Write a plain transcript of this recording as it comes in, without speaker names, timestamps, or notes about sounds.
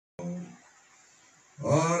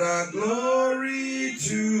All the glory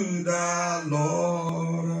to the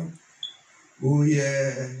Lord. Oh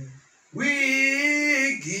yeah,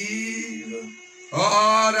 we give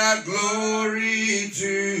all the glory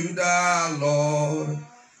to the Lord.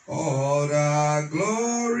 All the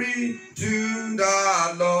glory to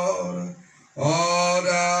the Lord. All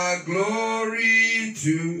the glory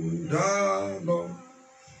to the Lord.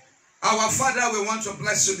 Our Father, we want to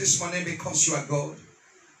bless you this morning because you are God.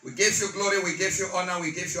 We give you glory, we give you honor,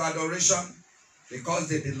 we give you adoration because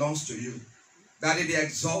they belongs to you. That it be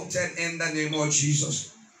exalted in the name of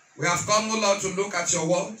Jesus. We have come, O Lord, to look at your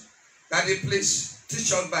word. That it please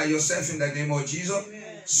teach us by yourself in the name of Jesus.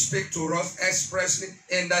 Amen. Speak to us expressly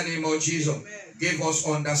in the name of Jesus. Amen. Give us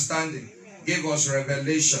understanding. Amen. Give us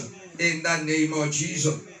revelation. Amen. In the name of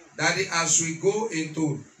Jesus. Amen. Daddy, as we go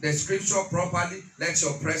into the scripture properly, let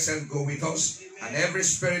your presence go with us. Amen. And every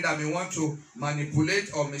spirit that may want to manipulate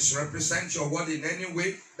or misrepresent your word in any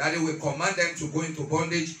way, that it will command them to go into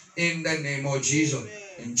bondage in the name of Jesus.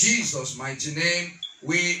 Amen. In Jesus' mighty name,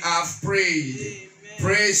 we have prayed. Amen.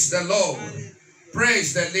 Praise the Lord. Hallelujah.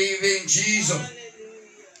 Praise the living Jesus.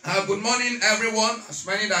 Good morning, everyone. As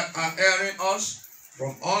many that are hearing us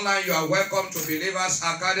from online, you are welcome to Believers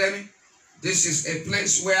Academy. This is a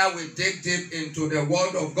place where we dig deep into the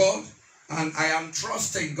Word of God. And I am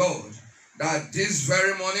trusting God that this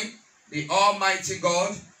very morning, the Almighty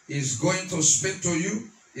God is going to speak to you,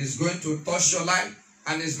 is going to touch your life,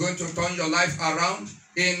 and is going to turn your life around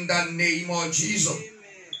in the name of Jesus. Amen.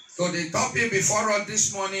 So the topic before us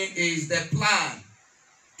this morning is the plan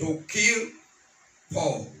to kill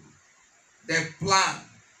Paul. The plan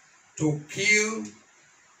to kill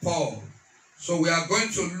Paul. So we are going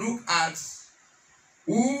to look at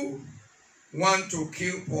who want to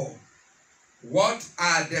kill Paul. What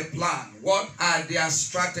are the plan? What are their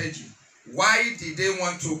strategy? Why did they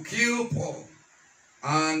want to kill Paul?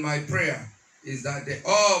 And my prayer is that the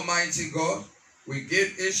Almighty God will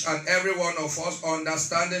give each and every one of us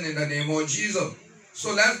understanding in the name of Jesus.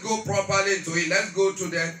 So let's go properly into it. Let's go to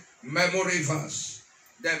the memory verse.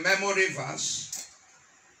 The memory verse.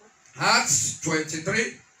 Acts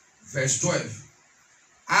 23 verse 12.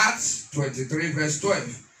 Acts 23 verse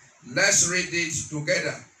 12. Let's read it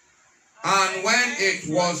together. And when it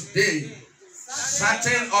was day,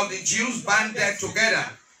 certain of the Jews banded together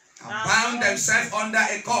and bound themselves under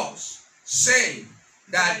a curse, saying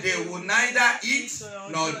that they would neither eat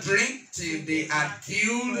nor drink till they had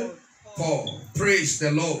killed Paul. Praise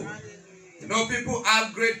the Lord. You know, people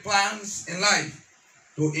have great plans in life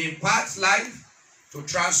to impact life, to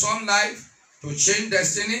transform life, to change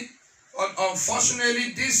destiny. But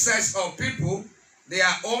unfortunately, this set of people, their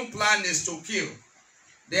own plan is to kill.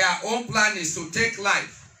 Their own plan is to take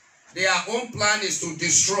life. Their own plan is to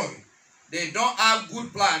destroy. They don't have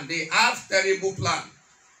good plan. They have terrible plan.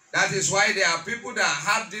 That is why there are people that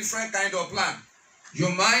have different kind of plan.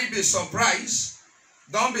 You might be surprised.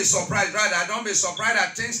 Don't be surprised. Rather, don't be surprised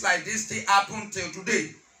that things like this still happen till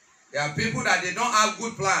today. There are people that they don't have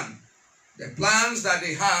good plan. The plans that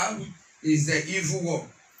they have is the evil one.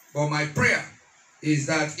 But my prayer is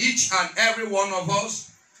that each and every one of us,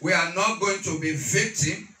 we are not going to be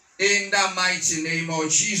victim in the mighty name of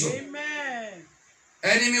Jesus. Amen.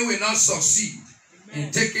 Enemy will not succeed in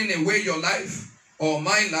taking away your life or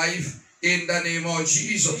my life in the name of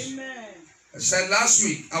Jesus. Amen. I said last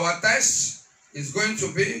week, our text is going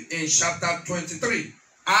to be in chapter 23.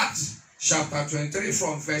 Acts chapter 23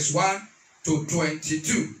 from verse 1 to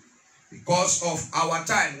 22. Because of our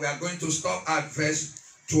time, we are going to stop at verse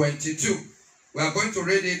 22. We are going to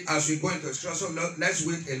read it as we go into the scripture. So let's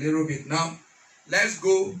wait a little bit now. Let's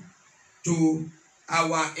go to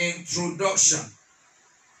our introduction.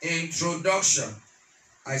 Introduction.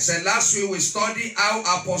 I said last week we studied how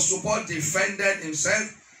Apostle Paul defended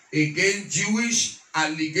himself against Jewish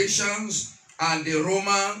allegations and the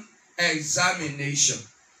Roman examination.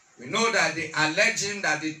 We know that they alleged him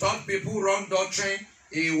that he taught people wrong doctrine.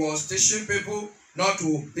 He was teaching people not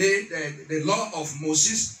to obey the law of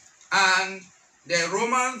Moses. And the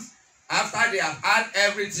Romans, after they have had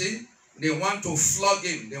everything, they want to flog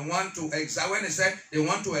him. They want to examine. When they said they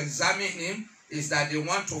want to examine him, is that they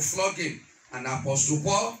want to flog him. And Apostle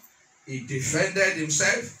Paul, he defended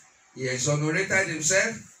himself. He exonerated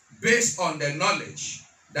himself based on the knowledge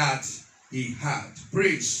that he had.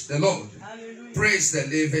 Praise the Lord. Hallelujah. Praise the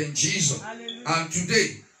living Jesus. Hallelujah. And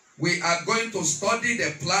today, we are going to study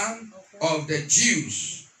the plan of the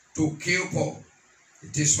Jews to kill Paul.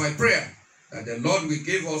 It is my prayer that the Lord will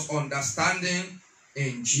give us understanding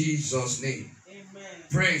in Jesus' name. Amen.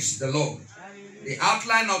 Praise the Lord. Hallelujah. The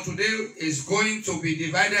outline of today is going to be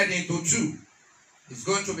divided into two. It's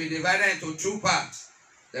going to be divided into two parts.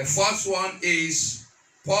 The first one is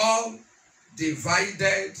Paul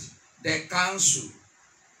divided the council.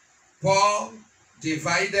 Paul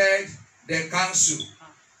divided the council.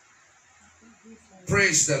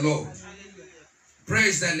 Praise the Lord.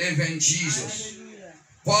 Praise the living Jesus.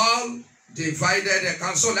 Paul divided the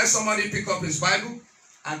council. Let somebody pick up his Bible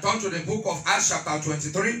and turn to the book of Acts chapter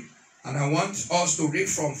 23. And I want us to read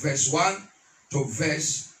from verse 1 to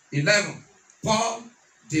verse 11. Paul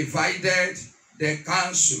divided the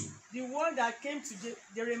council. The one that came to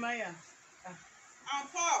Jeremiah.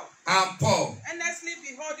 And Paul, earnestly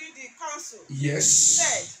beholding the council, yes,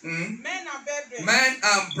 said, Men and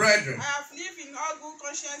brethren, I have lived in all good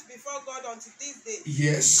conscience before God until this day.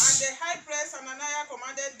 Yes. And the high priest Ananias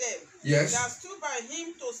commanded them, yes, that stood by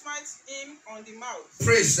him to smite him on the mouth.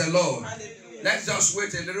 Praise the Lord. Hallelujah. Let's just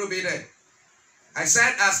wait a little bit there. I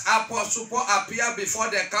said, as Apostle Paul appeared before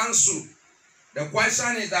the council, the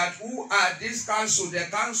question is that who are this council? The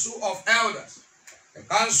council of elders. The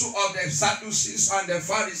council of the Sadducees and the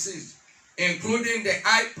Pharisees, including the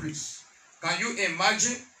high priest. Can you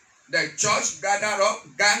imagine the church gang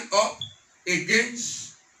up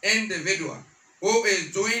against individual who is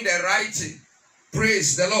doing the right thing?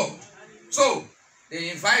 Praise the Lord. So,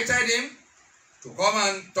 they invited him to come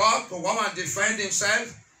and talk, to come and defend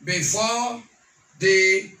himself before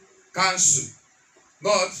the council.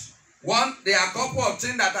 But there are a couple of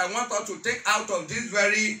things that I want us to take out of this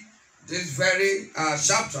very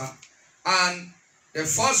chapter, and the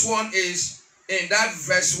first one is in that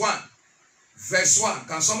verse 1. Verse 1.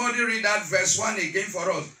 Can somebody read that verse 1 again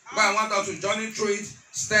for us? But I want us to journey through it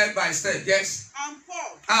step by step. Yes.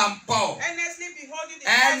 And Paul.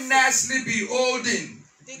 Earnestly beholding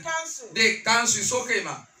the council. The council is okay,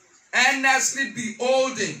 man. Earnestly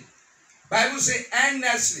beholding. Bible say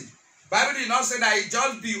earnestly. Bible did not say that he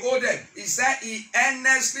just beholded. He said he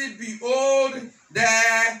earnestly behold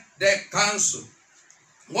the council.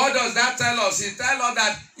 What does that tell us? It tells us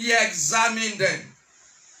that he examined them.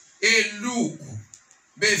 He looked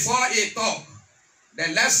before he talked. The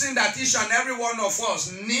lesson that each and every one of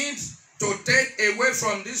us needs to take away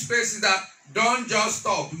from this place is that don't just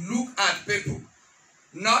talk. Look at people.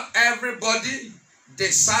 Not everybody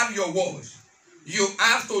deserves your words. You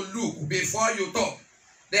have to look before you talk.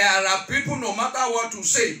 There are people, no matter what to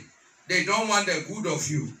say, they don't want the good of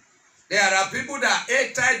you. There are people that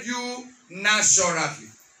hated you naturally.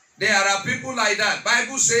 There are people like that.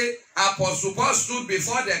 Bible says Apostle Paul stood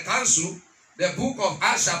before the council, the book of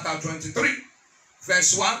Acts chapter 23,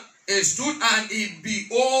 verse 1. He stood and he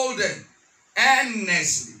beholded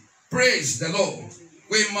earnestly. Praise the Lord.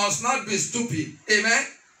 We must not be stupid. Amen.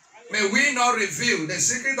 May we not reveal the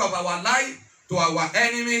secret of our life to our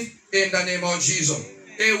enemies in the name of Jesus.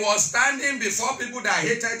 He was standing before people that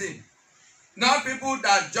hated him. Not people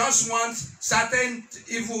that just want certain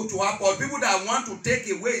evil to happen. People that want to take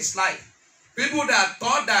away his life. People that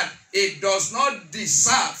thought that it does not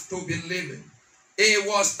deserve to be living. He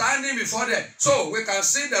was standing before them. So we can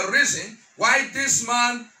see the reason why this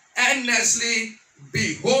man earnestly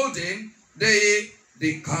beholding the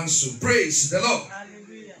council. Praise the Lord.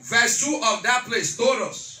 Hallelujah. Verse 2 of that place told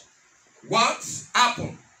us what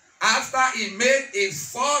happened after he made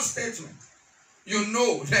his first statement. You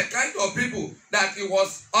know the kind of people that he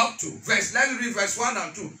was up to. Let's read verse 1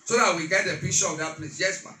 and 2 so that we get a picture of that place.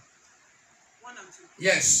 Yes, ma'am. 1 and 2.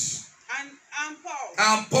 Yes. And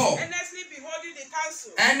Paul. Earnestly beholding the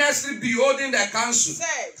council. Earnestly beholding the council.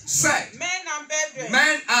 Said.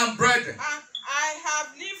 Men and brethren. And I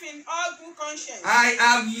have lived in all good conscience. I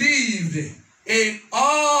have lived in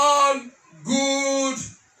all good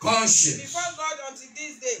conscience. Before God until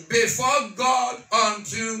this day. Before God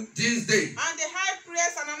until this day. And the high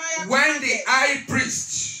priest Ananias. When the high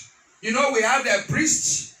priest, you know, we have the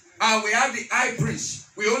priest and we have the high priest.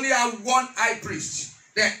 We only have one high priest.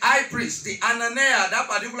 The high priest, the Ananias, that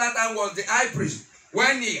particular time was the high priest.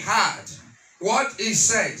 When he heard what he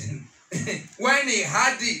said, when he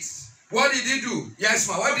heard it, what did he do? Yes,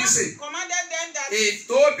 ma'am. What did he say? Commanded them that he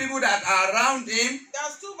told people that are around him,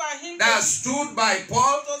 that stood by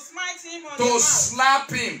Paul, to smite him on to the mouth.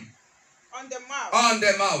 slap him on the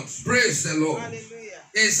mouth. Praise the Lord. Hallelujah.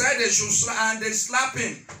 He said they should slap, and they slap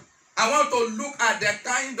him. I want to look at the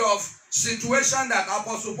kind of situation that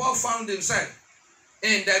Apostle Paul found himself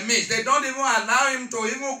in the midst. They don't even allow him to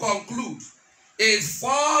even conclude his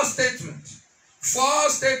first statement.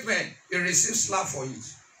 He received slap for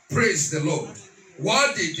it. Praise the Lord.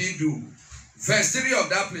 What did he do? Verse 3 of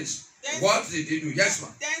that place. What did he do? Yes,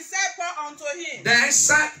 ma'am. Then said Paul unto him. Then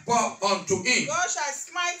said Paul unto him. God shall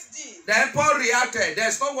smite thee. Then Paul reacted.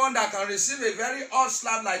 There's no one that can receive a very hard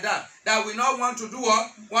slap like that will not want to do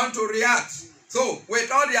what? Want to react. So, with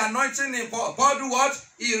all the anointing in Paul, Paul do what?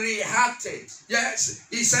 He reacted. Yes,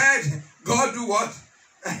 he said, God do what?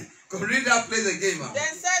 Could read that place again, man.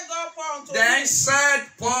 Then said God Paul unto Then him. said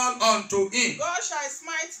Paul unto him. God shall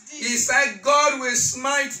smite thee. He said, God will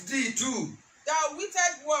smite thee too. Thou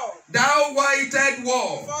wicked world. Thou whited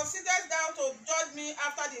wall. For sittest thou to judge me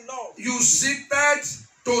after the law. You seated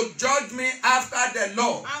to judge me after the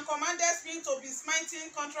law. And commandest me to be smiting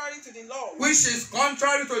contrary to the law. Which is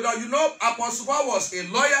contrary to the law. You know, Apostle Paul was a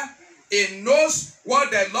lawyer. He knows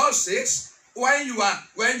what the law says. When you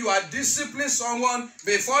are disciplining someone,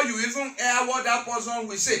 before you even hear what that person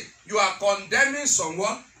will say, you are condemning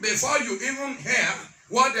someone before you even hear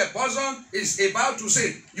what the person is about to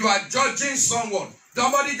say. You are judging someone.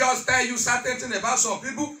 Somebody just tell you certain thing about some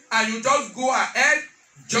people, and you just go ahead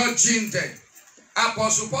judging them.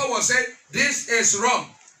 Apostle Paul was saying, this is wrong.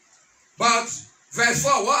 But verse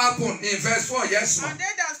 4, what happened in verse 4? Yes, ma'am. And they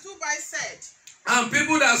that stood by said, and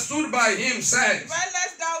people that stood by him said,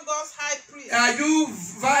 violest thou God's high priest? are you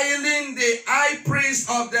violating the high priest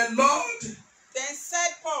of the Lord? Then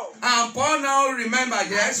said Paul, And Paul now remember,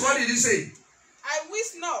 yes, what did he say? I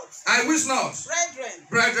wish not, I wish not,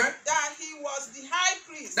 brethren, that he was the high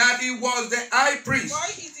priest. that he was the high priest. For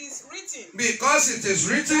it is written, Because it is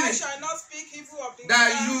written, thou shalt not speak evil of the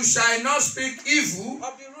that ruler you shall not speak evil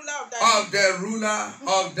of the ruler of thy of the ruler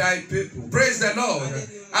of thy people. Praise the Lord.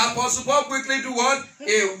 Hallelujah. Apostle Paul quickly do what?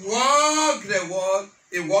 He walked the word,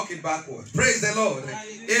 he walked it backwards. Praise the Lord.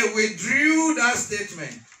 He withdrew that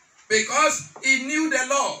statement because he knew the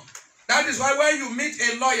law. That is why when you meet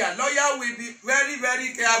a lawyer will be very,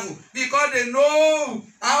 very careful because they know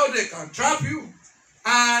how they can trap you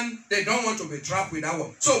and they don't want to be trapped with that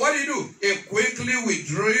one. So what did he do? He quickly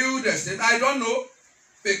withdrew the statement. I don't know,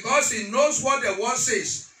 because he knows what the word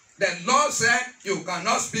says. The Lord said you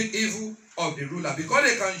cannot speak evil of the ruler because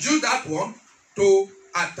they can use that one to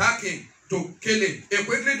attack him, to kill him. He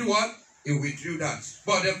quickly do what? He withdrew that.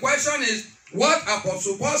 But the question is, what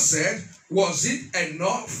Apostle Paul said, was it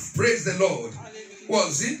enough? Praise the Lord. Hallelujah.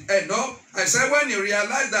 Was it enough? I said when he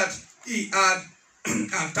realized that he had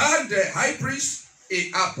attacked the high priest, he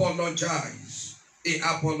apologized. He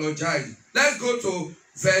apologized. Let's go to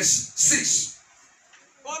verse 6.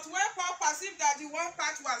 But when Paul perceived that the one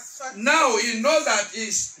part was certain, Now he knows that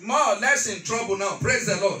he's more or less in trouble now. Praise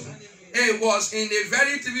the Lord. He was in a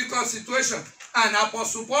very difficult situation. And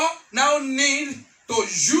Apostle Paul now needs to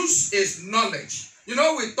use his knowledge. You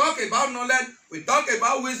know, we talk about knowledge, we talk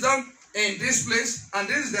about wisdom in this place, and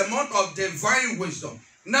this is the month of divine wisdom.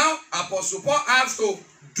 Now, Apostle Paul has to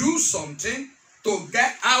do something to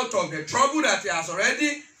get out of the trouble that he has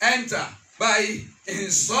already entered by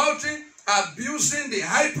insulting, abusing the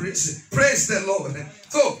high priest. Praise the Lord.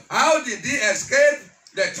 So, how did he escape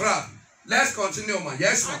the trap? Let's continue, man.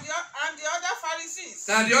 Yes, ma'am. and the other Pharisees,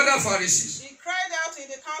 And the other Pharisees, he cried out in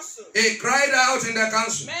the council, he cried out in the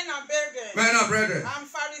council, men and brethren, men and brethren, I'm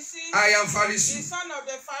Pharisee, I am the Pharisee, son of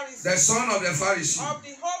the Pharisee, the son of the Pharisee. of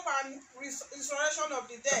the hope and resurrection of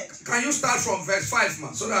the dead. Can you start from verse 5,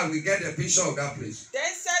 man, so that we get a picture of that place? Then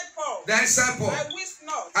said Paul, Then said Paul, I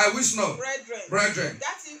wish not, brethren,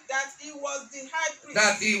 that he was the high priest.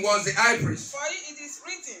 that he was the high priest. For it is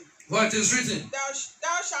written, For it is written,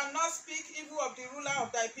 thou shalt not speak evil of the ruler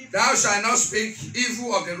of thy people. thou shalt not speak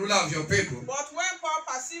evil of the ruler of your people. But when Paul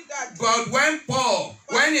perceived that But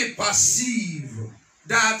when he perceived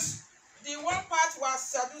that the one part was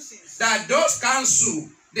Sadducees, that those council,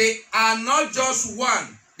 they are not just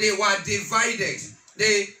one, they were divided.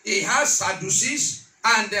 He has Sadducees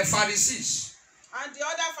and the Pharisees. and the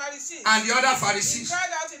other Pharisees, And the other he Pharisees,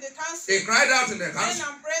 cried out in the council, he cried out in the men council,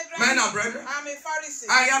 and brethren, men and brethren, I am a Pharisee,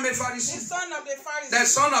 I am a the Pharisee, son of the Pharisee, the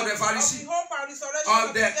son of the of Pharisee, the hope and resurrection of of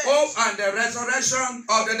the the dead. hope and the resurrection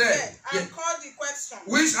of the dead, I am called the question.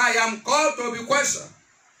 which I am called to be questioned.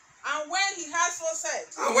 And when he had so said,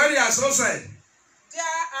 And when he has so said,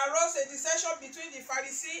 there arose a dissension between the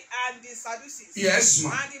Pharisee and the Sadducees. yes,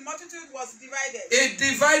 ma'am. And the multitude was divided. It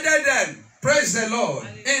divided them. Praise the Lord.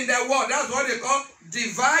 In the world, that's what they call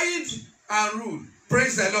divide and rule.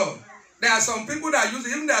 Praise the Lord. There are some people that use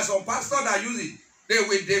it, even there are some pastors that use it. They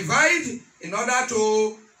will divide in order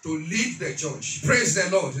to lead the church. Praise the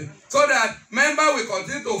Lord. So that members will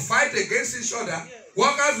continue to fight against each other.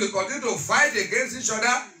 Workers will continue to fight against each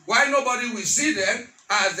other, while nobody will see them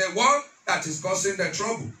as the one that is causing the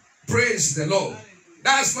trouble. Praise the Lord.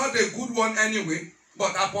 That's not a good one anyway.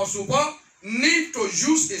 But Apostle Paul needs to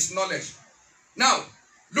use his knowledge. Now,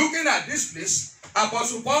 looking at this place,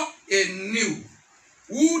 Apostle Paul, he knew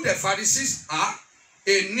who the Pharisees are.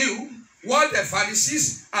 He knew what the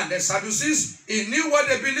Pharisees and the Sadducees, he knew what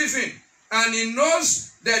they believe in. And he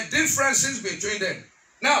knows the differences between them.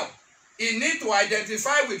 Now, he needs to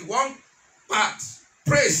identify with one part.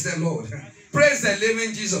 Praise the Lord. Praise the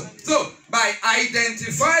living Jesus. So, by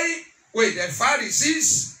identifying with the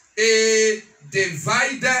Pharisees, he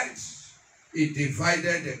divided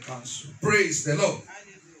the council. Praise the Lord.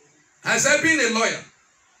 As I being a lawyer,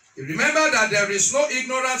 you remember that there is no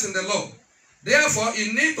ignorance in the law. Therefore,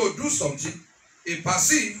 he need to do something. He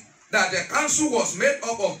perceived that the council was made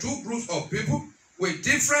up of two groups of people with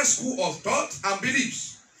different schools of thought and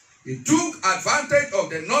beliefs. He took advantage of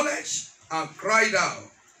the knowledge and cried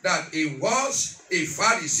out that he was a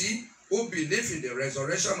Pharisee who believed in the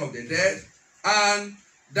resurrection of the dead, and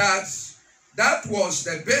that was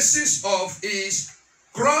the basis of his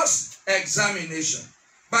cross-examination.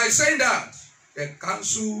 By saying that, the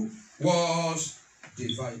council was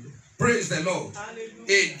divided. Praise the Lord. Hallelujah.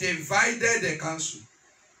 It divided the council.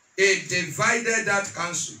 It divided that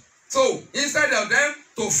council. So, instead of them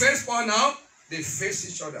to face Paul now, they face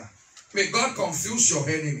each other. May God confuse your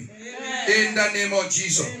enemy. Amen. In the name of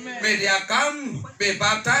Jesus. Amen. May their camp be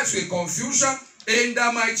baptized with confusion in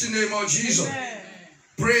the mighty name of Jesus. Amen.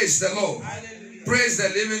 Praise the Lord. Hallelujah. Praise the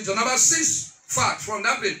living God. Number 6 fact from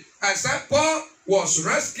that place. I said Paul was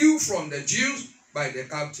rescued from the Jews by the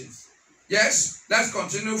captives. Yes, let's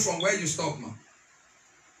continue from where you stop now.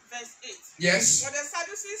 Verse 8. Yes. But the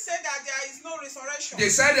Sadducees said that there is no resurrection. They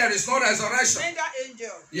said there is no resurrection. Neither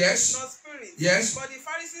angel. Yes. Nor spirit. Yes. But the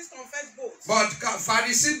Pharisees confess both. But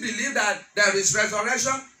Pharisees believe that there is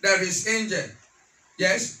resurrection, there is angel.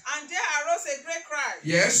 Yes. And there arose a great cry.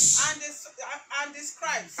 Yes. And the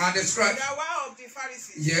scribes. And the scribes. The hour of the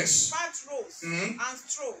Pharisees. Yes. Part rose and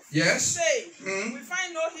strove. Yes. Saying, we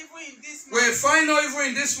find no evil in this man. We find no evil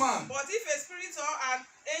in this man. But if a spirit or an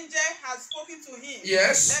angel has spoken to him,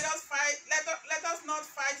 yes, let us fight. Let us not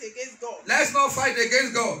fight against God. Let's not fight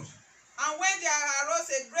against God. And when there arose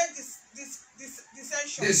a great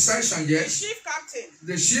dissension, yes,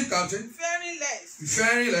 the chief captain, fearing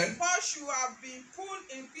lest Paul should have been pulled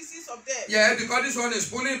in pieces of death. Yeah, because this one is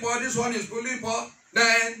pulling Paul, this one is pulling Paul.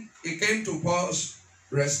 Then he came to Paul's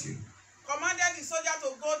rescue. Commanded the soldier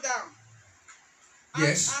to go down.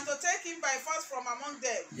 Yes. And to take him by force from among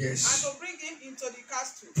them. Yes. And to bring him into the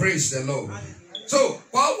castle. Praise the Lord. Hallelujah. So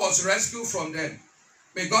Paul was rescued from them.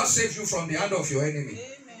 May God save you from the hand of your enemy.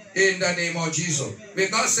 Amen. In the name of Jesus. Amen. May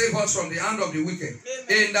God save us from the hand of the wicked.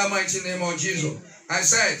 Amen. In the mighty name of Jesus. Amen. I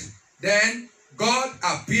said, then God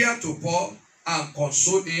appeared to Paul and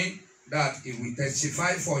consoled him that he will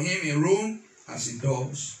testify for him in Rome as he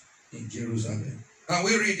does in Jerusalem. Can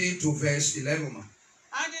we read it to verse 11?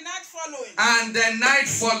 And the night following. And the night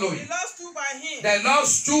following. The Lord stood by him. The Lord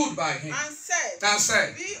stood by him. And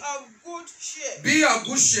said. Be of good cheer. Be of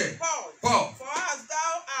good cheer. Paul. For as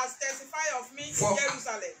thou hast testified of me in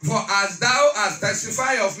Jerusalem. For as thou hast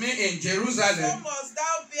testified of me in Jerusalem. So must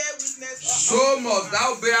thou bear witness. So must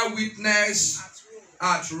thou bear witness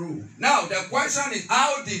at Rome. Now the question is,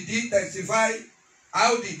 how did he testify?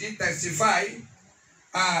 How did he testify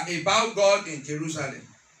about God in Jerusalem?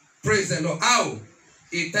 Praise the Lord. How?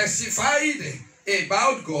 He testified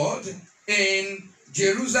about God in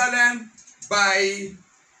Jerusalem by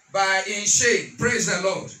in shame. Praise the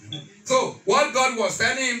Lord. So what God was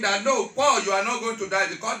telling him that, no, Paul, you are not going to die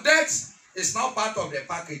because death is not part of the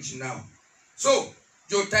package now. So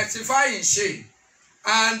you testify in shame.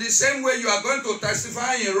 And the same way you are going to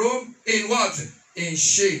testify in Rome, in what? In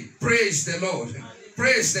shame. Praise the Lord.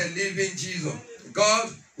 Praise the living Jesus.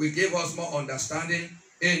 God will give us more understanding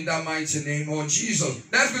in the mighty name of Jesus.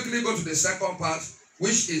 Let's quickly go to the second part,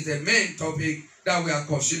 which is the main topic that we are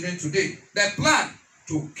considering today. The plan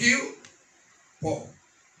to kill Paul.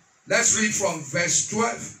 Let's read from verse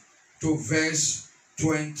 12 to verse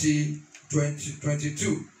 22.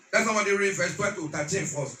 Let somebody read verse 12 to 13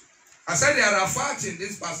 first. I said there are facts in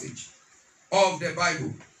this passage of the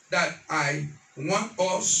Bible that I want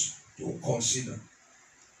us to consider.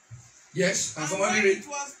 Yes, and somebody read.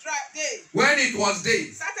 When it was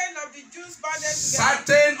day. Certain of the Jews bounded together.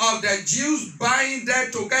 Certain of the Jews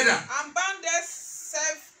bounded together. And bound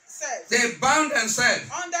themselves. They bound themselves.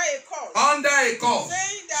 Under a cause. Under a cause.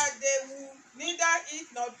 Saying that they will neither eat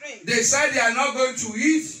nor drink. They said they are not going to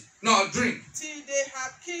eat nor drink. Till they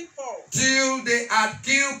had killed Paul. Till they had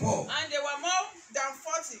killed Paul. And they were more than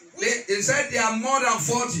 40. They said they are more than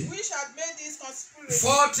 40. Which had made this conspiracy.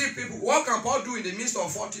 40 people. What can Paul do in the midst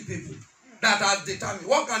of 40 people that are determined?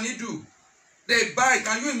 What can he do? They buy.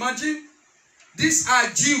 Can you imagine? These are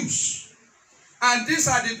Jews. And these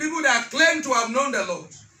are the people that claim to have known the Lord.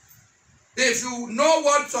 If you know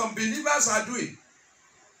what some believers are doing,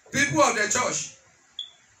 people of the church,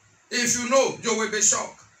 if you know, you will be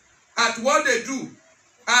shocked at what they do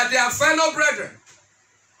at their fellow brethren.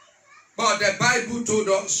 But the Bible told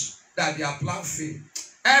us that their plan failed.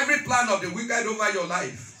 Every plan of the wicked over your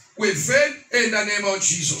life will fail in the name of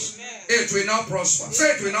Jesus. Amen. It will not prosper.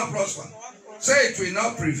 Say it will not prosper. Say it will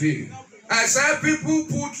not prevail. I said people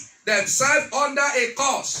put themselves under a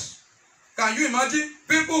curse. Can you imagine?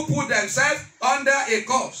 People put themselves under a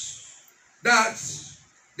curse that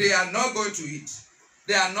they are not going to eat.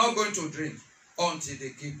 They are not going to drink until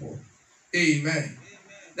they keep on. Amen.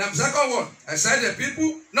 The second one, I said the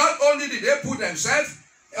people, not only did they put themselves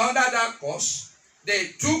under that curse,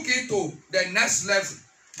 they took it to the next level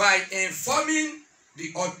by informing the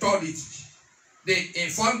authority. They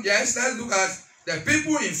informed, yes, let's look at the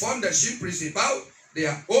people informed the chief priest about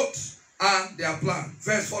their oath and their plan.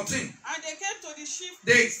 Verse 14. And they came to the chief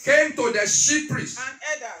priest. They came to the chief priest and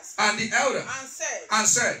elders. And the elders. And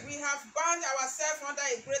said, we have bound ourselves under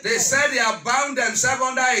a great They curse. said they have bound themselves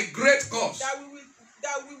under a great curse. That we will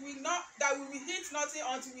eat nothing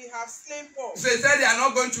until we have slain Paul. So they said they are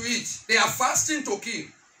not going to eat. They are fasting to kill.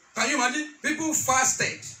 Can you imagine? People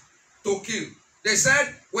fasted to kill. They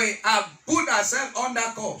said we have put ourselves under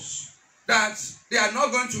curse that they are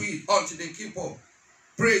not going to eat until they kill Paul.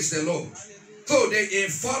 Praise the Lord. Hallelujah. So they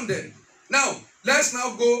informed them. Now, let's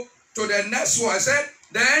now go to the next one. I said,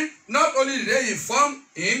 then not only did they inform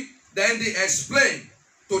him, then they explained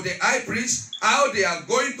to the high priest how they are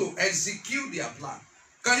going to execute their plan.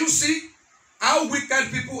 Can you see how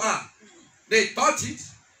wicked people are? They thought it,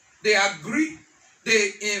 they agree,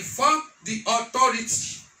 they inform the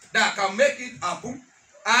authority that can make it happen,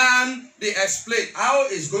 and they explain how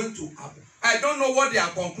it's going to happen. I don't know what they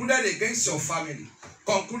have concluded against your family,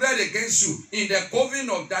 concluded against you in the coven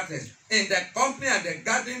of darkness, in the company and the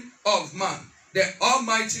garden of man. The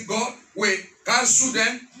Almighty God will cancel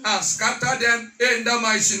them and scatter them in the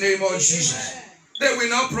mighty name of Jesus. Amen. They will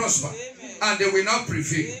not prosper. Amen. And they will not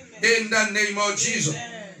prevail. Amen. In the name of Jesus.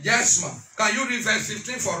 Amen. Yes, ma'am. Can you read verse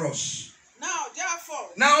 15 for us?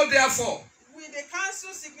 Now, therefore, will the council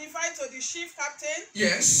signify to the chief captain,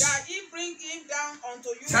 yes, that he bring him down unto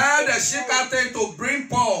you. Tell the chief captain to bring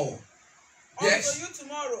Paul unto you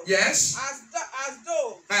tomorrow. Yes. As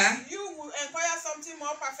though you will inquire something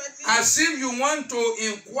more perfectly. As if you want to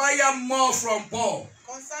inquire more from Paul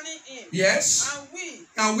concerning him. Yes.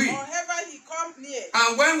 And we, whenever he come near,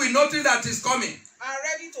 and when we notice that he's coming, are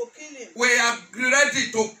ready to kill him. We are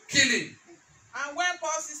ready to kill him. And when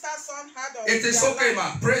Paul's sister's son heard of it is okay,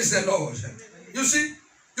 man. Praise the Lord. You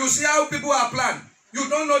see how people are planned. You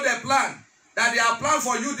don't know the plan that they are planned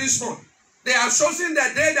for you this month. They are choosing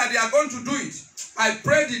the day that they are going to do it. I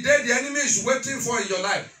pray the day the enemy is waiting for in your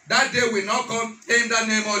life, that day will not come in the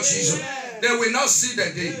name of Jesus. They will not see the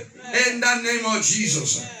day in the name of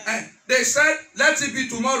Jesus. They said, let it be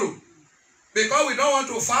tomorrow, because we don't want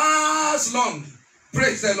to fast long.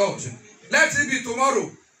 Praise the Lord. Let it be tomorrow.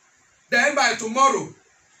 Then by tomorrow,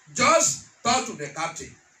 just talk to the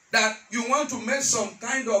captain that you want to make some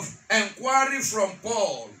kind of inquiry from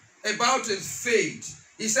Paul about his faith.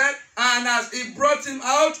 He said, and as he brought him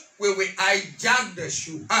out, we will hijack the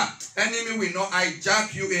shoe. Enemy will not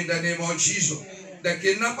hijack you in the name of Jesus. Amen. The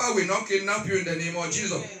kidnapper will not kidnap you in the name of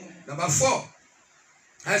Jesus. Amen. Number 4,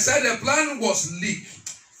 I said the plan was leaked.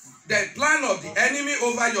 The plan of the enemy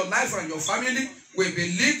over your life and your family will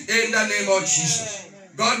be leaked in the name of Jesus.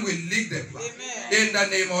 Amen. God will leak the plan. Amen. In the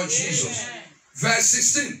name of Jesus. Amen. Verse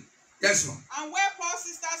 16. Yes, ma'am. And where Paul's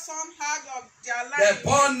sister's son heard of their lying. The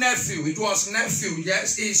poor nephew, it was nephew,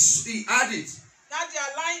 yes, he had it. That they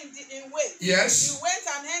are lying in wait. Yes. He went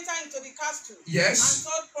and entered into the castle. Yes.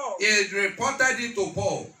 And told Paul. He reported it to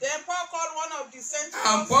Paul. Then Paul called one of the centurions.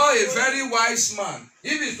 And Paul, a very wise man.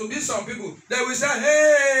 If it's to be some people, they will say,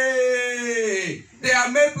 hey, they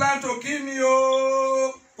have made plan to kill me.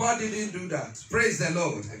 Oh. Paul didn't do that. Praise the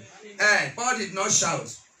Lord. Paul did not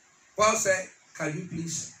shout. Paul said, can you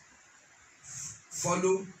please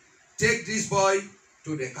follow, take this boy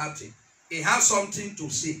to the captain. He has something to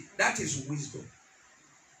say. That is wisdom.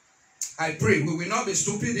 I pray we will not be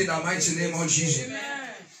stupid in the mighty name of Jesus. Amen.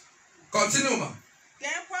 Continue, ma.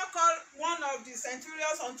 Then Paul called one of the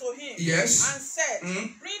centurions unto him. Yes. And said,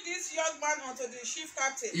 bring this young man unto the chief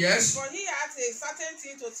captain. Yes. For he had a certain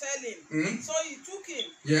thing to tell him. So he took him.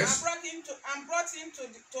 Yes. And brought him to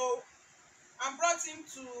the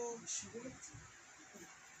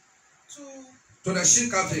chief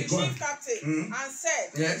captain, and said,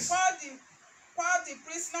 yes. Paul the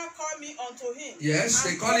prisoner called me unto him. Yes,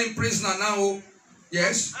 they call him prisoner now.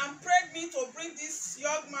 Yes. And prayed me to bring this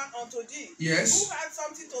young man unto thee. Yes. Who had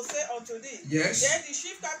something to say unto thee. Yes. Then the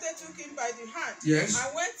chief captain took him by the hand. Yes.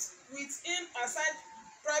 And went with him aside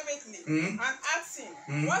privately. Mm. And asked him,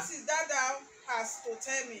 What is that thou hast to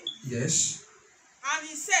tell me? Yes. And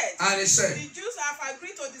he said, The Jews have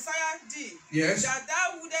agreed to desire thee, yes, that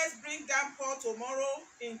thou wouldest bring down Paul tomorrow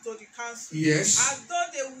into the council. Yes. As though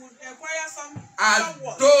they would inquire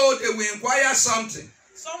something.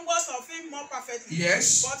 Some words of him more perfectly.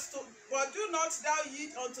 Yes. But do not thou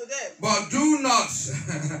yield unto them. But do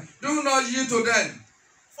not yield to them.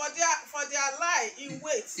 For their lie in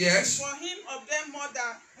wait. Yes. For him of them more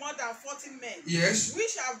than 40 men. Yes.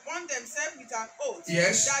 Which have bound themselves with an oath.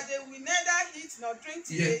 Yes. That they will neither eat nor drink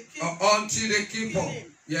till yes. they kill until they kill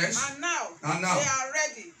him. Yes. And now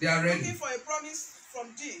they are ready. Looking for a promise from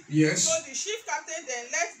thee. Yes. So the chief captain then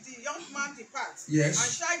let the young man depart. Yes.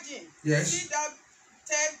 And charged him. Yes. See thou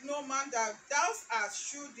tell no man that thou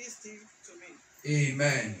hast shewed this thing to me.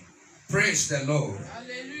 Amen. Praise the Lord.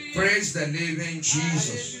 Hallelujah. Praise the living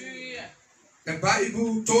Jesus. Hallelujah. The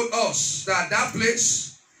Bible told us that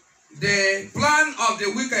place, the plan of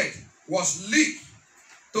the wicked was leaked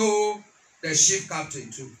to the chief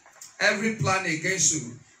captain too. Every plan against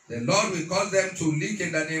you, the Lord will cause them to leak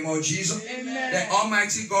in the name of Jesus. Amen. The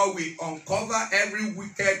Almighty God will uncover every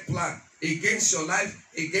wicked plan against your life,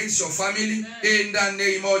 against your family, in the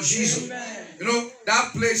name of Jesus. Amen. You know,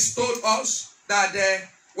 that place told us that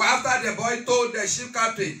after the boy told the chief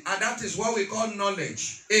captain, and that is what we call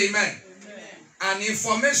knowledge. Amen. Amen. And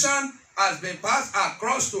information has been passed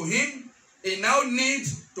across to him. He now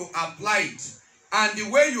needs to apply it. And the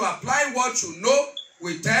way you apply what you know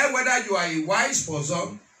will tell whether you are a wise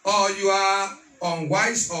person or you are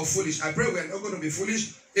unwise or foolish. I pray we are not going to be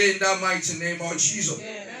foolish in the mighty name of Jesus.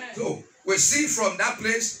 Amen. So we see from that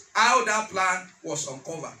place how that plan was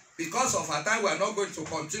uncovered. Because of our time, we are not going to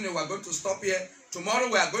continue. We are going to stop here. Tomorrow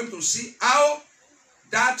we are going to see how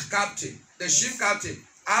that captain, the chief captain,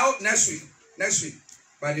 how next week,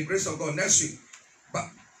 by the grace of God, next week, but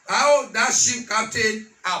how that chief captain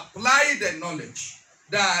applied the knowledge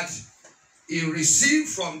that he received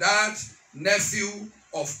from that nephew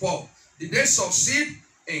of Paul. Did they succeed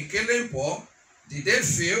in killing Paul? Did they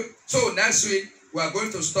fail? So next week, we are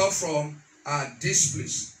going to start from this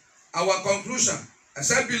place. Our conclusion, I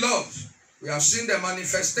said, beloved, we have seen the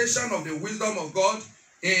manifestation of the wisdom of God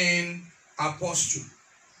in Apostle.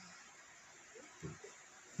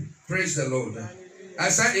 Praise the Lord. I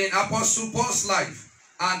said in Apostle Paul's life,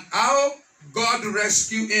 and how God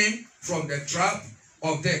rescued him from the trap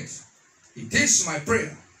of death. It is my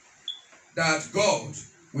prayer that God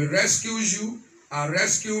will rescue you and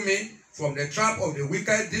rescue me from the trap of the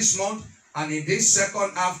wicked this month and in this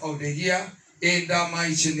second half of the year, in the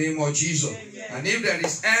mighty name of Jesus. Amen. And if there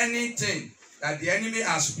is anything that the enemy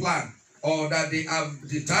has planned or that they have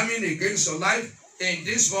determined against your life in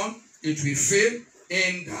this month, it will fail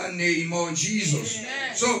in the name of Jesus.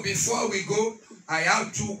 Amen. So before we go, I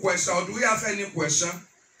have two questions. Do we have any question?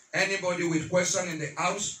 Anybody with question in the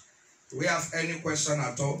house? Do we have any question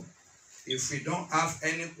at all? If we don't have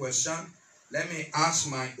any question, let me ask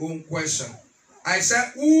my own question. I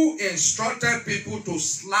said, who instructed people to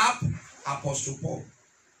slap Apostle Paul?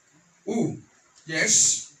 Who?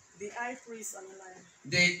 Yes? The high priest Ananias.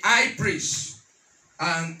 The high priest.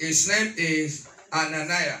 And his name is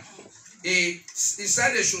Ananias. He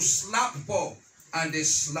said they should slap Paul. And they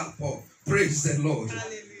slapped Paul. Praise the Lord.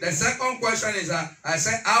 Hallelujah. The second question is that I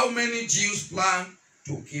said, how many Jews plan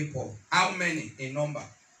to kill Paul? How many in number?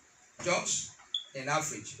 Just in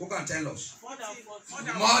average. Who can tell us?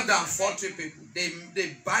 More than 40 people.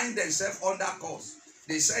 They bind themselves under curse.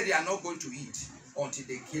 They say they are not going to eat until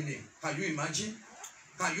they kill him. Can you imagine?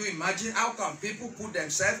 Can you imagine how can people put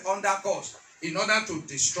themselves under curse in order to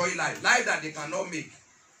destroy life that they cannot make?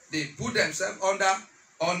 They put themselves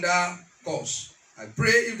under curse. I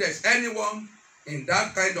pray if there's anyone in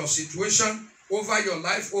that kind of situation over your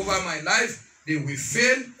life, over my life, they will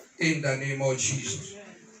fail in the name of Jesus.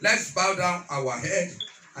 Let's bow down our head,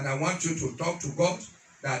 and I want you to talk to God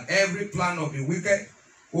that every plan of the wicked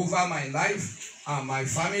over my life and my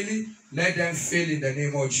family, let them fail in the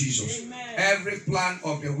name of Jesus. Amen. Every plan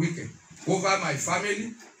of the wicked over my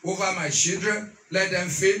family, over my children, let them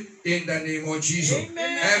fail in the name of Jesus.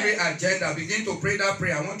 Amen. Every agenda, begin to pray that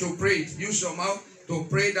prayer. I want to pray it. Use your mouth to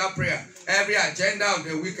pray that prayer. Every agenda of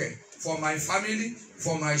the wicked for my family,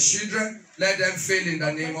 for my children, let them fail in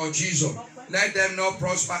the name of Jesus. Let them not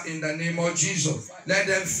prosper in the name of Jesus. Let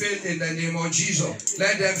them fail in the name of Jesus.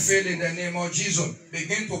 Let them fail in the name of Jesus.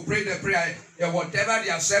 Begin to pray the prayer. Whatever they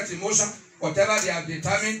have set in motion, whatever they have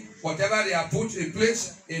determined, whatever they have put in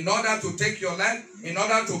place in order to take your life, in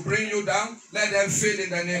order to bring you down, let them fail in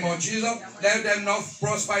the name of Jesus. Let them not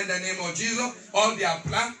prosper in the name of Jesus. All their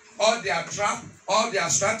plan, all their trap, all their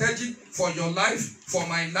strategy for your life, for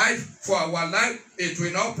my life, for our life, it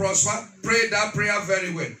will not prosper. Pray that prayer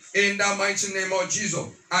very well. In the mighty name of Jesus,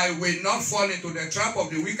 I will not fall into the trap of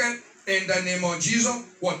the wicked. In the name of Jesus,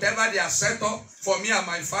 whatever they are set up for me and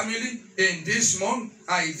my family in this month,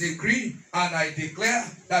 I decree and I declare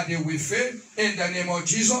that they will fail. In the name of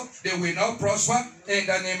Jesus, they will not prosper. In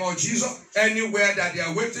the name of Jesus, anywhere that they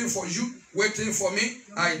are waiting for you, waiting for me,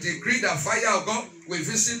 I decree that fire of God will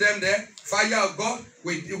visit them there. Fire of God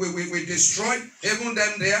will destroy even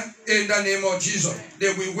them there. In the name of Jesus,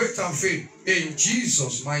 they will wait and fail. In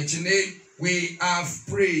Jesus' mighty name, we have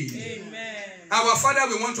prayed. Amen. Our Father,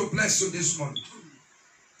 we want to bless you this morning.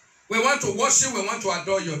 We want to worship, we want to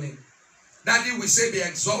adore your name. Daddy, we say be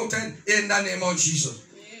exalted in the name of Jesus.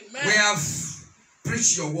 Amen. We have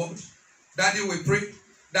preached your word. Daddy, we pray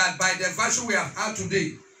that by the virtue we have had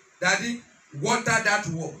today, Daddy, water that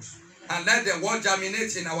word and let the word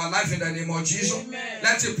germinate in our life in the name of Jesus. Amen.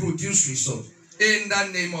 Let it produce results in the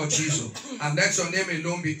name of Jesus. And let your name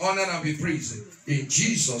alone be honored and be praised. In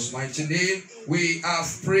Jesus' mighty name, we have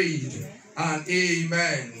prayed. And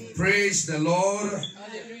amen. Praise the Lord.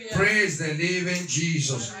 Hallelujah. Praise the living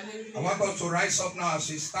Jesus. Hallelujah. I want us to rise up now as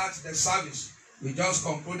we start the service. We just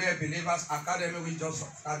concluded Believers Academy. We just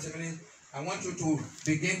 30 minutes. I want you to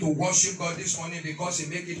begin to worship God this morning because He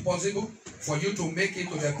made it possible for you to make it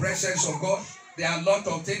to the presence of God. There are a lot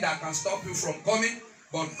of things that can stop you from coming,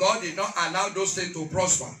 but God did not allow those things to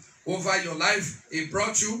prosper over your life. He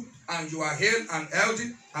brought you and you are healed and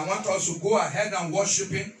healthy. I want us to go ahead and worship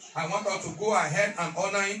Him. I want us to go ahead and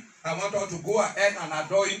honor Him. I want us to go ahead and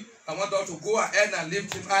adore Him. I want us to go ahead and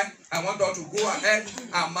lift Him high. I want us to go ahead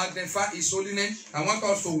and magnify His holy name. I want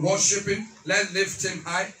us to worship Him. Let's lift Him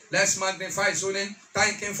high. Let's magnify His holy name.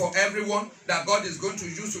 Thank Him for everyone that God is going to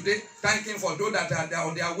use today. Thank Him for those that are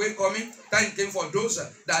on their way coming. Thank Him for those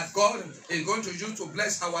that God is going to use to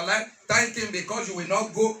bless our life. Thank Him because you will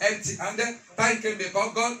not go empty-handed. Thank Him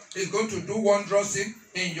because God is going to do wondrous things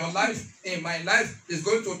in your life, in my life. Is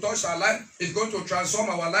going to touch our life. Is going to transform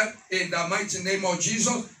our life. In the mighty name of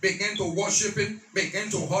Jesus, begin to worship Him. Begin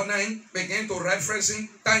to honor Him. Begin to reference Him.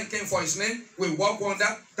 Thank Him for His name. We walk on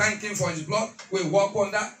that. Thank Him for His blood. We walk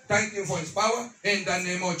on that. Thank Him for His power. In the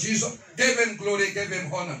name of Jesus, give Him glory, give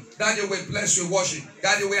Him honor. Daddy, we bless you, worship.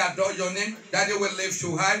 Daddy, we adore your name. Daddy, we lift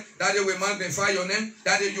you high. Daddy, we magnify your name.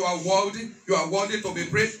 Daddy, you are worthy. You are worthy to be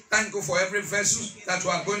praised. Thank you for every vessel that you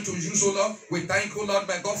are going to use, O Lord. We thank you, Lord,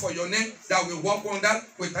 my God, for your name, that we walk on that.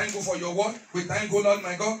 We thank you for your word. We thank you, Lord,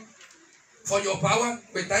 my God, for your power.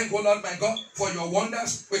 We thank you, Lord, my God, for your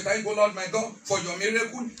wonders. We thank you, Lord, my God, for your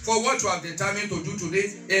miracle, for what you have determined to do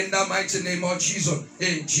today, in the mighty name of Jesus.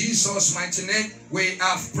 In Jesus' mighty name, we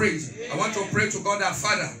have prayed. I want to pray to God, our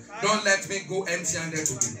Father, don't let me go empty-handed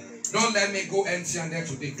today. Don't let me go empty-handed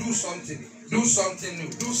today. Do something. Do something new.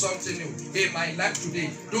 Do something new in my life today.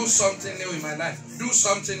 Do something new in my life. Do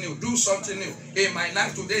something new. Do something new in my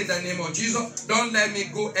life today in the name of Jesus. Don't let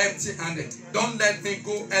me go empty-handed. Don't let me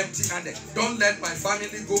go empty-handed. Don't let my family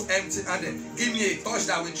go empty-handed. Give me a touch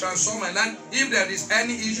that will transform my life. If there is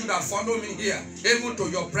any issue that follow me here, even to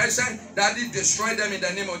your presence, Daddy, destroy them in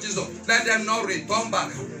the name of Jesus. Let them not return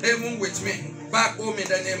back, even with me. Back home in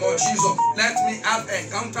the name of Jesus. Let me have an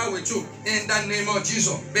encounter with you in the name of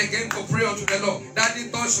Jesus. Begin to pray unto the Lord. Daddy,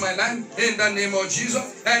 touch my life in the name of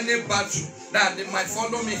Jesus. Any battle that they might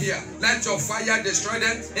follow me here, let your fire destroy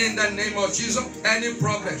them in the name of Jesus. Any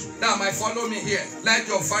problem that might follow me here, let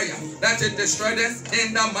your fire, let it destroy them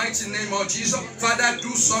in the mighty name of Jesus. Father,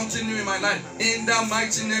 do something new in my life in the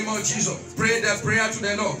mighty name of Jesus. Pray the prayer to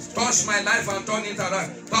the Lord. Touch my life and turn it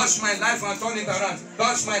around. Touch my life and turn it around.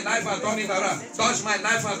 Touch my life and turn it around. Touch my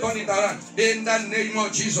life and turn it around in the name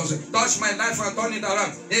of Jesus. Touch my life and turn it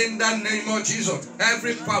around in the name of Jesus.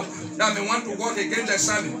 Every power that may want to work against the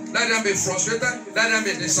service, let them be frustrated, let them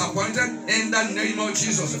be disappointed in the name of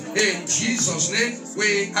Jesus. In Jesus' name,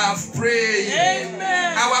 we have prayed.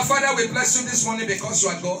 Amen. Our Father, we bless you this morning because you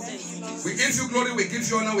are God. We give you glory, we give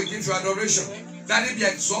you honor, we give you adoration. Let it be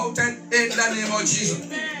exalted in the name of Jesus.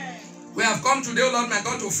 We have come today, Lord my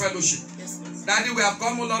God, to fellowship. Daddy, we have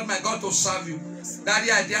come, O Lord my God, to serve you.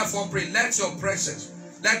 Daddy, I therefore pray, let your presence,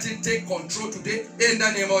 let it take control today in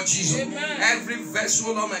the name of Jesus. Amen. Every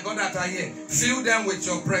vessel, Lord my God, that are here, fill them with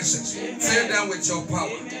your presence. Amen. Fill them with your power.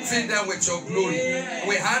 Amen. Fill them with your glory. Amen.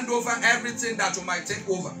 We hand over everything that you might take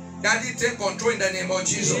over. Daddy, take control in the name of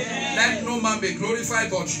Jesus. Let no man be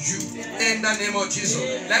glorified but you. In the name of Jesus.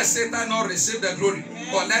 Let Satan not receive the glory,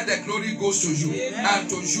 but let the glory go to you and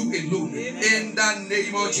to you alone. In the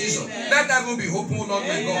name of Jesus. Let heaven be open, Lord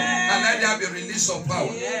my God, and let there be release of power.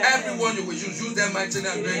 Everyone you will use them mightily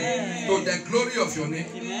and greatly to the glory of your name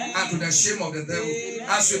and to the shame of the devil.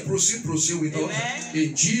 As we proceed with us.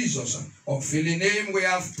 In Jesus' unfailing name we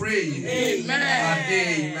have prayed. Amen. And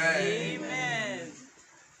amen.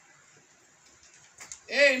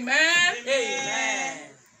 Amen. Amen.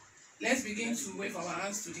 Let's begin to wave our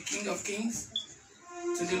hands to the King of Kings,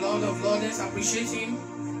 to the Lord of Lords. Let's appreciate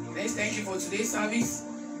him. Let's thank you for today's service.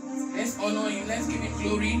 Let's honor him. Let's give him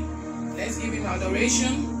glory. Let's give him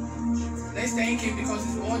adoration. Let's thank him because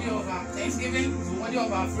he's worthy of our thanksgiving. He's worthy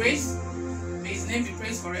of our praise. May his name be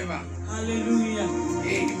praised forever. Hallelujah.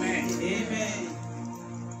 Amen. Amen.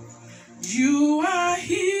 You are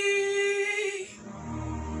here,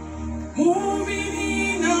 moving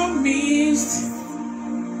in our midst.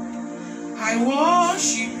 I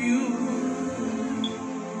worship you.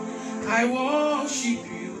 I worship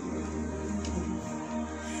you.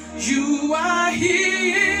 You are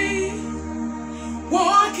here,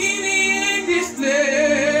 walking in this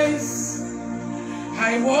place.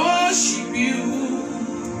 I worship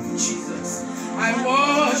you, Jesus. I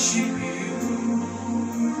worship you.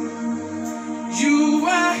 You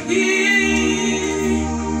are here,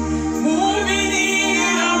 moving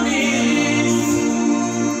in our midst.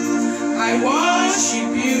 I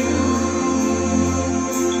worship you.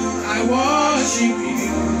 I worship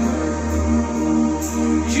you.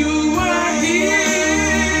 You are here,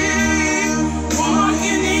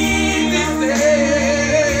 walking in this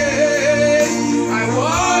place. I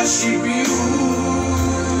worship you.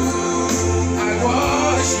 I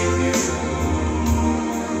worship you.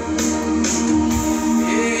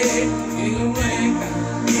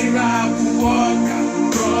 Miracle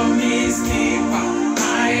worker, promise keeper,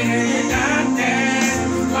 light in the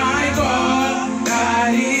darkness. My God,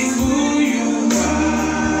 that is who you are.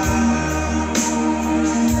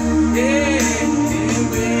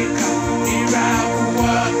 Miracle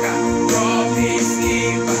worker, promise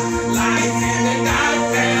keeper, light in the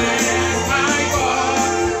darkness. My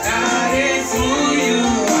God, that is who you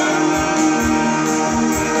are.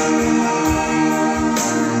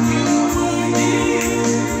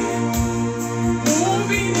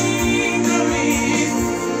 Moving in the midst,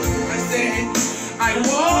 I said, I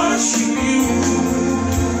worship you.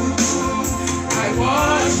 I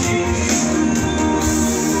worship you.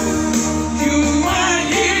 You are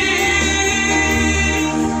here,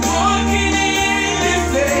 walking in this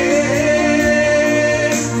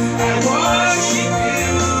place. I worship you.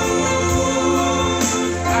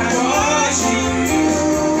 I worship you.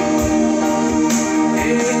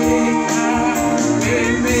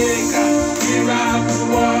 Waymaker, miracle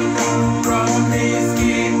worker, promise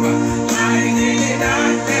keeper, light in the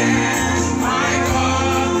darkness. My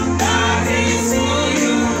God, that is who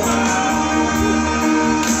you are.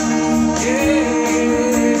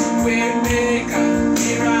 Waymaker,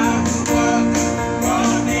 miracle worker,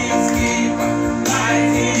 promise keeper,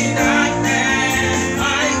 light in the darkness.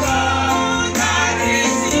 My God, that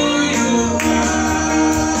is who you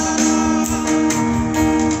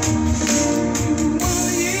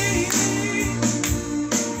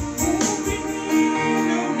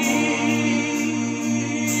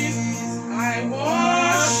I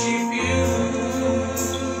worship you,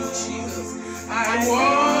 Jesus. I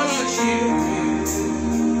worship you.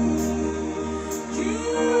 You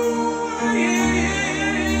are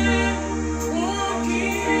here,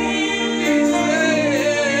 walking in this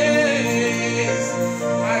place.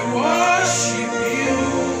 I worship you.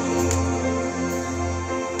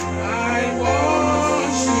 I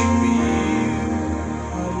worship you.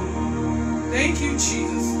 Thank you,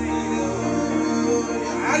 Jesus.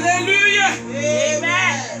 Hallelujah.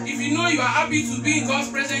 Amen. If you know you are happy to be in God's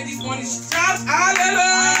presence this morning, shout hallelujah.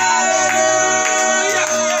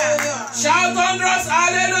 Shout thunderous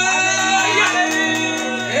hallelujah.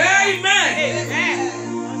 Amen. Amen.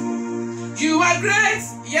 You are great.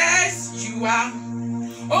 Yes, you are.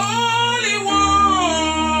 Only one.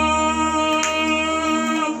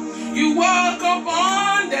 You walk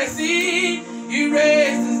upon the sea. You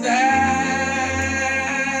raise the dead.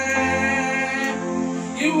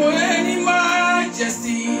 You are any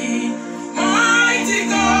majesty, mighty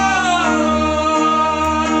God.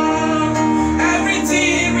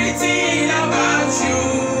 Everything about you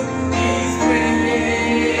is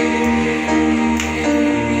great.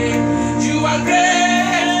 You are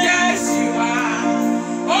great, yes you are.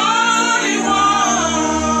 Only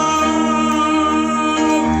one.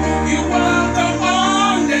 You walk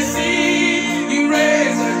upon the sea.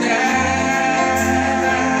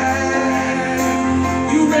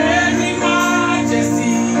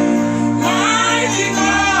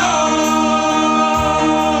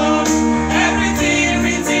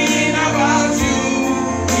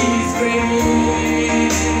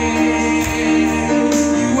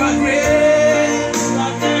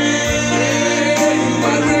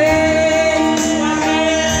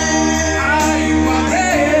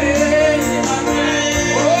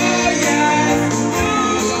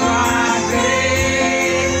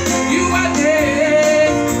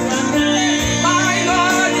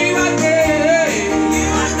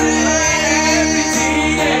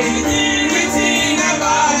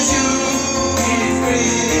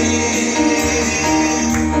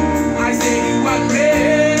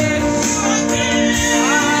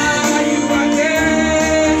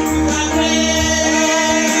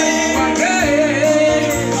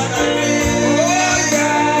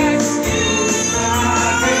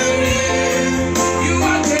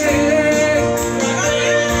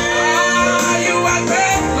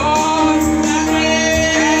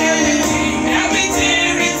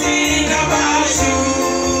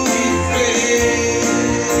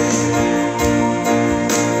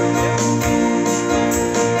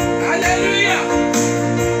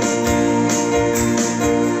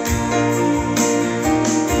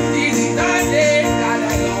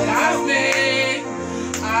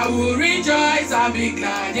 and be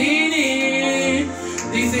glad in it.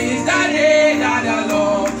 This is the day that the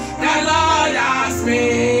Lord has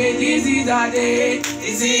made. This is the day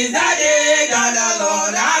that the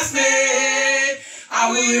Lord has made.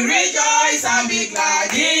 I will rejoice and be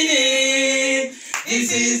glad in it.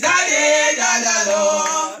 This is the day that the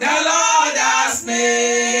Lord has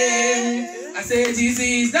made. I say this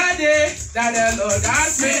is the day that the Lord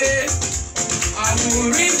has made. I will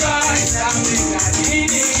rejoice and be glad in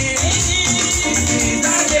it. This is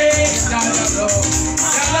the day that the Lord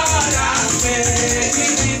has made.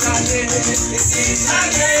 This is the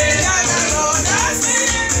day that the Lord has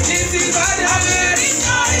made. This is the day I will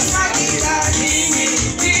rejoice and be glad in it.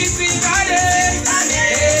 This is the day that the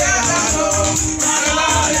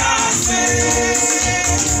Lord has made.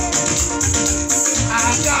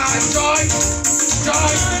 I got joy,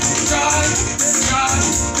 joy, joy, joy,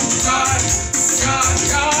 joy, joy,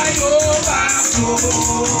 joy overflow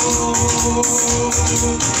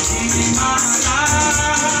in my life.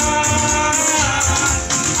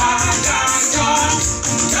 I got joy,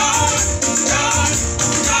 joy, joy,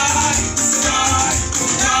 joy, joy,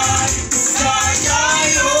 joy, joy, joy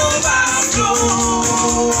overflow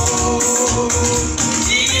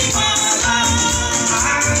in my life.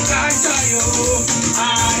 I got joy,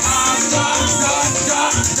 I have joy, joy,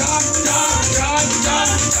 joy, joy, joy, joy,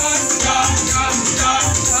 joy, joy,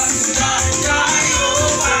 joy, joy, joy, joy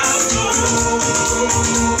overflow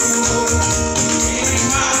in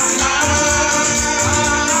my life.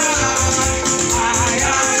 I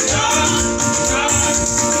have joy, joy,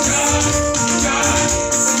 joy, joy,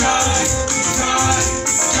 joy, joy,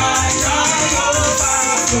 joy, joy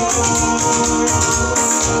overflow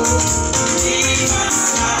in my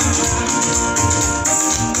life.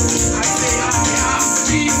 I say I have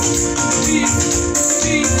peace, peace,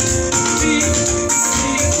 peace, peace,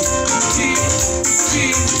 peace,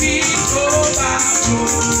 peace, peace overflow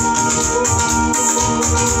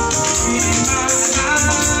in my life.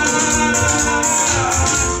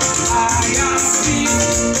 I have peace,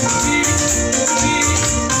 peace, peace,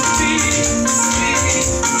 peace, peace,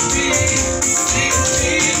 peace, peace,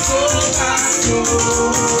 peace overflow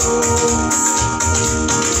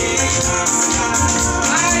in my life.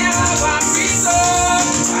 I have a peace, oh,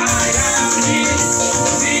 I have peace,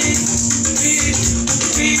 peace, peace,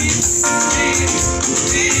 peace, peace,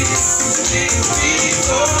 peace, peace, peace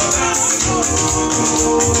overflow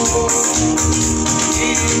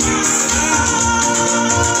in my life.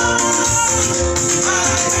 I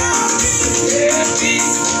have peace, yeah,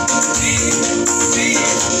 peace, peace,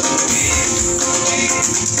 peace, peace, peace,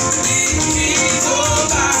 peace, peace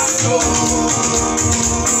overflow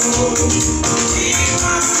in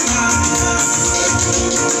my life.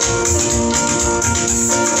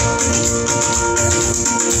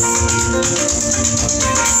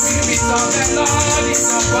 Spirit of the Lord is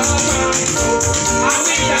upon my soul. I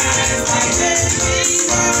will dance like David.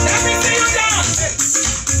 Let me see you dance.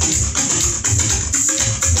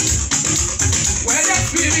 When the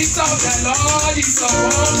Spirit of the Lord is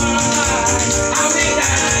upon my life, I will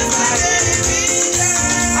dance like David.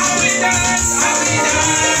 I will dance, I will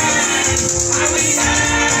dance, I will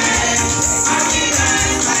dance, I will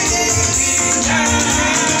dance like David. I will dance,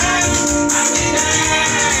 I will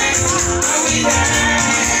dance.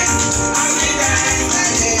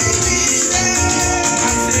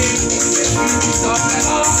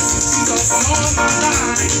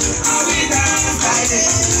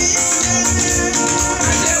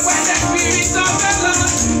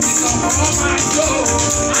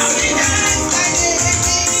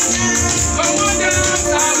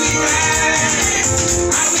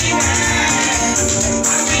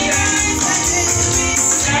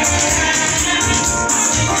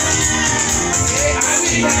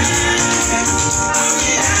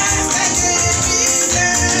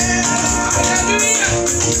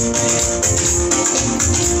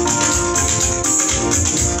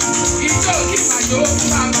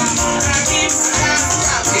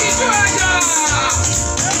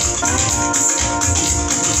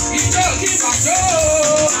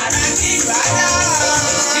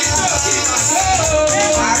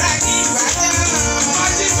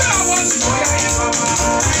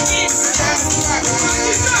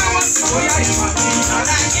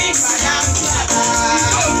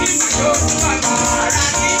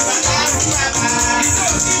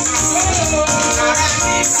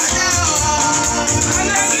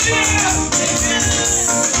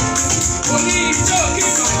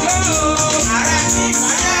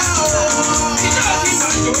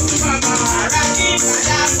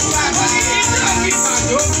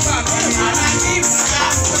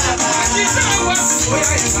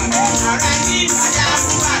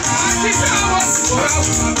 Ara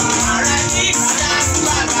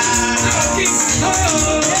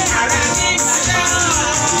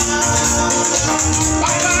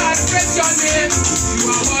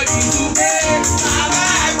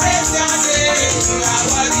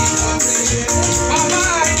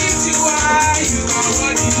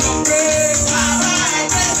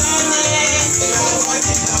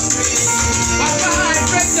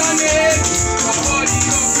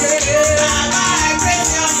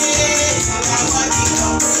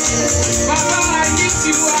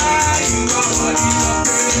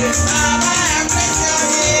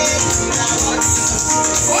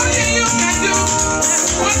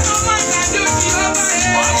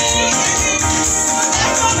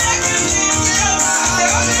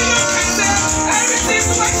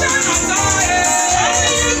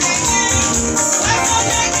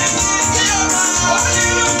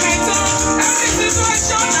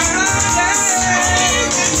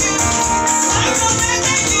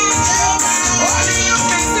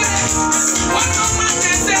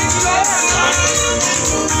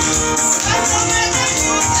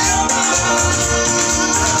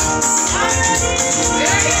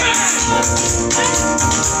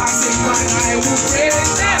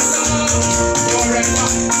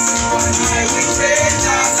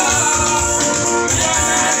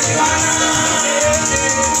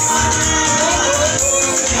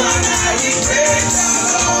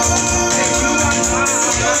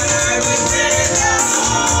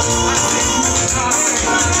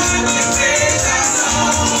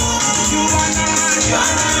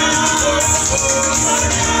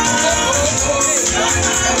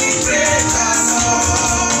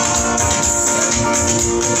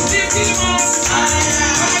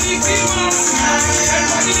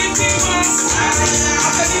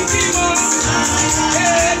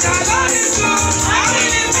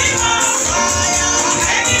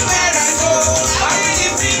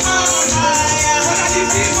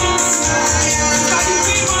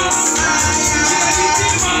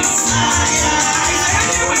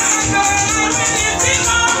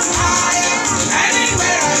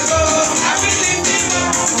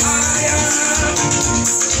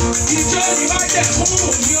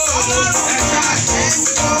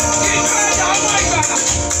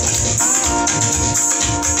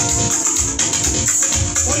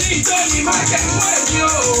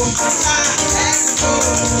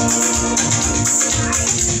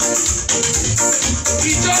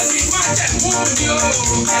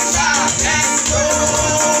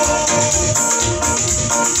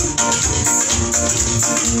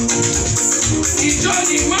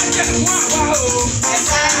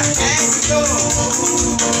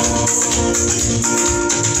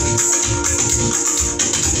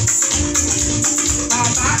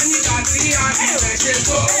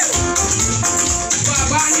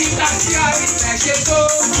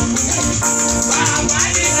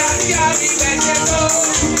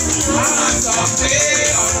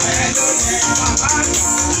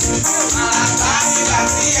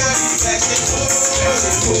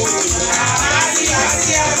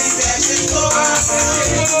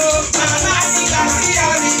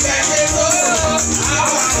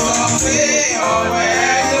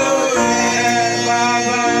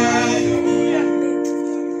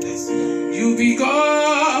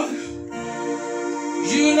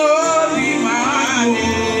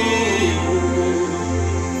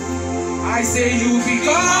I say you be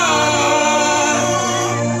God.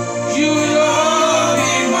 You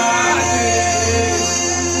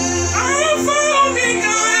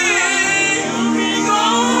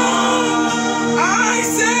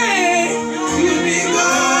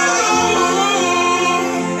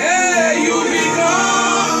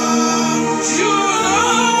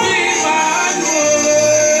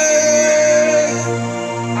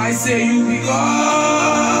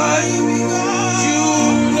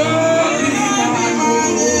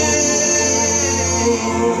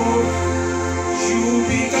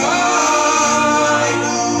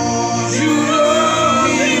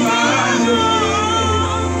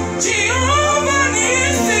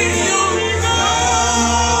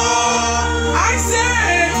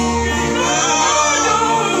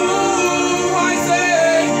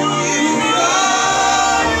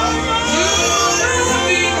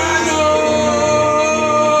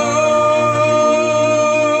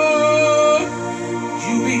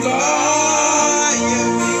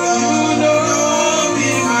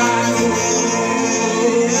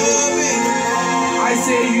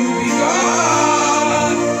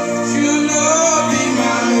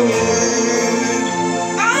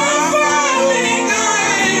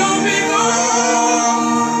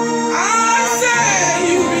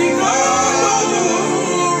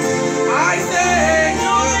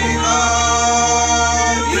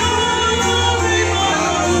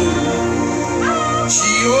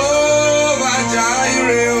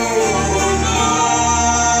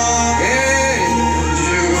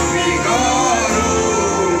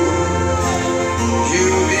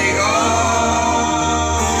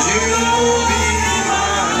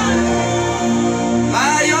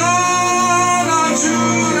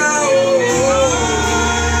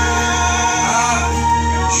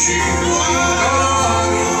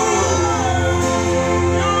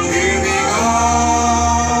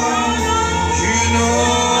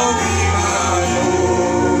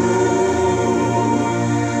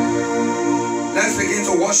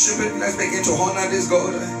worship Him. Let's begin to honor this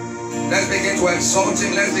God. Let's begin to exalt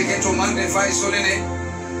Him. Let's begin to magnify His holy name.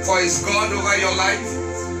 For He's God over your life.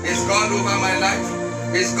 He's God over my life.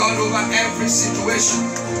 He's God over every situation.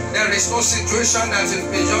 There is no situation that is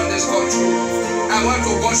beyond His control. I want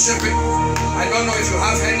to worship Him. I don't know if you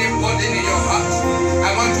have any burden in your heart.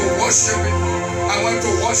 I want to worship Him. I want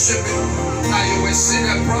to worship Him. And you will see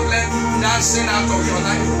the problem dancing out of your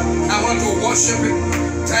life. I want to worship Him.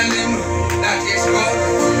 Tell Him that He's God.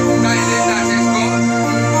 Tell Him that He's God.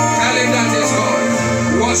 Tell Him that He's God.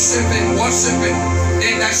 Worship Him. Worship Him.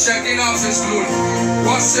 In the shedding of His glory.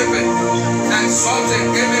 Worship Him. Exalt Him.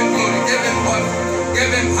 Give Him glory. Give Him honor.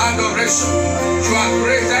 Give Him adoration. You are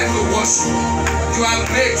created to worship. You are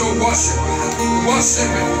made to worship. Worship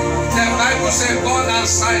Him. The Bible says Paul and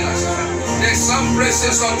Silas, they sang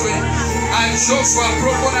praises unto Him, and jokes were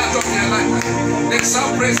broken out of their life. They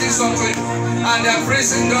sang praises unto Him, and their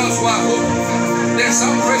prison doors were open. They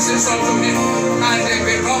sang praises unto Him, and they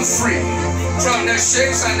become free from the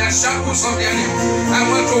chains and the shackles of the enemy. I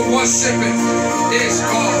want to worship Him. He's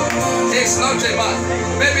God. He's not a man.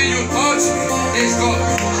 Maybe you thought He's God.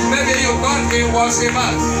 Maybe you thought He was a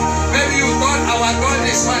man. Maybe you thought our God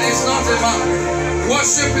is man. He's not a man.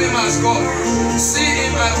 Worship Him as God. See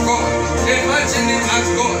Him as God. Imagine Him as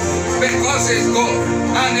God. Because He's God.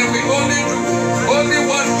 And He will only do only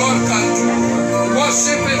what God can do.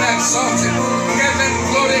 Worship Him, exalt Him. Give Him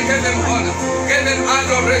glory, give Him honor. Give Him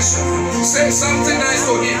adoration. Say something nice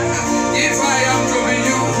to Him. If I am to be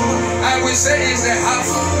you, I will say He's the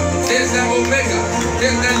Alpha, He's the Omega,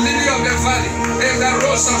 He's the lily of the valley, He's the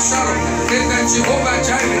rose of Sharon, He's the Jehovah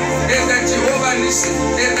Jireh, He's the Jehovah Nissi,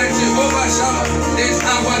 He's the Jehovah Shalom. He's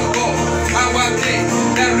our God, our King,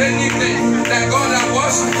 the reigning King, the God that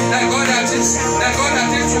was, the God that is, the God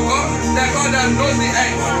that is to come, the God that knows the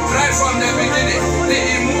end, right from the beginning, the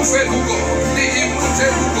immovable God, the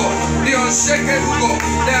immutable God, the unshakable God,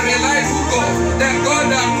 the reliable God, the God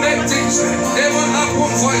that made things even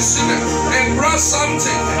happen for His children and brought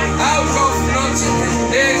something out of nothing.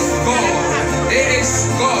 Is God. Is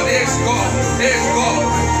God. Is God. Is God.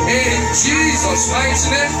 In Jesus' mighty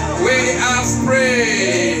name, we have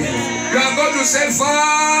prayed. You are going to say,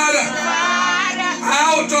 Father,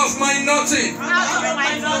 out of my nothing,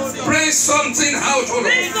 bring something out of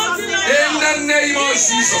it. In the name of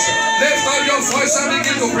Jesus, lift up your voice and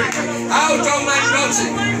begin to pray. Out of my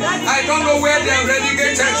nothing. I don't know where they have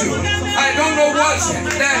relegated you. I don't know what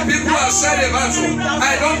the people have said about you.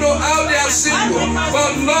 I don't know how they have seen you.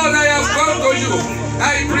 But Lord, I have come to you.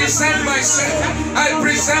 I present myself. I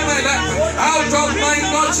present my life. Out of my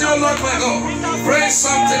nothing, oh Lord my God. Bring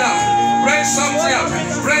something out. Bring something out.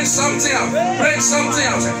 Bring something out. Bring something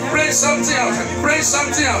out. Bring something out. Bring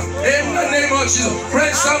something out. In the name of Jesus.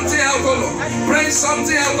 Bring something out, oh Lord. Bring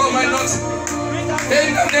something out of my nothing.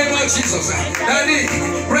 In the name of Jesus. Daddy,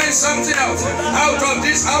 bring something out of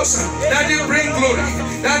this house. Daddy, bring glory.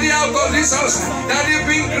 Daddy, out of this house. Daddy,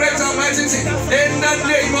 bring great and mighty thing. In the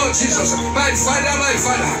name of Jesus. My Father,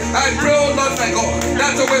 I pray, oh Lord my God,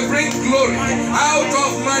 that you will bring glory out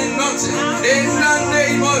of my nothing. In the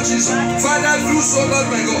name of Jesus. Father, do so, Lord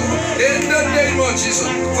my God. In the name of Jesus.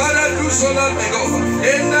 Father, do so, Lord my God.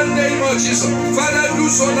 In the name of Jesus. Father, do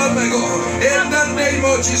so, Lord my God. In the name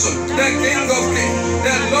of Jesus. The King of Kings,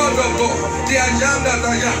 the Lord of God, the I am that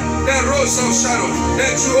I am, the Rose of Sharon, the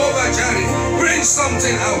Jehovah Jireh, bring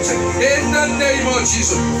something out in the name of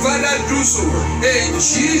Jesus. Father, do so in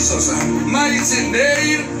Jesus' mighty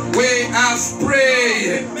name. We have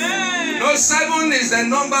prayed. No, 7 is the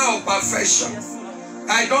number of perfection.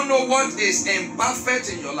 I don't know what is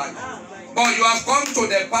imperfect in your life, but you have come to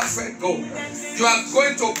the perfect goal. You are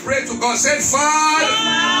going to pray to God. Say, Father,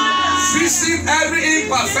 visit every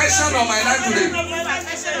imperfection of my life today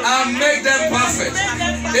and make them perfect.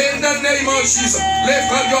 In the name of Jesus, lift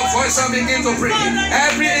up your voice and begin to pray.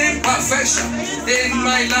 Every imperfection in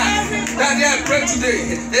my life, Daddy, I pray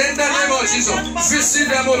today. In the name of Jesus, visit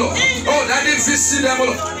them, O Lord. Oh, Daddy, visit them, O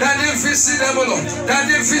Lord. Daddy, visit them, O Lord.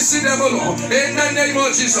 Daddy, visit them, O Lord. In the name of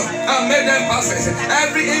Jesus, and make them perfect.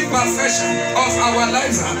 Every imperfection of our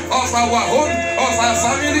life, of our home, of our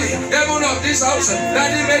family, even of this house,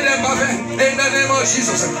 Daddy, make them perfect. In the name of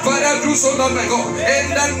Jesus, Father, do so, Lord my God. In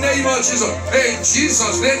the name of Jesus, in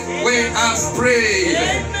Jesus' name, we have prayed.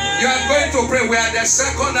 You are going to pray. We are the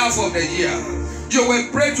second half of the year. You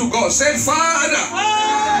will pray to God. Say, Father,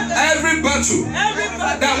 every battle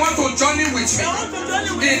that want to journey with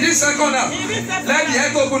me in this second half, let the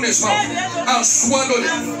head open his mouth and swallow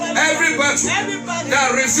them. Every battle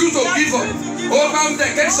that refuse to give up over the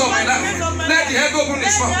gates of my life, let the head open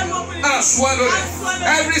his mouth and swallow them.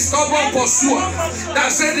 Every stubborn pursuer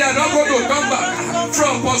that said they are not going to come back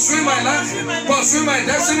from pursuing my life, pursuing my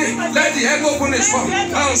destiny. Let the head open its mouth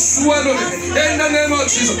and swallow it. In the name of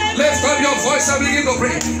Jesus, lift up your voice and begin to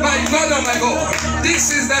pray. My God and my God, this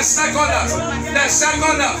is the second half. The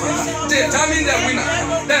second half, determine the winner.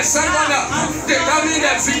 The second half, determine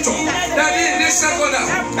the victor. That in this second half,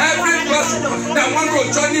 every person that wants to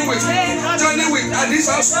journey with at this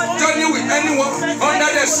house, journey with anyone under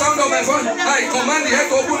the sound of my voice, I command the head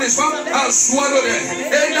to open its mouth and swallow them.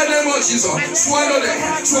 In the name of Jesus, swallow them,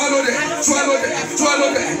 swallow them, swallow them,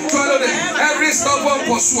 swallow them, swallow them. Every stubborn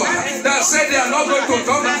pursuer that said they are not going to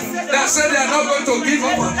come back, that said they are not going to give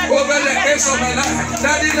up over the case of my life,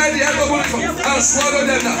 that is let the head open its mouth and swallow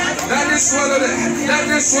them now. That is swallow them, that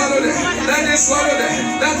is swallow them, that is swallow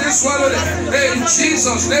them, that is swallow them. In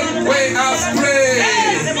Jesus' name we have prayed.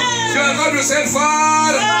 You are going to say,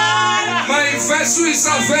 Father, my vessel is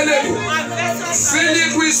available. Fill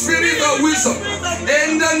it with spirit of wisdom.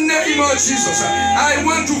 In the name of Jesus, I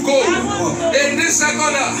want to go in this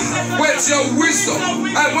second half with your wisdom.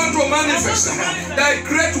 I want to manifest the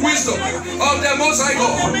great wisdom of the Most High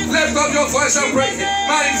God. Lift up your voice and pray.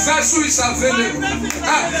 My vessel is available.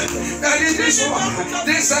 And in this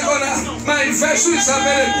second half, my vessel is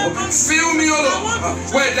available. Fill me, O Lord,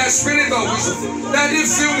 with the spirit of wisdom. That it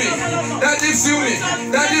fill me. That it fill me.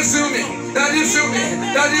 That it fill me. That it fill me.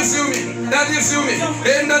 That it fill me. That it fill me.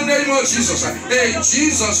 In the name of Jesus. In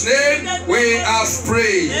Jesus' name we have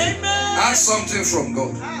prayed. Ask something from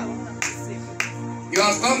God. You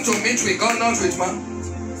have come to meet with God, not with man.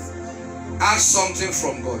 Ask something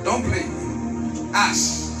from God. Don't play.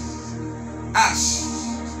 Ask. Ask.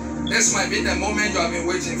 This might be the moment you have been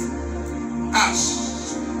waiting for.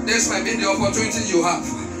 Ask. This might be the opportunity you have.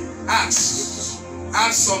 Ask.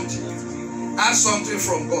 Ask something. Ask something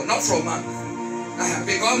from God, not from man.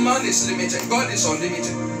 Because man is limited. God is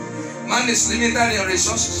unlimited. Man is limited in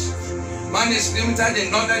resources. Man is limited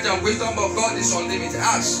in knowledge and wisdom, but God is unlimited.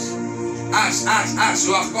 Ask. Ask, ask, ask.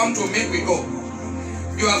 You have come to meet with God.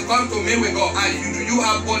 You have come to meet with God. And do you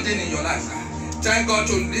have burden in your life? Thank God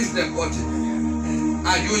to lift the burden.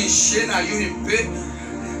 Are you in shame? Are you in pain?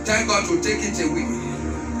 Thank God to take it away.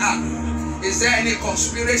 Is there any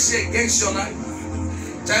conspiracy against your life?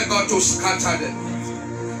 Thank God to scatter them.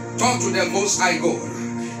 Talk to the Most High God.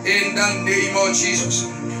 In the name of Jesus.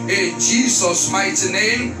 In Jesus' mighty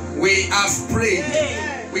name, we have prayed.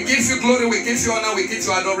 We give you glory, we give you honor, we give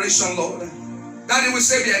you adoration, Lord. Daddy, we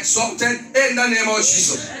say be exalted in the name of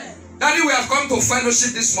Jesus. Daddy, we have come to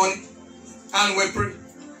fellowship this morning and we pray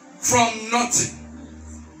from nothing.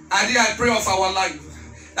 Daddy, I pray of our life.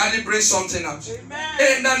 Daddy, bring something out.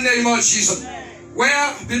 In the name of Jesus.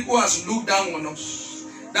 Where people has looked down on us,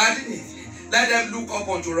 Daddy, let them look up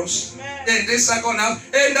unto us. In this second half,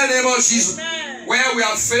 in the name of Jesus. Where we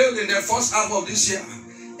have failed in the first half of this year,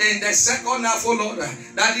 in the second half, oh Lord,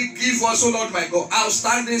 Daddy, give us, oh Lord my God,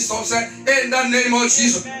 outstanding success in the name of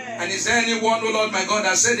Jesus. And is there anyone, oh Lord my God,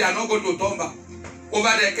 that said they are not going to turn back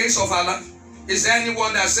over the case of our life? Is there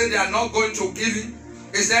anyone that said they are not going to give in?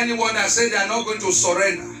 Is there anyone that said they are not going to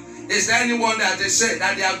surrender? Is there anyone that they said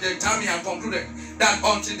that they have determined and concluded that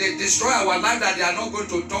until they destroy our life, that they are not going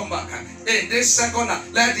to turn back? In this second,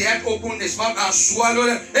 let the head open his mouth and swallow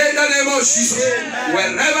them in the name of Jesus.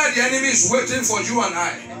 Wherever the enemy is waiting for you and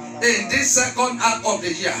I, in this second half of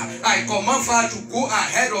the year, I command fire to go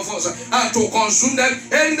ahead of us and to consume them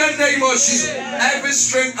in the name of Jesus. Every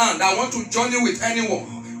strange hand I want to journey with anyone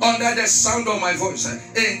under the sound of my voice,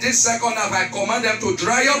 in this second half, I command them to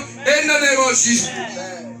dry up in the name of Jesus.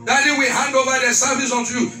 Daddy, we hand over the service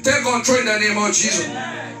unto you. Take control in the name of Jesus.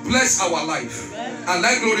 Bless our life. And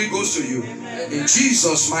let glory goes to you. In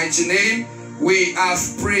Jesus' mighty name, we have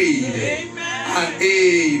prayed. And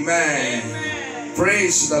amen.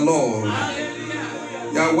 Praise the Lord.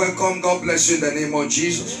 You are welcome. God bless you in the name of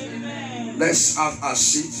Jesus. Let's have a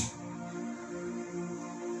seat.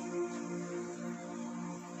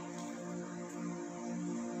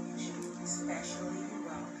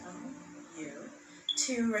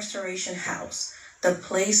 To Restoration House, the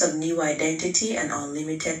place of new identity and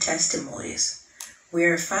unlimited testimonies.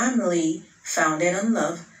 We're a family founded on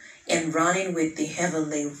love and running with the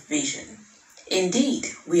heavenly vision.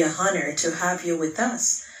 Indeed, we are honored to have you with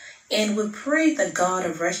us, and we pray that God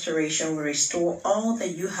of restoration will restore all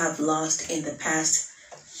that you have lost in the past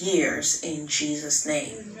years in Jesus'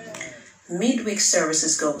 name. Midweek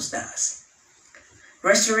services goes thus.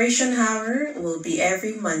 Restoration Hour will be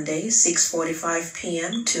every Monday, 6:45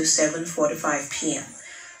 p.m. to 7:45 p.m.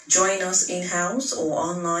 Join us in-house or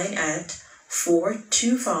online at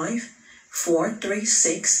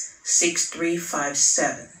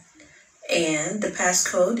 425-436-6357. And the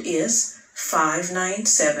passcode is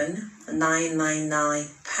 597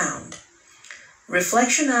 £9.99.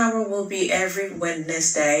 Reflection hour will be every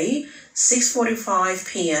Wednesday, 6:45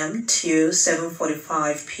 p.m. to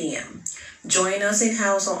 7:45 p.m. Join us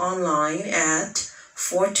in-house or online at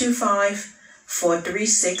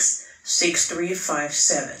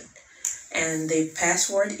 425-436-6357. And the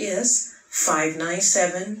password is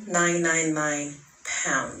 597999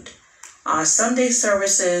 £. Our Sunday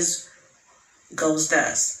services goes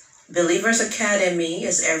thus. Believers Academy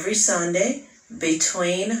is every Sunday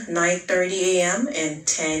between 9:30 a.m. and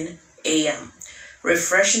 10 a.m.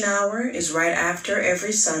 Refreshing hour is right after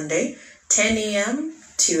every Sunday, 10 a.m.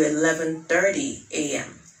 to 11:30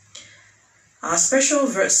 a.m. Our special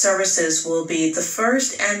services will be the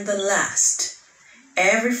first and the last,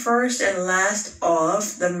 every first and last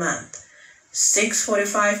of the month,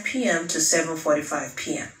 6:45 p.m. to 7:45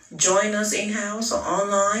 p.m. Join us in-house or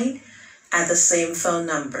online at the same phone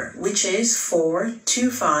number, which is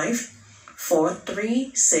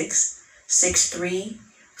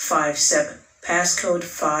 425-436-6357. Passcode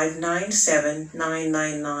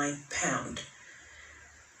 597999 £.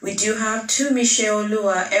 We do have 2 Michelle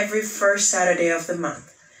Lua every first Saturday of the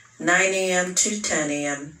month, 9 a.m. to 10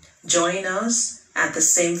 a.m. Join us at the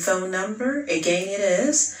same phone number. Again, it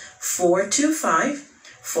is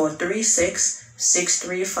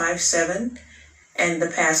 425-436-6357, and the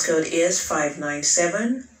passcode is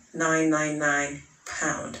 597999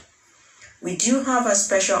 £. We do have a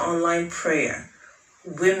special online prayer,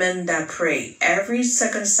 Women That Pray, every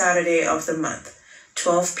second Saturday of the month,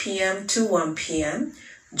 12 p.m. to 1 p.m.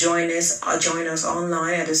 Join us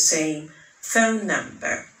online at the same phone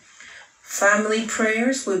number. Family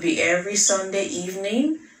prayers will be every Sunday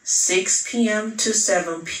evening, 6 p.m. to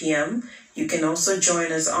 7 p.m. You can also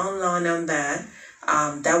join us online on that.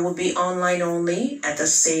 That will be online only at the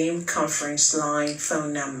same conference line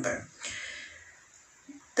phone number.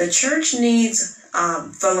 The church needs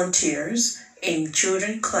volunteers in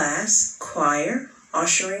children class, choir,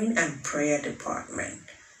 ushering, and prayer department.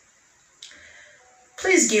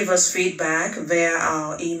 Please give us feedback via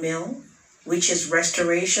our email, which is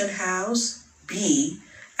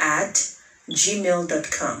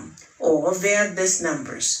restorationhouseb@gmail.com, or via these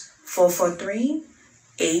numbers,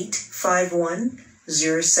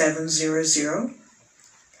 443-851-0700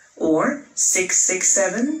 or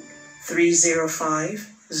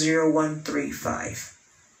 667-305-0135.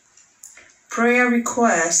 Prayer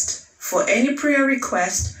request. For any prayer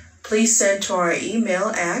request, please send to our email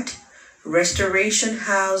at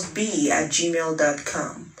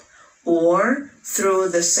restorationhouseb@gmail.com or through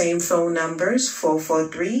the same phone numbers,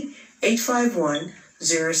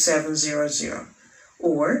 443-851-0700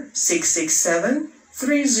 or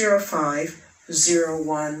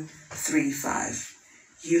 667-305-0135.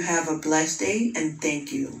 You have a blessed day and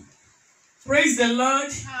thank you. Praise the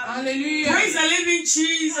Lord. Hallelujah. Praise the living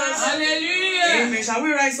Jesus. Hallelujah. Amen. Shall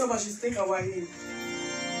we rise up and she's take our hymn?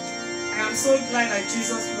 I am so glad that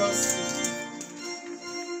Jesus loves me.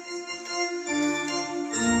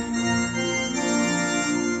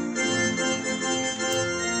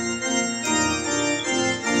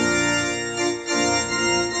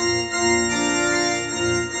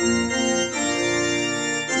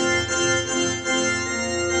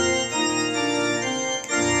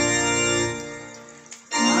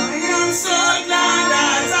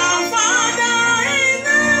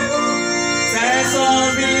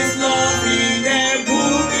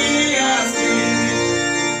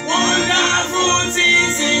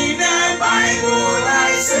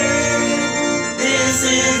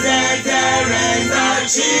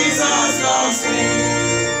 Jesus loves me.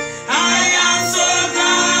 I am so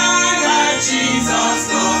glad that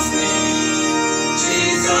Jesus loves me.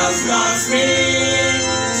 Jesus loves me.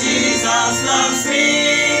 Jesus loves me.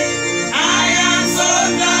 I am so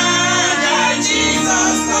glad that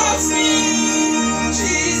Jesus loves me.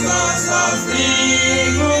 Jesus loves me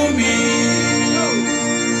through me.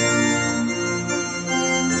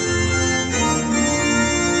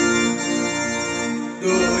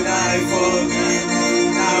 Don't I forget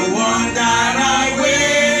the one that I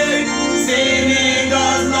wait? Saying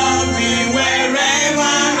does love me wherever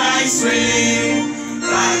I stray.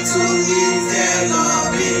 Try to live their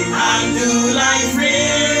loving and do life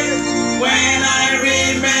free. When I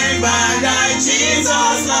remember that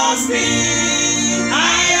Jesus loves me,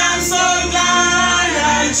 I am so glad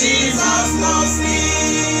that Jesus loves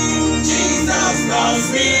me. Jesus loves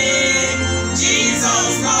me.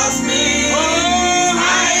 Jesus loves me.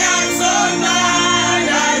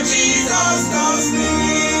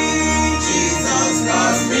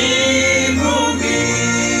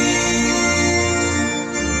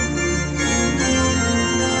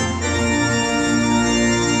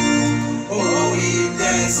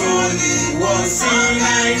 sing,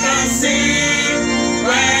 I can sing.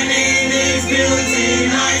 When in His beauty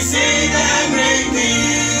I see them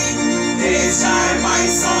breaking. This time my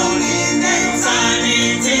soul in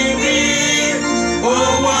eternity be.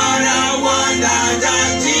 Oh, what a wonder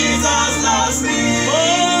that Jesus loves me.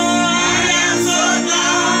 Oh, I am so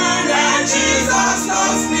glad that Jesus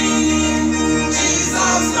loves me.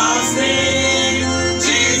 Jesus loves me.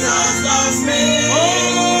 Jesus loves me.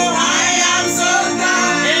 Oh, I am so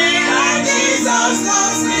glad that Jesus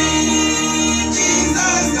loves me.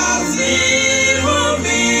 Jesus loves me.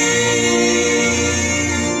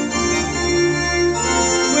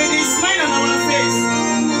 With a smile on our face.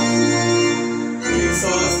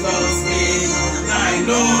 Jesus loves me. I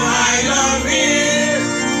know I love Him.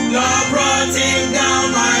 Lord brought Him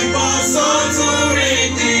down my poor soul to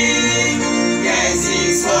redeem. Yes,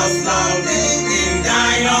 His first love made Him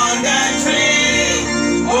die on the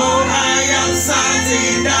tree. Oh, I am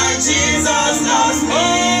certain that Jesus loves me.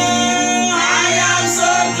 Oh, I am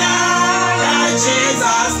so glad that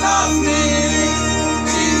Jesus loves me.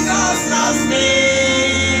 Jesus loves me.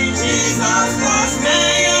 Jesus loves me.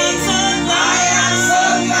 I am so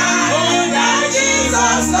glad that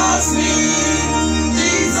Jesus loves me.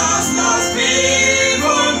 Jesus loves me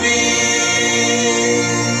for me.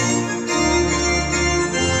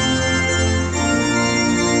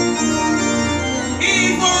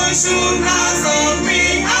 Evil should not of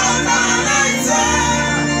me, how can I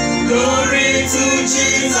tell? Glory to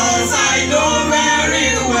Jesus, I know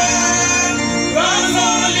very well. God's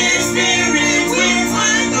Holy Spirit with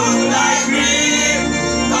my good I grieve.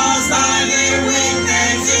 Constantly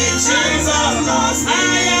witnessing Jesus loves me.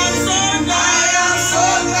 I am so glad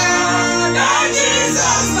that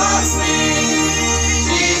Jesus loves me.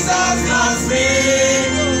 Jesus loves me.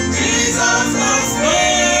 Jesus loves me.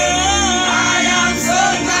 I am so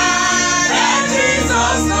glad that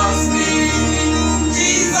Jesus loves me.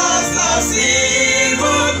 Jesus loves me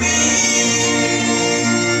for me.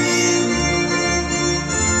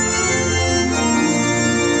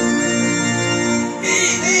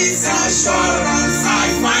 In this assurance I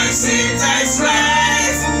find sweetest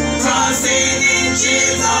rest. Trusting in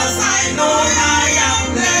Jesus I know I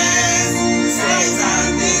am blessed.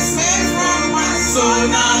 Satan dismay from my soul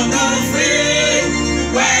now don't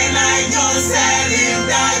free. When I just tell Him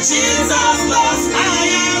that Jesus loves me. I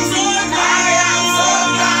am so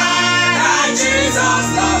glad that Jesus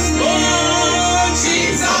loves me. Oh,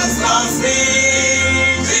 Jesus loves me.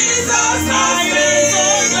 Jesus loves me.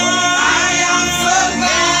 I am so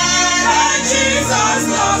glad that Jesus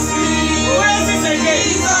loves me.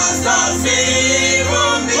 Jesus loves me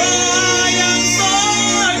for me. I am so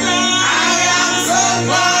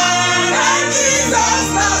glad that Jesus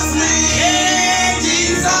loves me.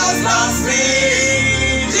 Jesus loves me.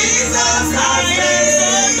 Jesus loves me.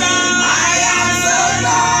 I am so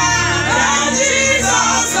glad that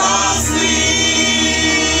Jesus loves me.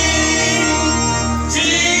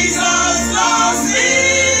 Jesus loves me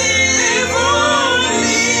for me.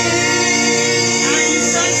 And you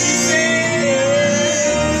shall say,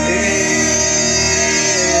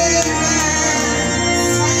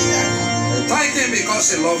 Thank Him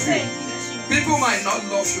because He loves you. People might not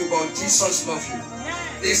love you, but Jesus loves you.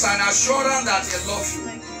 It's an assurance that He loves you.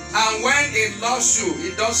 And when He loves you,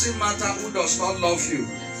 it doesn't matter who does not love you.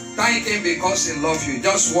 Thank Him because He loves you.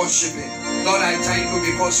 Just worship Him. Lord, I thank You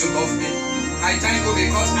because You love me. I thank You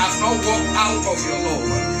because I've not walked out of Your love.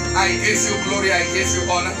 I give You glory. I give You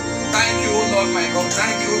honor. Thank You, Lord my God.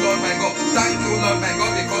 Thank You, Lord my God. Thank You, Lord my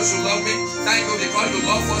God, because You love me. Thank You because You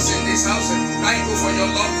love us in this house. Thank You for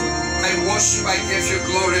Your love. I worship. I give You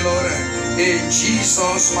glory, Lord. In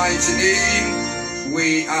Jesus' mighty name,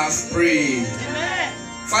 we have prayed.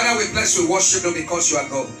 Father, we bless You, worship You because You are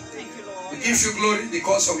God. We give You glory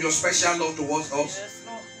because of Your special love towards us.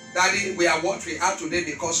 Daddy, we are what we are today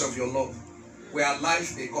because of Your love. We are alive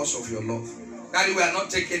because of Your love. Daddy, we are not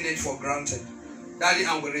taking it for granted. Daddy,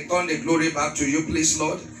 and we return the glory back to You, please,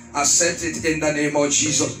 Lord. Accept it in the name of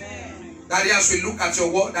Jesus. Daddy, as we look at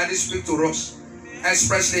Your word, Daddy, speak to us,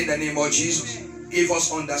 especially in the name of Jesus. Give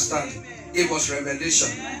us understanding. Give us revelation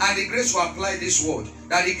and the grace to apply this word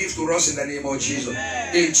that He gives to us in the name of Jesus.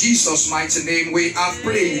 In Jesus' mighty name we have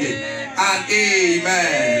prayed and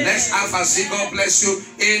amen. Let's have a sing. God bless you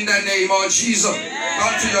in the name of Jesus.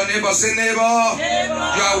 Come to your neighbor, say, neighbor,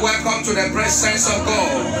 you are welcome to the presence of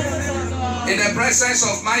God. In the presence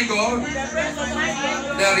of my God,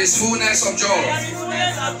 there is fullness of joy,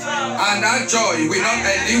 and that joy will not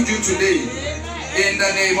elude you today in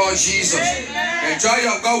the name of Jesus. The joy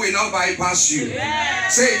of God will not bypass you.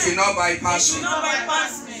 Say it will not bypass you.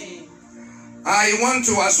 I want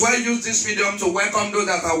to as well use this medium to welcome those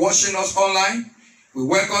that are watching us online. We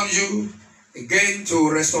welcome you again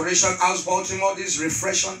to Restoration House Baltimore. This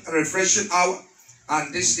refreshing hour.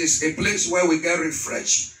 And this is a place where we get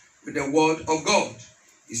refreshed with the Word of God.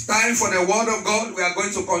 It's time for the Word of God. We are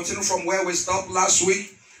going to continue from where we stopped last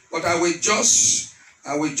week. But I will just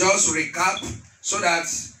recap so that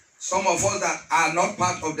some of us that are not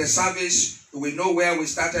part of the service will know where we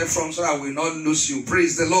started from, so that we will not lose you.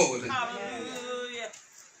 Praise the Lord. Hallelujah.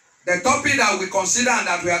 The topic that we consider and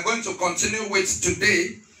that we are going to continue with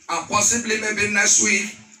today, and possibly maybe next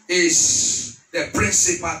week, is the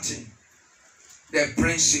principality. The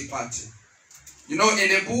principality. You know, in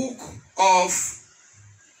the book of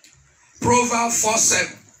Proverbs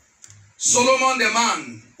 4:7, Solomon, the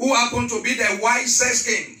man who happened to be the wisest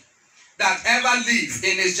king that ever lived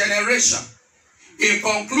in his generation, he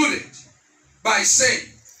concluded by saying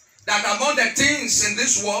that among the things in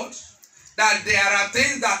this world, that there are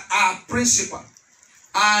things that are principal,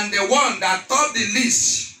 and the one that taught the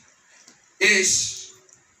least is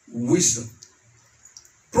wisdom.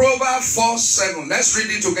 Proverbs 4:7. Let's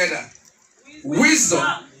read it together. Wisdom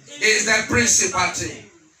is the principality.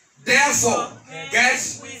 Therefore, get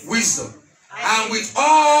wisdom. And with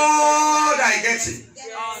all thy getting,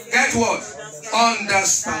 get what?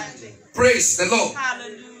 Understanding. Praise the Lord.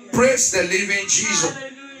 Hallelujah. Praise the living Jesus.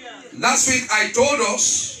 Hallelujah. Last week I told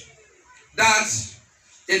us that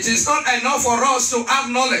it is not enough for us to have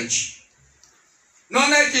knowledge.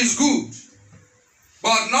 Knowledge is good,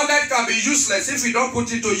 but knowledge can be useless if we don't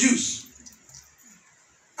put it to use.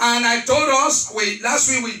 And I told us, last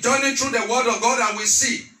week we journeyed through the Word of God and we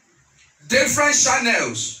see different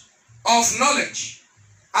channels of knowledge,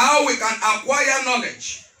 how we can acquire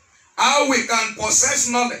knowledge, how we can possess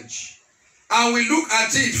knowledge. And we look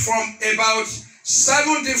at it from about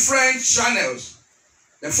 7 different channels.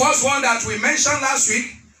 The first one that we mentioned last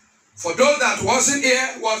week, for those that wasn't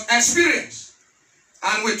here, was experience.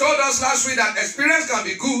 And we told us last week that experience can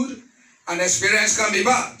be good and experience can be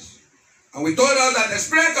bad. And we told us that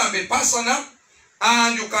experience can be personal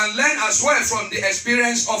and you can learn as well from the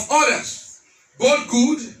experience of others, both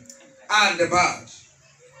good and the bad.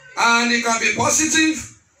 And it can be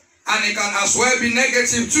positive and it can as well be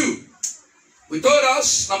negative too. We told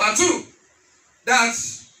us, number 2, that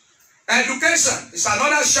education is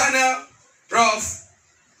another channel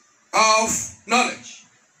of knowledge.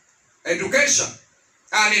 Education.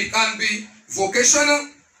 And it can be vocational,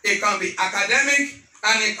 it can be academic,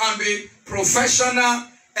 and it can be professional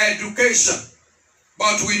education.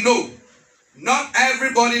 But we know, not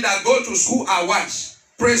everybody that go to school are wise.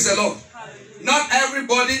 Praise the Lord. Hallelujah. Not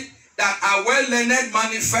everybody that are well-learned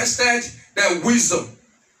manifested their wisdom.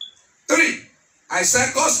 3, I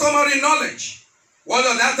said customary knowledge. What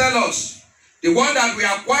does that tell us? The one that we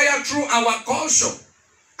acquire through our culture.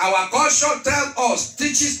 Our culture tells us,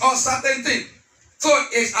 teaches us certain things. So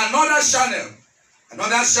it's another channel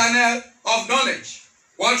of knowledge.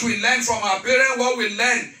 What we learn from our parents, what we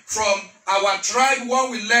learn from our tribe, what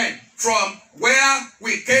we learn from where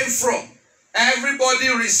we came from. Everybody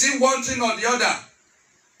receive one thing or the other.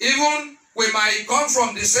 Even we might come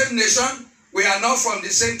from the same nation, we are not from the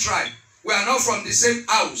same tribe. We are not from the same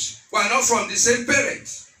house. We are not from the same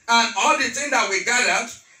parents. And all the things that we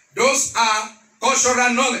gathered, those are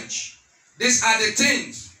cultural knowledge. These are the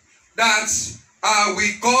things that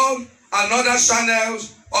we call another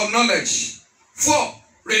channels of knowledge. 4,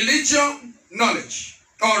 religion knowledge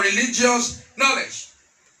or religious knowledge.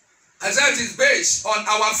 As that is based on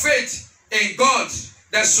our faith in God,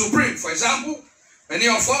 the Supreme. For example, many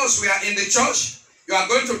of us, we are in the church. You are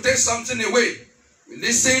going to take something away. We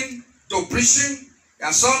listen to preaching. There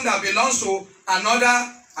are some that belongs to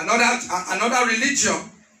another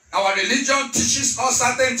religion. Our religion teaches us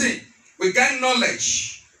certain things. We get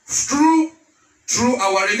knowledge through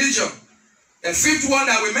our religion. The 5th one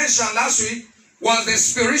that we mentioned last week was the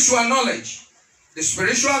spiritual knowledge. The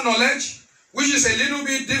spiritual knowledge, which is a little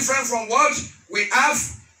bit different from what we have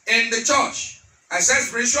in the church. I said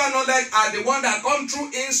spiritual knowledge are the one that come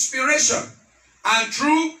through inspiration and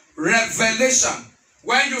through revelation.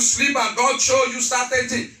 When you sleep and God show you certain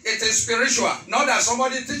things, it is spiritual. Not that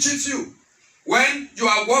somebody teaches you. When you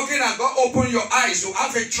are walking and God open your eyes, you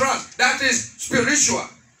have a trance. That is spiritual.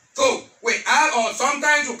 So we have, or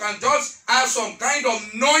sometimes you can just have some kind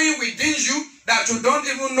of knowing within you that you don't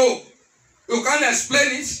even know. You can't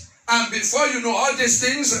explain it. And before you know all these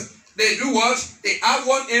things, they do what? They have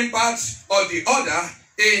one impact or the other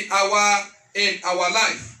in our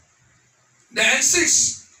life. Then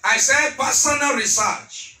 6, I said personal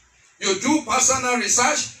research. You do personal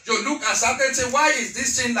research. You look at certain things. Why is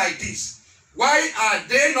this thing like this? Why are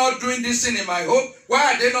they not doing this thing in my home?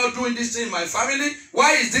 Why are they not doing this thing in my family?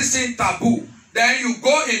 Why is this thing taboo? Then you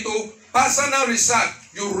go into personal research.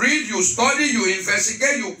 You read, you study, you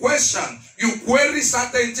investigate, you question, you query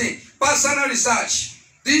certain things. Personal research.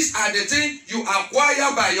 These are the things you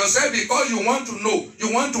acquire by yourself because you want to know,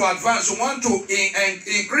 you want to advance, you want to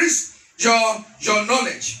increase your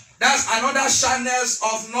knowledge. That's another channels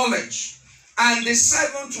of knowledge. And the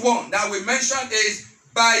seventh one that we mentioned is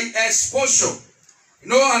by exposure. You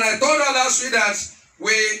know, and I told you last week that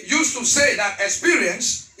we used to say that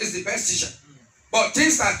experience is the best teacher. But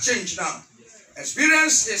things have changed now.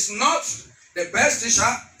 Experience is not the best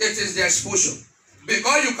teacher, it is the exposure.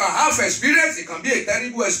 Because you can have experience, it can be a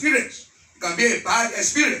terrible experience. It can be a bad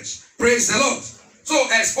experience. Praise the Lord. So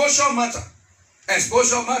exposure matter.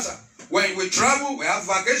 Exposure matter. When we travel, we have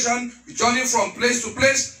vacation, we journey from place to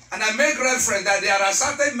place. And I make reference that there are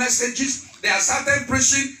certain messages, there are certain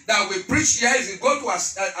preaching that we preach here. If you go to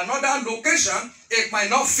another location, it might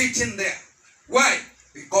not fit in there. Why?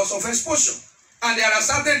 Because of exposure. And there are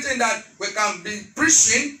certain things that we can be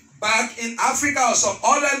preaching back in Africa or some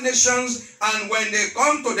other nations, and when they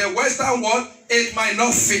come to the Western world, it might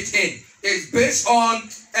not fit in. It's based on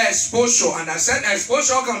exposure. And I said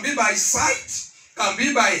exposure can be by sight, can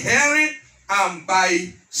be by hearing, and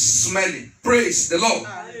by smelling. Praise the Lord.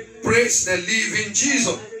 Praise the living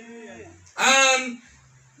Jesus. And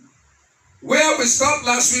where we stopped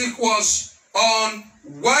last week was on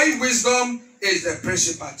why wisdom is the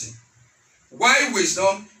principal thing. Why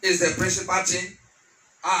wisdom is the principal thing.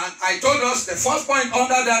 And I told us the first point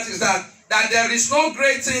under that is that there is no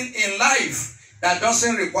great thing in life that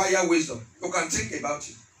doesn't require wisdom. You can think about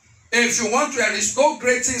it. If you want to, there is no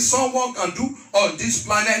great thing someone can do on this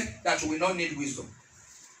planet that will not need wisdom.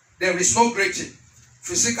 There is no great thing.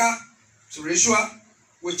 Physical, spiritual,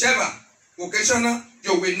 whichever, vocational,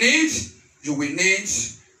 you will need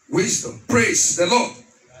wisdom. Praise the Lord.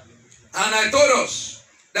 And I told us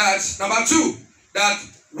that, number two, that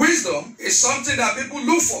wisdom is something that people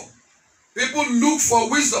look for. People look for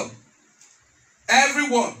wisdom.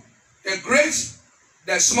 Everyone, the great,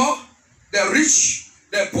 the small, the rich,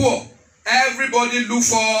 the poor, everybody look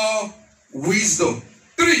for wisdom.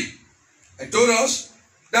 Three, I told us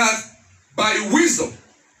that by wisdom,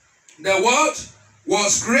 the world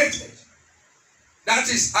was created. That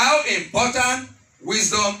is how important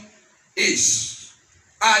wisdom is.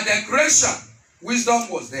 At the creation, wisdom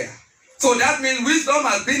was there. So that means wisdom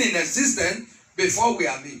has been in existence before we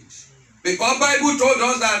are made. Because the Bible told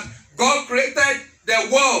us that God created the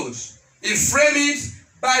world. He framed it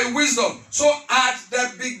by wisdom. So at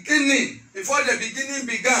the beginning, before the beginning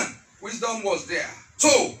began, wisdom was there.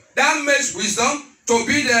 So that makes wisdom to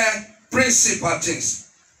be the principal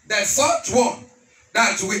things. The fourth one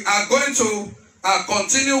that we are going to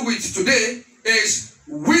continue with today is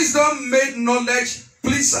wisdom made knowledge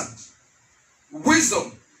pleasant.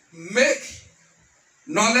 Wisdom make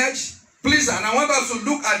knowledge pleasant. And I want us to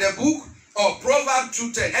look at the book of Proverbs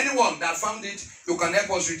 2:10. Anyone that found it, you can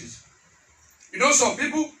help us read it. You know, some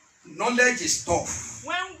people, knowledge is tough.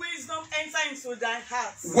 When wisdom enter into thy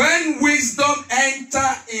heart. When wisdom enter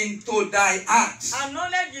into thy heart. And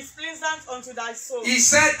knowledge is pleasant unto thy soul. He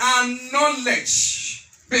said, and knowledge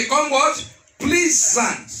become what?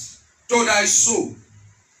 Pleasant to thy soul.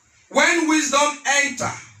 When wisdom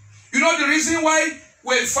enter. You know the reason why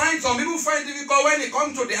we find some people find it difficult when it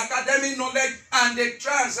comes to the academic knowledge and they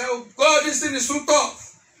try and say, oh God, this thing is too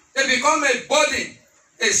tough. They become a burden.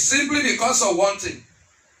 It's simply because of one thing.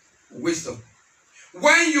 Wisdom.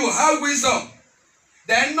 When you have wisdom,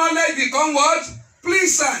 then knowledge become what?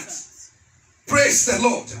 Pleasant. Praise the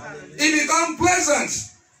Lord. It becomes pleasant.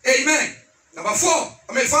 Amen. Number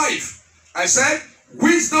 5. I said,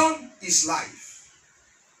 wisdom is life.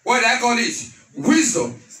 What did I call it?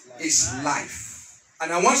 Wisdom is life.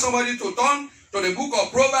 And I want somebody to turn to the book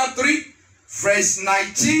of Proverbs 3, verse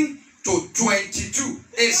 19 to 22.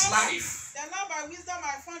 It's life. The Lord by wisdom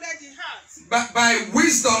I founded the heart. But by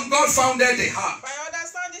wisdom, God founded the heart. By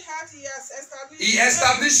understanding heart, he has established. He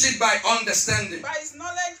established it by understanding. By his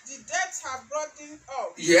knowledge, the depths have brought him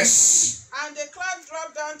up. Yes. And the clouds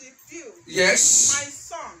drop down the dew. Yes. My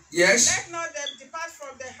son. Yes. Let not them depart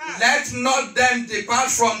from the heart. Let not them depart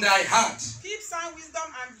from thy heart. Keep sound wisdom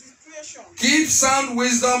and discretion. Keep sound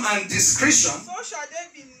wisdom and discretion. So shall they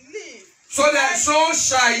be lived. So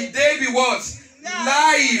shall they be what?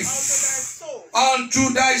 Life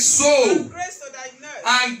unto thy soul. And grace to thy nerve.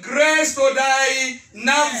 And grace to thy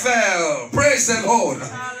navel. Praise the Lord.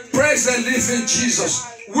 Praise the living Jesus.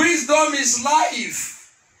 Wisdom is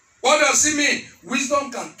life. What does it mean?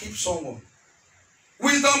 Wisdom can keep someone.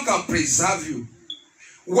 Wisdom can preserve you.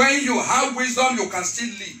 When you have wisdom, you can still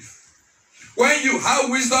live. When you have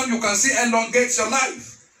wisdom, you can still elongate your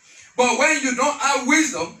life. But when you don't have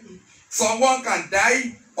wisdom, someone can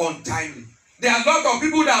die untimely. There are a lot of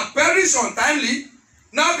people that perish untimely,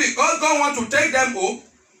 not because God wants to take them home,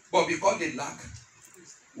 but because they lack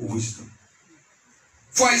wisdom.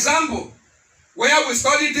 For example, where we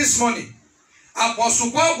studied this morning,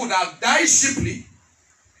 Apostle Paul would have died cheaply,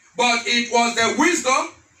 but it was the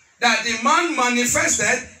wisdom that the man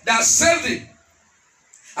manifested that saved him.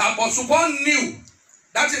 Apostle Paul knew,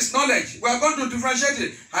 that is knowledge. We are going to differentiate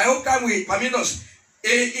it. I hope time will permit us.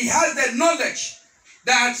 He has the knowledge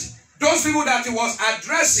that those people that he was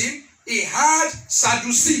addressing, he had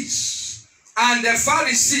Sadducees and the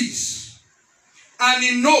Pharisees. And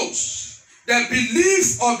he knows the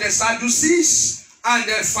belief of the Sadducees and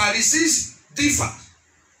the Pharisees differ.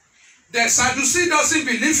 The Sadducee doesn't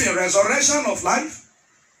believe in resurrection of life.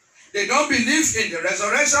 They don't believe in the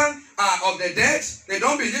resurrection of the dead. They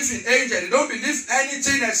don't believe in angels. They don't believe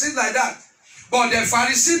anything and things like that. But the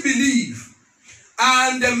Pharisee believe.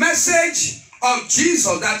 And the message of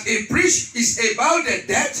Jesus that he preached is about the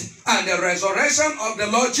death and the resurrection of the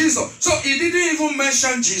Lord Jesus. So he didn't even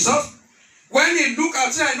mention Jesus. When he looked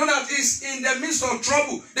at him, I know that he's in the midst of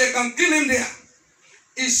trouble. They can kill him there.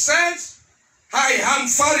 He said, I am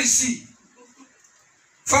Pharisee.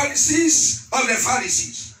 Pharisees of the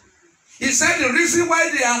Pharisees. He said the reason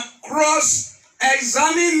why they are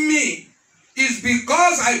cross-examining me is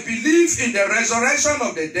because I believe in the resurrection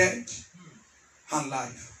of the dead and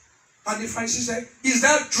life. And the Pharisee said, is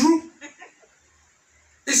that true?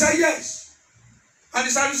 He said, yes. And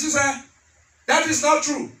the Sadducee said, that is not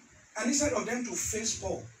true. And instead of them to face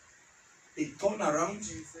Paul, they turn around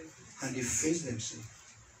and they face themselves.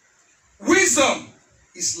 Wisdom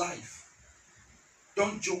is life.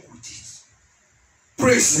 Don't joke with it.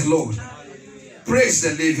 Praise the Lord. Hallelujah. Praise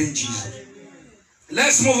the living Jesus. Hallelujah.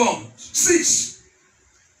 Let's move on. 6.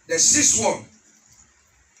 The 6th one.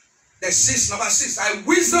 The 6th, number 6.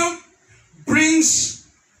 Wisdom brings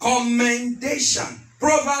commendation.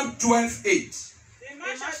 Proverbs 12:8. A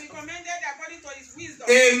man shall be commended according to his wisdom.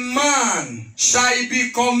 A man shall be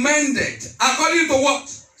commended according to what?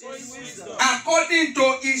 To his wisdom. According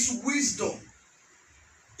to his wisdom.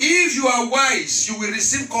 If you are wise, you will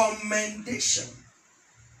receive commendation.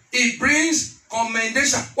 It brings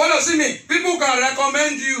commendation. What does it mean? People can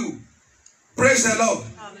recommend you. Praise the Lord.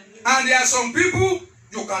 Hallelujah. And there are some people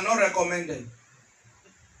you cannot recommend them.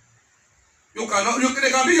 They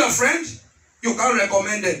can be your friend. You can't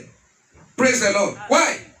recommend them. Praise the Lord.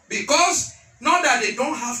 Why? Because not that they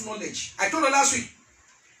don't have knowledge. I told you last week.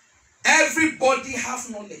 Everybody have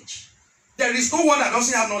knowledge. There is no one that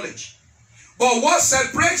doesn't have knowledge. But what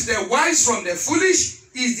separates the wise from the foolish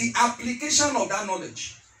is the application of that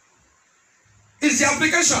knowledge. It's the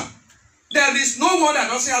application. There is no one that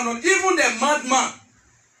doesn't have knowledge. Even the madman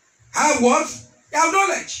have what? They have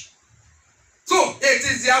knowledge. So it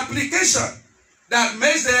is the application that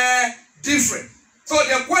makes the difference. So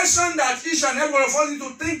the question that each and every one of us need to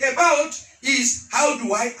think about is, how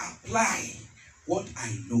do I apply what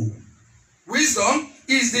I know? Wisdom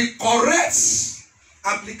is the correct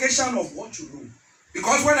application of what you know.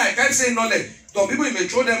 Because when I kept saying knowledge, some people may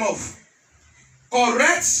throw them off.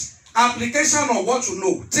 Correct application of what you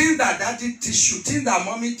know. Things that daddy teach you, things that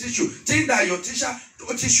mommy teach you, things that your teacher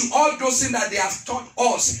teach you, all those things that they have taught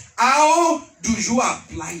us. How do you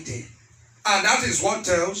apply them? And that is what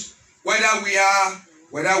tells whether we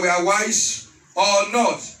are wise or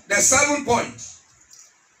not. The 7th point.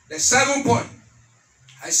 The 7th point.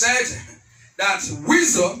 I said that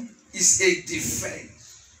wisdom is a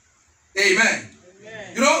defense. Amen.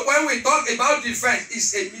 Amen. You know, when we talk about defense,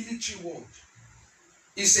 it's a military word.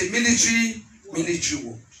 It's a military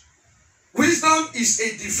word. Wisdom is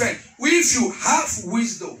a defense. If you have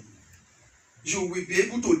wisdom, you will be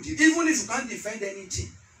able to, even if you can't defend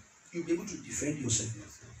anything, you'll be able to defend yourself.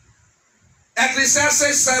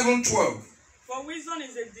 Ecclesiastes 7:12. For wisdom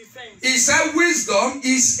is a defense. He said wisdom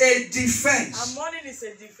is a defense. And money is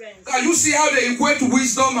a defense. Can you see how they equate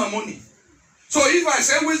wisdom and money? So if I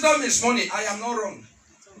say wisdom is money, I am not wrong.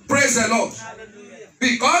 Praise the Lord. Hallelujah.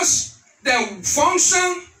 Because the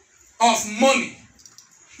function of money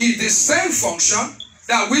is the same function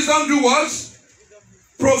that wisdom do what?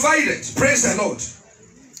 Provided. Praise the Lord.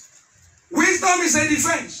 Wisdom is a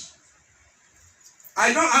defense.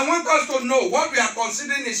 I want us to know what we are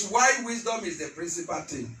considering is why wisdom is the principal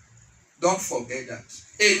thing. Don't forget that.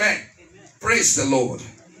 Amen. Amen. Praise the Lord.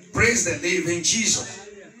 Praise the living Jesus.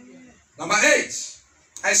 Number 8.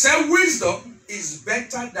 I said wisdom is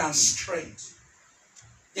better than strength.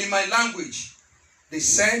 In my language, they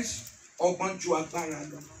said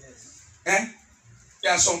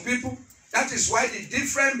There are some people, that is why the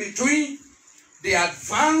difference between the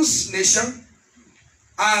advanced nation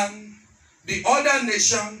and the other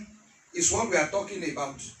nation is what we are talking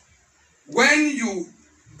about. When you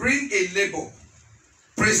bring a labor,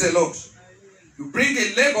 praise the Lord, you bring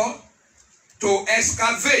a labor to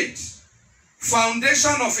excavate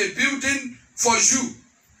foundation of a building for you.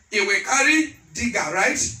 It will carry digger,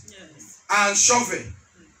 right? Yes. And shovel.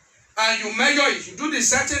 And you measure it. You do the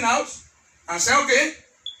setting out and say, okay,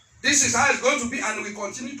 this is how it's going to be, and we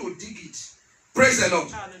continue to dig it. Praise the Lord.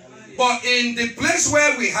 Hallelujah. But in the place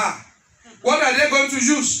where we are, what are they going to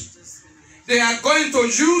use? They are going to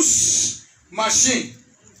use machine.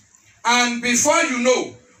 And before you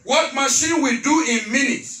know, what machine will do in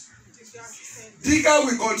minutes, digger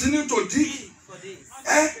will continue to dig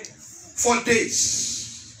for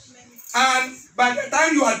days. And by the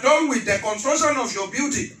time you are done with the construction of your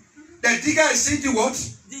building, the digger is still what?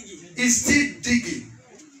 Is still digging.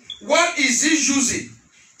 What is he using?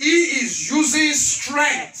 He is using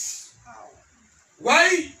strength.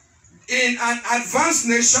 Why? In an advanced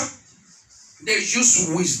nation, they use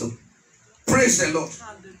wisdom. Praise the Lord.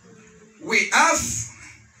 We have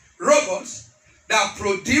robots that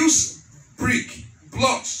produce brick,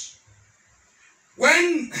 blocks.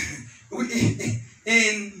 When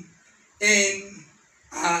in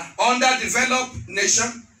underdeveloped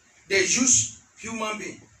nation, they use human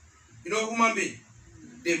being. You know human being?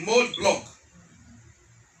 They mold block,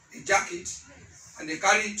 they jack it, and they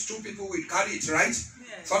carry it. 2 people will carry it, right? Yes.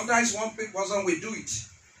 Sometimes 1 person will do it.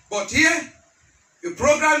 But here, you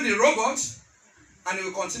program the robot, and it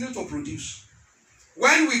will continue to produce.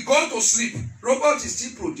 When we go to sleep, robot is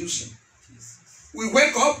still producing. We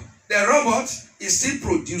wake up, the robot is still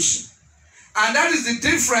producing. And that is the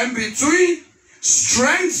difference between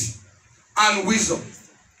strength and wisdom.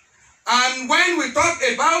 And when we talk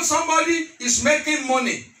about somebody is making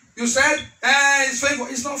money, you said, it's favor.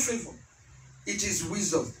 It's not favor. It is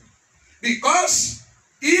wisdom. Because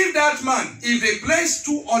if that man, if they place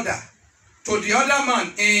 2 orders to the other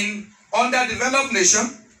man in underdeveloped nation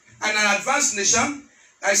and an advanced nation,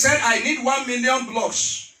 I said, I need 1 million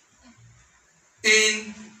blocks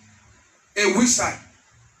in a week's time.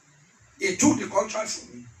 He took the contract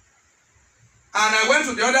from me. And I went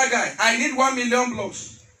to the other guy. I need 1 million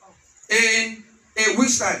blocks in a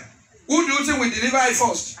week's time. Who do you think will deliver it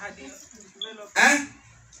first?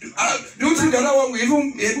 Do you think the other one will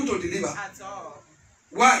even be able to deliver? At all.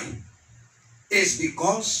 Why? It's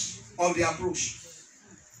because of the approach.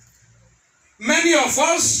 Many of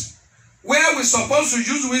us, where we're supposed to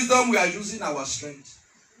use wisdom, we are using our strength.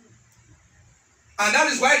 And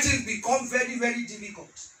that is why things become very, very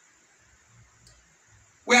difficult.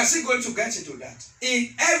 We are still going to get into that.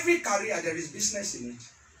 In every career, there is business in it.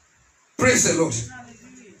 Praise the Lord.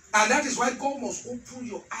 And that is why God must open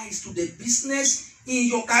your eyes to the business in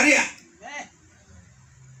your career.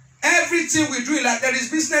 Everything we do in life, there is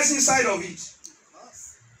business inside of it.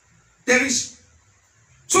 There is.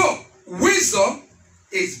 So, wisdom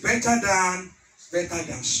is better than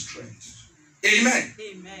strength. Amen.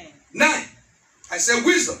 Amen. 9. I say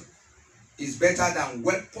wisdom is better than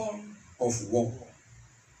weapon of war.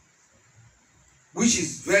 Which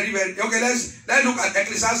is very, very... Okay, let's look at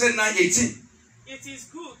Ecclesiastes 9:18. It is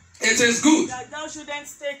good. It is good. That thou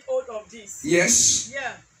shouldn't take hold of this. Yes.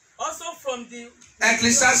 Yeah. Also from the...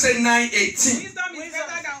 Ecclesiastes 9:18.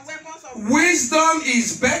 Wisdom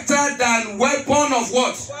is better than weapon of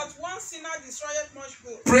what? But one sinner destroyeth much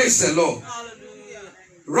good. Praise the Lord. Hallelujah.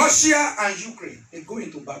 Russia and Ukraine, they go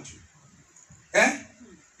into battle.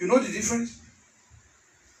 You know the difference?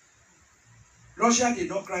 Russia did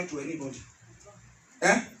not cry to anybody.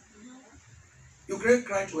 Ukraine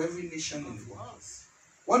cried to every nation in the world.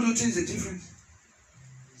 What do you think is the difference?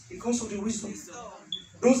 Because of the wisdom.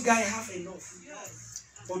 Those guys have enough.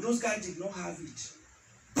 But those guys did not have it.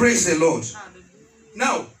 Praise the Lord.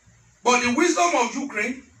 Now, but the wisdom of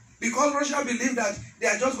Ukraine, because Russia believed that they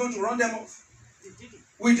are just going to run them off.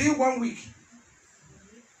 Within 1 week.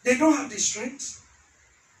 They don't have the strength.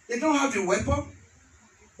 They don't have the weapon.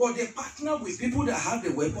 But they partner with people that have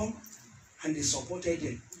the weapon. And they supported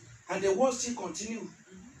them. And the war still continues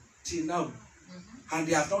till now. And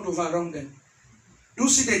they have not overrun them. Do you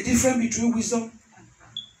see the difference between wisdom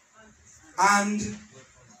and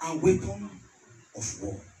a weapon of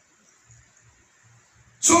war?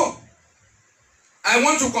 So, I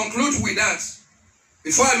want to conclude with that.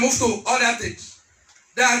 Before I move to other things.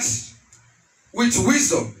 That with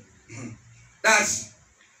wisdom, that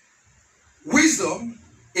wisdom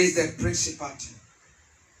is the principal thing.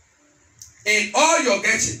 In all you're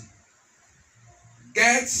getting,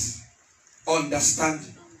 get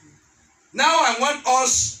understanding. Now I want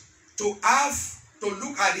us to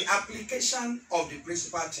look at the application of the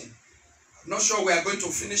principal thing. I'm not sure we are going to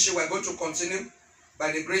finish it. We are going to continue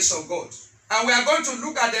by the grace of God. And we are going to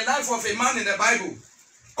look at the life of a man in the Bible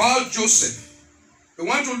called Joseph. We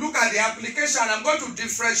want to look at the application. I'm going to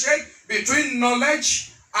differentiate between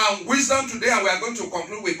knowledge and wisdom today, and we are going to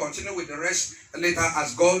conclude. We continue with the rest later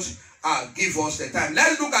as God give us the time.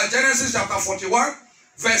 Let's look at Genesis chapter 41,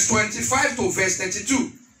 verse 25 to verse 32.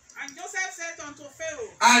 And Joseph said unto Pharaoh.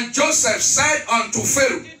 And Joseph said unto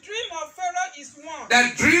Pharaoh. The dream of Pharaoh is one.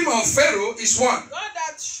 The dream of Pharaoh is one. God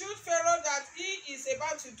has showed Pharaoh that he is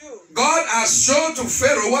about to do. God has shown to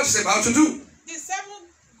Pharaoh what he's about to do.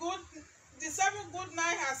 The seven good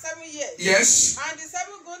nights are 7 years. Yes. And the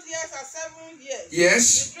 7 good years are 7 years.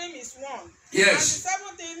 Yes. The dream is one. Yes.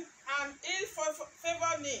 And the 17 and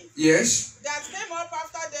ill-favored name. Yes. That came up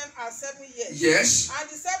after them are 7 years. Yes. And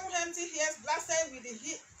the 7 empty years blasted with the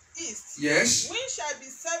east. Yes. Which shall be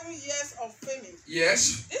 7 years of famine.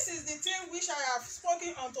 Yes. This is the thing which I have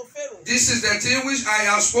spoken unto Pharaoh. This is the thing which I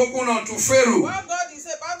have spoken unto Pharaoh. What God is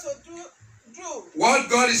about to do.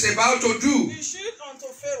 What God is about to do. He shewed unto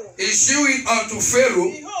Pharaoh. He shewed it unto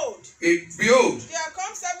Pharaoh. Behold. There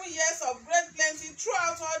come 7 years of great plenty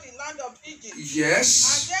throughout all the land of Egypt. Yes.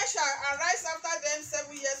 And there shall arise after them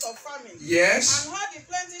 7 years of famine. Yes. And all the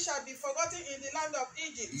plenty shall be forgotten in the land of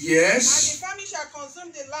Egypt. Yes. And the famine shall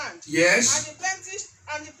consume the land. Yes.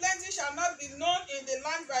 And the plenty shall not be known in the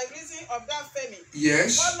land by reason of that famine.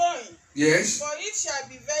 Yes. Following. Yes. For it shall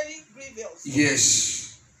be very grievous. Yes.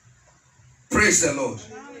 Praise the Lord.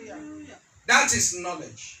 Hallelujah. That is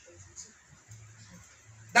knowledge.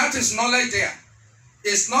 That is knowledge there.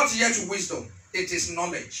 It's not yet wisdom. It is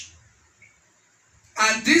knowledge.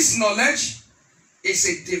 And this knowledge is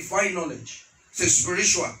a divine knowledge. It's a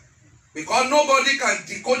spiritual. Because nobody can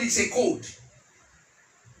decode it. It's a code.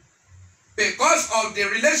 Because of the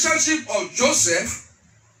relationship of Joseph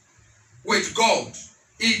with God,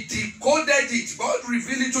 he decoded it. God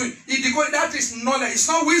revealed it to him. He decoded. That is knowledge. It's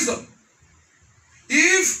not wisdom.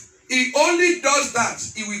 If he only does that,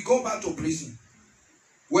 he will go back to prison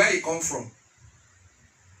where he come from.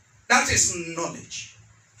 That is knowledge.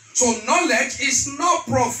 So knowledge is not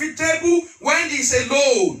profitable when it's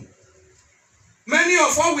alone. Many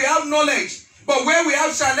of us, we have knowledge, but where we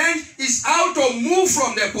have challenge is how to move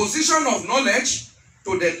from the position of knowledge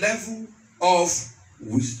to the level of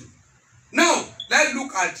wisdom. Now, let's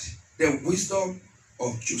look at the wisdom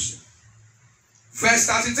of Joseph. Verse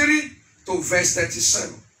 33 to verse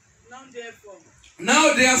 37.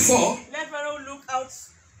 Now therefore, let Pharaoh look out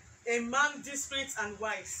a man discreet and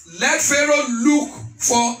wise. Let Pharaoh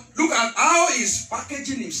look at how he's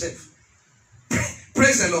packaging himself.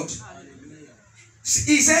 Praise the Lord. Hallelujah.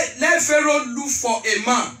 He said, let Pharaoh look for a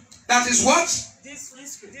man that is what?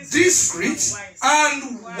 Discreet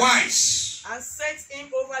and wise. And set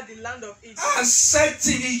him over the land of Egypt. And set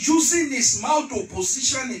him, using his mouth to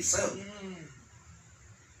position himself.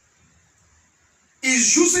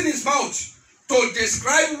 He's using his mouth to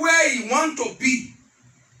describe where he wants to be.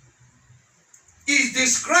 He's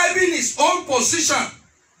describing his own position,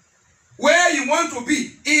 where he wants to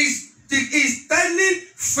be. He's telling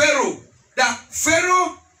Pharaoh that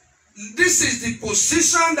Pharaoh, this is the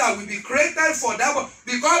position that will be created for that,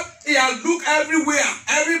 because he has looked everywhere.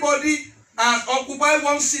 Everybody has occupied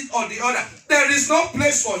one seat or the other. There is no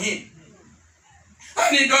place for him.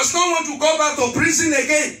 And he does not want to go back to prison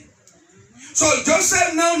again. So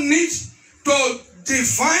Joseph now needs to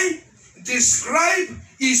describe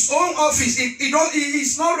his own office. He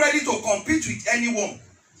is not ready to compete with anyone.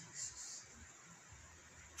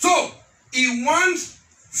 So he wants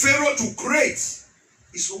Pharaoh to create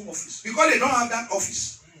his own office because they don't have that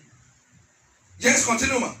office. Yes,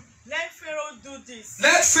 continue, man. Let Pharaoh do this.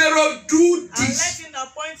 Let Pharaoh do this. And let him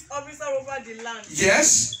appoint officer over the land.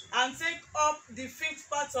 Yes. And take up the 5th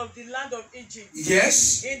part of the land of Egypt.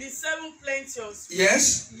 Yes. In the 7 plenteous.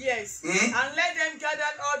 Yes. Yes. And let them gather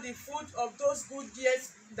all the food of those good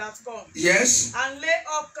years that come. Yes. And lay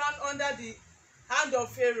up corn under the hand of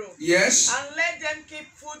Pharaoh. Yes. And let them keep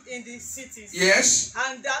food in the cities. Yes.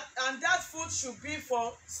 And that food should be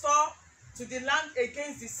for store to the land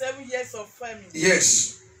against the 7 years of famine.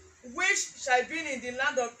 Yes. Which shall be in the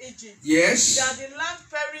land of Egypt. Yes. That the land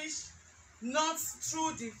perish not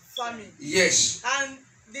through the famine. Yes. And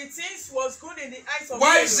the things was good in the eyes of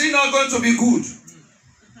Why Pharaoh. is it not going to be good?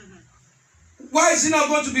 Why is it not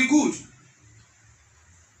going to be good?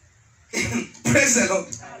 Praise the Lord.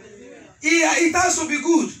 It has to be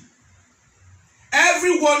good.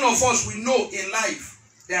 Every one of us, we know in life,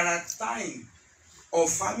 there are times of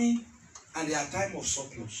famine and there are times of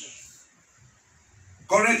surplus.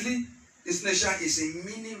 Currently, this nation is in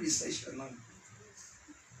mini recession now.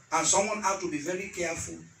 And someone has to be very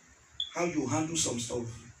careful how you handle some stuff.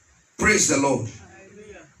 Praise the Lord.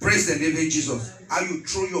 Hallelujah. Praise the living Jesus. How you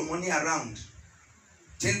throw your money around.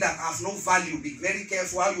 Things that have no value. Be very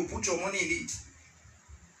careful how you put your money in it.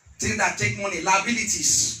 Things that take money.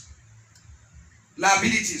 Liabilities.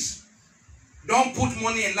 Liabilities. Don't put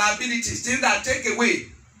money in liabilities. Things that take away.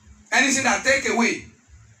 Anything that take away.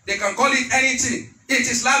 They can call it anything. It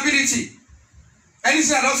is liability.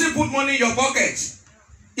 Anything that doesn't put money in your pocket.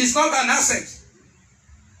 It's not an asset.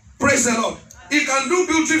 Praise the Lord. It can look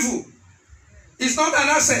beautiful. It's not an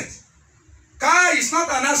asset. Car is not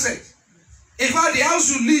an asset. In fact, the house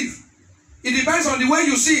you live, it depends on the way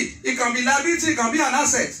you see it. It can be liability, it can be an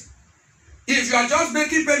asset. If you are just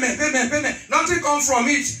making payment, nothing comes from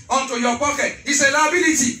it onto your pocket. It's a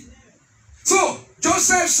liability. So,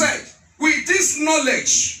 Joseph said, with this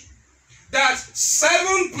knowledge that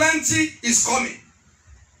 7 plenty is coming,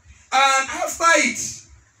 and after it,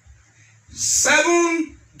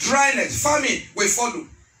 7 dryness, famine will follow.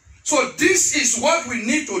 So this is what we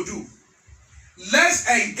need to do. Let's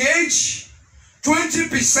engage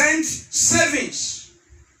 20% savings,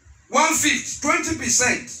 1/5,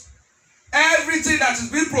 20%. Everything that is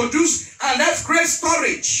being produced, and let's create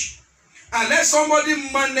storage, and let somebody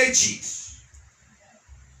manage it.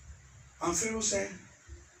 And Pharaoh said,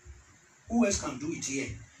 who else can do it here?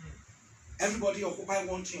 Everybody occupy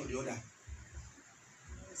one thing or the other.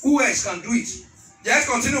 Who else can do it? Yes,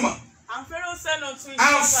 continue, ma. And Pharaoh said unto his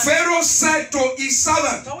And servant, Pharaoh said to his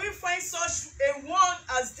servant, can we find such a one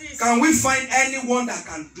as this? can we find anyone that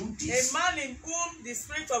can do A this? man in whom the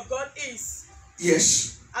Spirit of God is.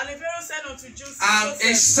 Yes. And the Pharaoh said unto Joseph, And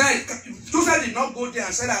he said, Joseph did not go there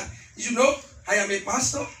and say that, you know, I am a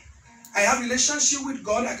pastor. I have a relationship with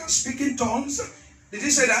God. I can speak in tongues. Did he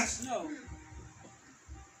say that? no.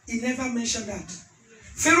 He never mentioned that.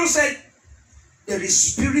 Pharaoh said, there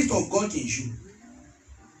is Spirit of God in you.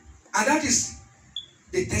 And that is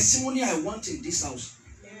the testimony I want in this house.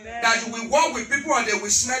 Amen. That you will walk with people and they will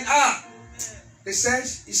smell, they said,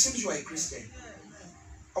 it seems you are a Christian.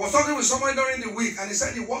 I was talking with someone during the week and he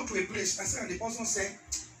said he walked to a place. I said, and the person said,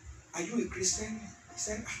 are you a Christian? He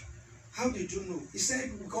said, how did you know? He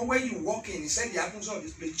said, because when you walk in, he said the atmosphere of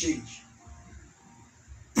this place change.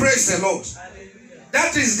 Praise the Lord. Hallelujah.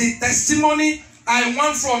 That is the testimony I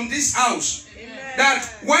want from this house. Amen. That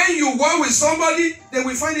when you walk with somebody, they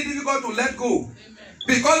will find it difficult to let go. Amen.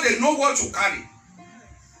 Because they know what to carry.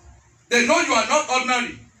 They know you are not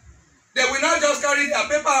ordinary. They will not just carry their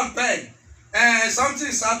paper and pen. And something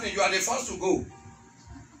is happening, you are the first to go.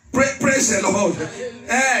 Praise the Lord.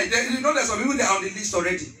 You know there's some people that are on the list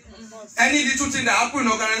already. Any little thing that happens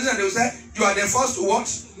in organization, they will say, you are the first to what?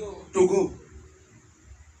 To go.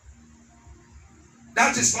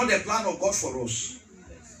 That is not the plan of God for us.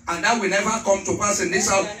 And that will never come to pass in this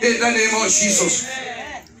house. In the name of Jesus.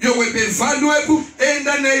 You will be valuable in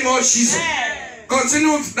the name of Jesus.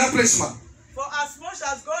 Continue that place, man. For as much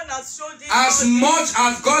as God has showed thee, As much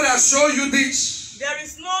as God has shown you this, there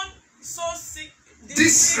is none so sick,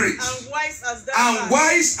 discreet, and wise as thou and art.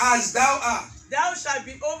 wise as thou art. Thou shalt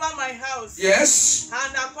be over my house. Yes.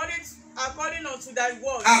 And according unto thy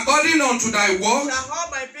word, According unto thy word, shall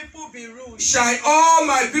all my people be ruled. shall all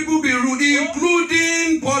my people be ruled,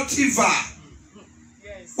 including Potiphar,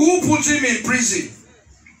 Yes. who put him in prison,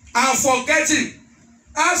 and forget him.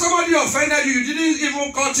 And somebody offended you, you didn't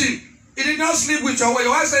even cut him. He did not sleep with your wife.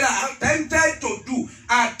 Your wife said, I attempted to do.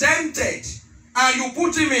 Attempted. And you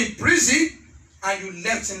put him in prison, and you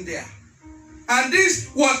left him there. And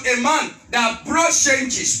this was a man that brought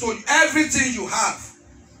changes to everything you have.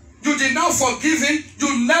 You did not forgive him.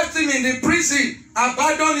 You left him in the prison.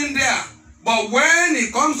 Abandoned him there. But when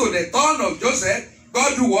it comes to the turn of Joseph,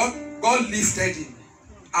 God do what? God lifted him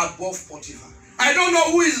above Potiphar. I don't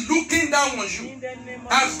know who is looking down on you. In the name of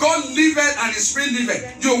As God liveth and His Spirit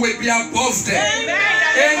liveth, you will be above them.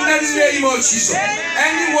 In the name of Jesus.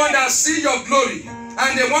 Anyone that see your glory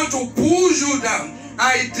and they want to pull you down,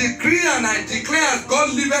 I decree and I declare as God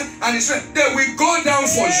liveth and His Spirit, they will go down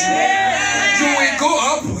for you. You will go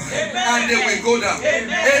up and they will go down. In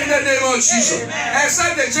the name of Jesus.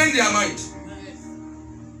 Except they change their mind.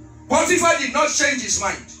 Potiphar did not change his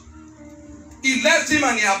mind. He left him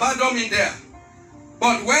and he abandoned him there.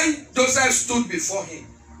 But when Joseph stood before him,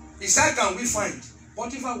 he said, can we find?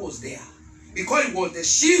 Potiphar was there. Because he was the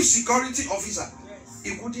chief security officer.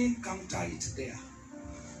 He couldn't counter it there.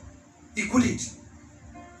 He couldn't.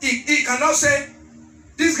 He cannot say,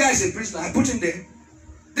 this guy is a prisoner, I put him there.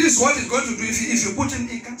 This is what he's going to do if you put him,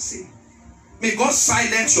 he can't say. May God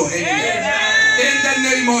silence your enemy. In the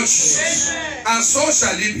name of Jesus. And so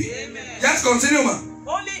shall it be. Just continue, man.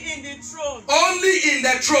 Only in the throne. Only in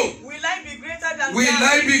the throne. Will I be greater than Will thou?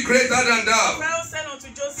 I be greater than thou? Pharaoh said unto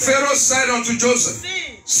Joseph. Pharaoh said unto Joseph.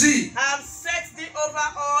 See. I have set thee over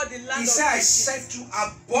all the land. He said, I set you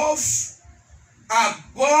above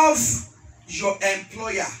your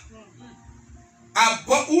employer.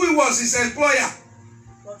 Above, who was his employer?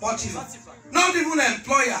 Potiphar. Not even an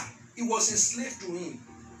employer. He was a slave to him.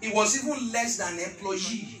 He was even less than an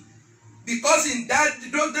employee. Because in that,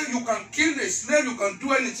 you can kill a slave, you can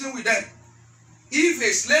do anything with them. If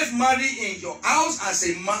a slave marry in your house as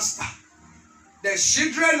a master, the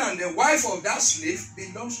children and the wife of that slave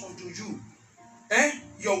belongs unto you.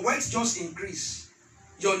 Your wealth just increase.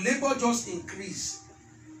 Your labor just increase.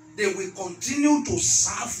 They will continue to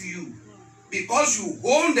serve you. Because you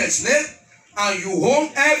own the slave and you own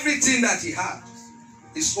everything that he had.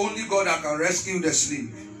 It's only God that can rescue the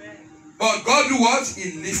slave. But God do what?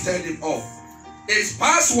 He lifted him up. His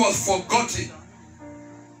past was forgotten.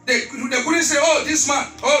 They couldn't say, oh, this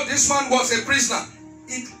man was a prisoner.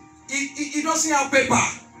 He doesn't have paper.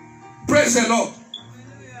 Praise the Lord.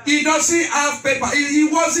 He doesn't have paper. He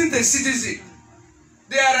wasn't a citizen.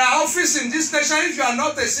 There are offices in this nation. If you are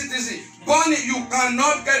not a citizen, born you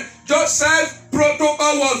cannot get. Joseph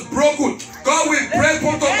protocol was broken. God will break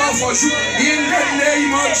protocol for you in the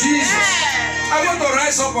name of Jesus. I want to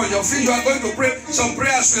rise up on your feet. You are going to pray some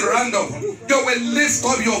prayers with random. You will lift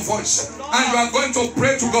up your voice and you are going to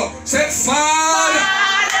pray to God. Say, Father,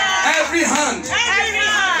 every hand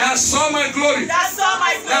that saw my glory,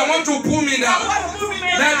 that want to pull me down,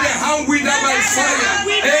 let the hand wither by fire.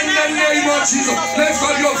 In the name of Jesus, lift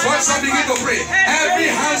up your voice and begin to pray. Every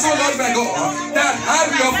hand, so Lord my God, that have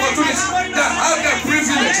the opportunity, that have the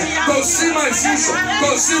privilege to see my future, to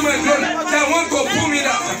see my glory, that want to pull me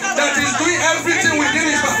down, that is doing everything within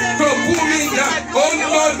his power to pull me down. Oh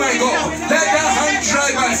Lord my God, let that hand dry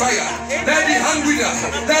by fire. Let the hand wither.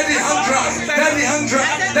 Let the hand dry. Let the hand dry.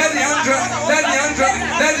 Let the hand dry. Let the hand dry.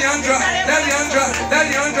 Let the hand dry. Let the hand dry. Let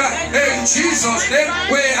the hand dry. In Jesus' name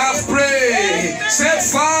we have prayed. Say,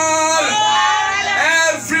 Father,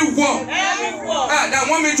 everyone that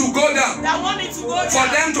want me to go down, for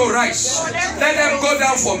them to rise, let them go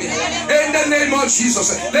down for me. In the name of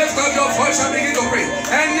Jesus, lift up your voice and begin to pray.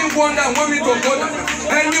 Anyone that want me to go down,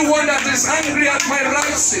 anyone that is angry at my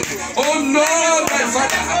rising, oh Lord, my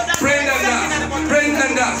Father, bring them down, bring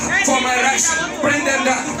them down for my rising, bring them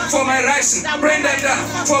down for my rising, bring them down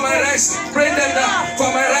for my rising, bring them down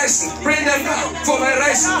for my rising, bring them down for my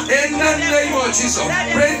rising. In the name of Jesus,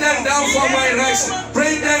 bring them down for my rising,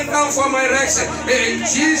 bring them down for my rising. In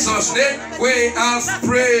Jesus' name we have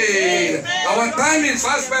prayed. Our time is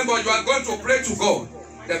fast spent, but you are going to pray to God.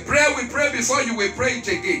 The prayer we pray before you will pray it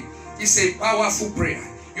again. It's a powerful prayer.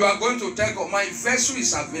 You are going to tell God, my vessel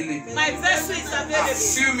is available. My vessel is available.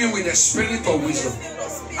 Fill me with the spirit of wisdom.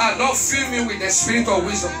 Lord, fill me with the spirit of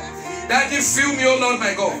wisdom. Daddy, fill me, oh Lord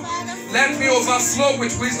my God. Let me overflow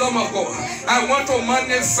with wisdom of God. I want to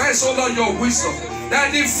manifest, oh Lord, your wisdom.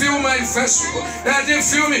 Daddy, fill my vessel. Daddy,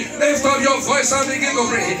 fill me. Lift up your voice and begin to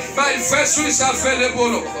pray. My vessel is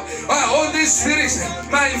available, Lord. Holy Spirit,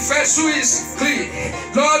 my vessel is clean.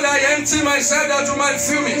 Lord, I empty myself that you might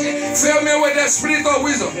fill me. Fill me with the spirit of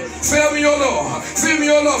wisdom. Fill me, O Lord. Fill me,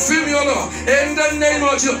 O Lord. Fill me, O Lord. In the name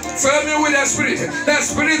of Jesus, fill me with the spirit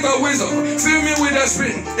of wisdom. Fill me with the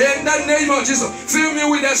spirit. In the name of Jesus, fill me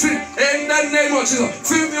with the spirit. In the name of Jesus,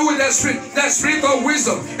 fill me with the spirit of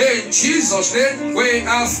wisdom. In Jesus' name, we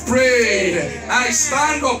have prayed. I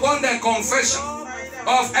stand upon the confession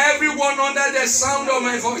of everyone under the sound of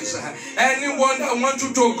my voice. Anyone that wants you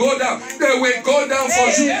to go down, they will go down for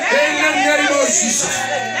you. In the name of Jesus.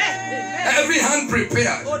 Every hand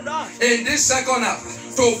prepared in this second half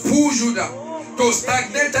to pull you down, to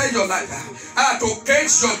stagnate your life, to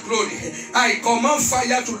catch your glory. I command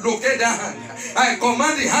fire to locate that hand. I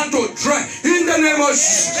command the hand to dry in the name of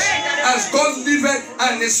Jesus. As God liveth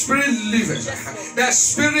and the Spirit liveth, the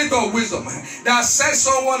spirit of wisdom that sets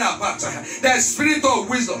someone apart, the spirit of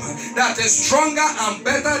wisdom that is stronger and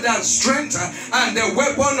better than strength and the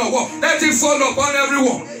weapon of war, let it fall upon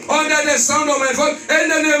everyone under the sound of my voice in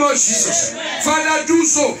the name of Jesus. Father, do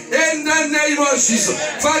so in the name of Jesus.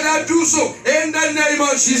 Father, do so in the name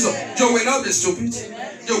of Jesus. You will not be stupid.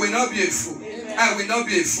 You will not be a fool. I will not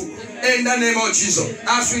be a fool. In the name of Jesus.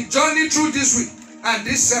 As we journey through this week and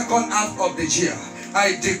this second half of the year,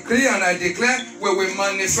 I decree and I declare we will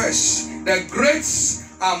manifest the great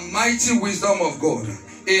and mighty wisdom of God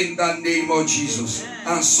in the name of Jesus.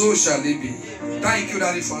 And so shall it be. Thank you,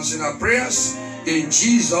 Daddy, for answering our prayers. In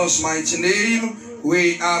Jesus' mighty name,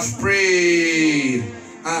 We have prayed.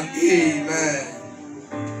 And amen.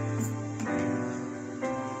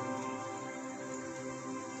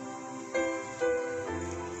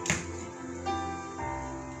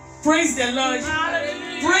 Praise the Lord.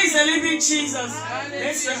 Hallelujah. Praise the living Jesus. Hallelujah.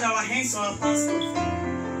 Let's stretch our hands to our pastor.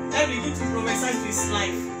 Let's begin to prophesy to his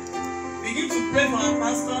life. Begin to pray for our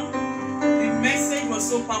pastor. The message was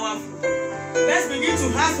so powerful. Let's begin to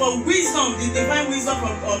ask for wisdom, the divine wisdom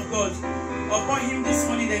of God upon him this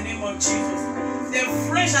morning in the name of Jesus. The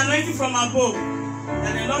fresh anointing from above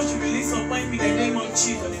that the Lord should release upon him in the name of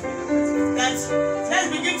Jesus. Let's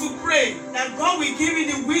begin to pray that God will give you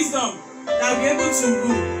the wisdom that will be able to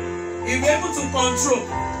rule. He'll be able to control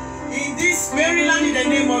in this Maryland in the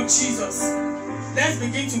name of Jesus. Let's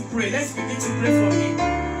begin to pray. Let's begin to pray for him.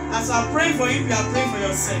 As I pray for him, you are praying for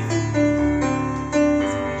yourself.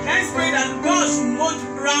 Let's pray that God should mold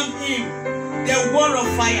around him the wall of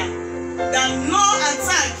fire, that no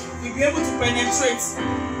attack will be able to penetrate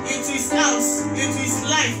into his house, into his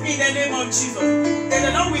life in the name of Jesus. That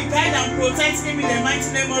the Lord will guide and protect him in the mighty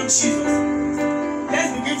name of Jesus.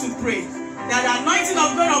 Let's begin to pray that the anointing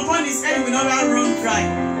of God upon his head will never run dry.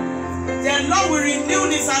 The Lord will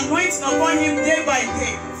renew this anointing upon him day by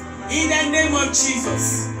day. In the name of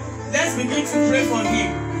Jesus. Let's begin to pray for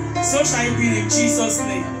him. So shall it be in Jesus'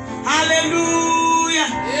 name. Hallelujah.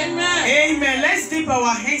 Amen. Amen. Let's dip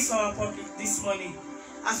our hands to our pocket this morning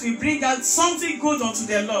as we bring out something good unto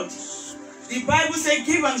the Lord. The Bible says,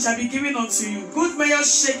 give and shall be given unto you. Good measure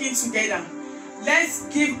shaking together. Let's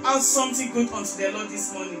give out something good unto the Lord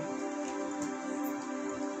this morning.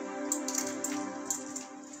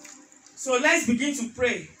 So let's begin to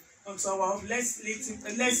pray unto our Lord. Let's lift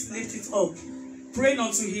it up. Pray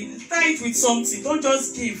unto him. Tie it with something. Don't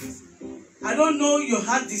just give. I don't know your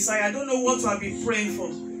heart desire. I don't know what you have been praying for.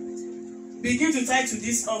 Begin to tie to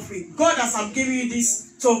this offering. God, as I'm giving you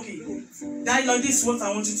this token, that Lord, this is what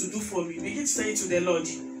I want you to do for me. Begin to say it to the Lord.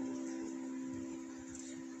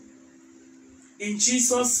 In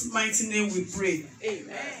Jesus' mighty name we pray.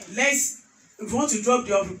 Amen. If you want to drop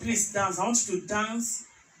the offering, please dance. I want you to dance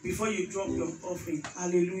before you drop your offering.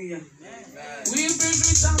 Hallelujah. We bring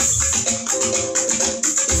it up.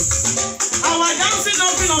 Our dancing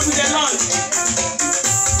offering unto the Lord.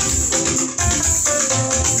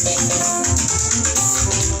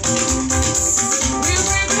 We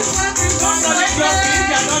bring it up. Don't collect your offering if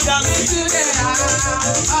you are not dancing. Into the house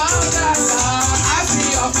of the Lord. I see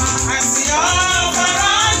your heart. I see offer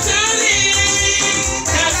unto thee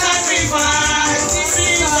the sacrifice,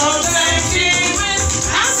 sins of thanksgiving.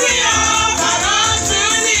 I see offer unto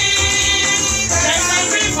thee the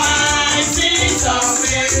sacrifice, sins of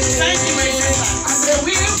praise. Thank you, my sister. I say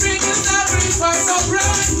we bring the sacrifice of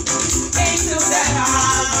praise into the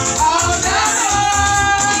house of the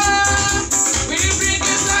Lord. We bring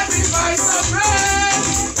the sacrifice of praise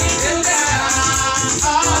into the house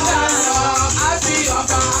of the Lord. I see your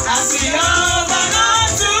heart. I see offer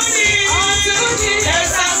unto thee the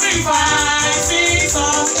sacrifice, sins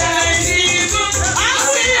of thanksgiving. I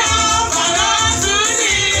see offer unto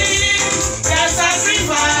thee the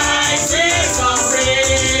sacrifice, sins of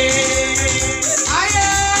praise. I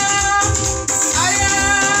am,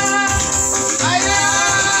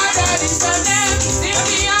 that is the name, sing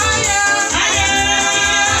the I am,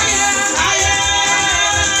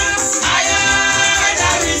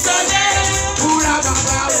 that is the name. Ura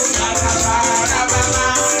Baba, Ura Baba, Ura Baba,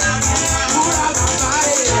 Ura Baba,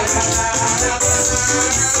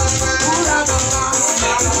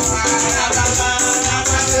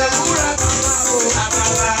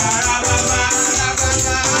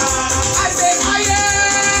 I say I am,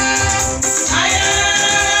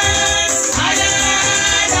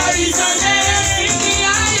 That is the name. sing the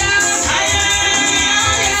I am,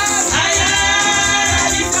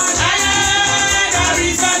 That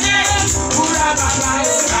is the name. Ura Baba,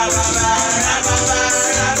 Ura Baba,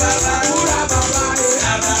 Ura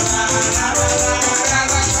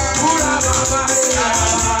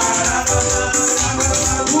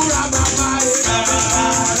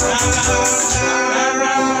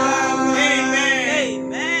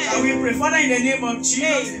Amen. Shall we pray? Father, in the name of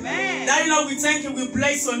Jesus. Amen. Daddy Lord, we thank you. We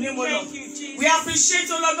bless your name, O Lord. Thank you, Jesus. We appreciate,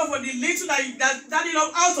 O Lord God, for the little that Daddy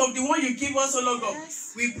Lord, out of the one you give us, O Lord God.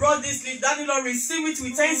 We brought this little. Daddy Lord, receive it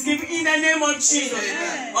with thanksgiving in the name of Jesus.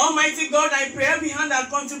 Amen. Almighty God, I pray every hand that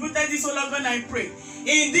contributed this, O Lord God, I pray.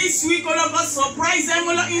 In this week, O Lord God, surprise them,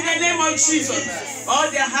 O Lord, in the name of Jesus. All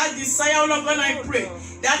their heart desire, O Lord God, I pray.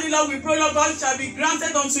 Daddy Lord, we pray, Lord God, shall be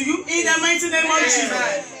granted unto you in the mighty name of Jesus.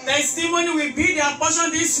 Testimony will be their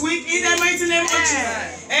portion this week in the mighty name of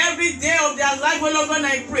Jesus. Every day of their life, O Lord God,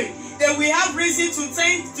 I pray. That we have reason to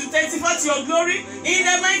testify to your glory in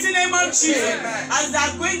the mighty name of Jesus. Amen. As they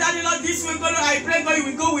are going down, Lord, this week, God, I pray, God, you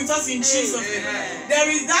will go with us in Jesus. Amen. There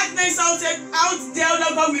is darkness out there,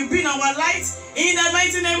 Lord God, will be in our light in the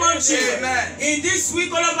mighty name of Jesus. Amen. In this week,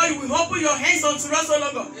 Lord God, you will open your hands unto us,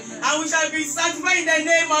 Lord God, and we shall be sanctified in the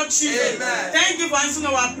name of Jesus. Amen. Thank you for answering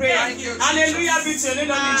our prayer. Thank you, Hallelujah be to your name,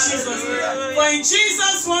 Lord, in Jesus' name. For in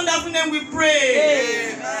Jesus' wonderful name we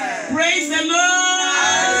pray. Amen. Praise the Lord.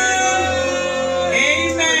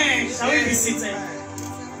 Amen. Shall we be seated?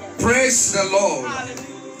 Praise the Lord.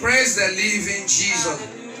 Praise the living Jesus.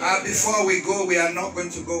 Before we go, we are not going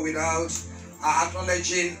to go without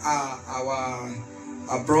acknowledging our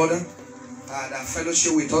brother that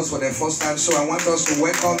fellowship with us for the first time. So I want us to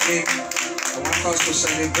welcome him. I want us to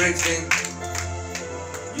celebrate him.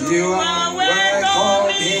 You are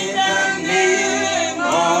welcome in the name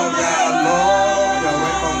of the Lord. You are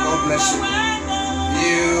welcome. God bless you.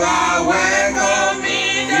 You are welcome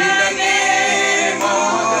in the name of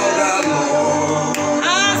the Lord.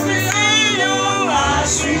 As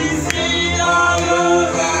we feel all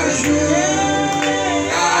over you,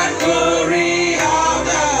 the glory of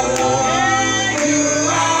the Lord. You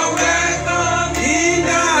are welcome in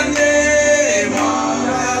the name of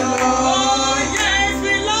the Lord. Yes,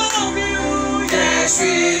 we love you. Yes,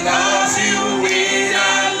 we love you with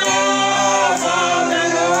the love of the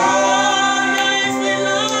Lord.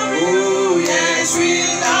 Oh, yes, we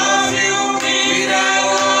love you with the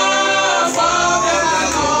love of the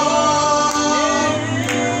Lord.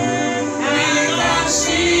 We can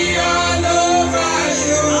see all over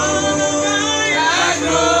you the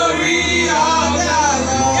glory of the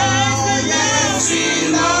Lord. Yes, we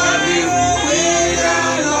love you with the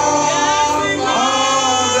love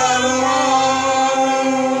of the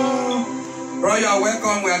Lord. Bro, you are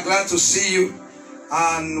welcome. We are glad to see you.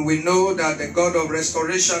 And we know that the God of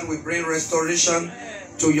restoration will bring restoration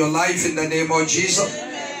to your life in the name of Jesus.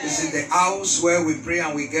 This is the house where we pray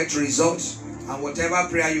and we get results. And whatever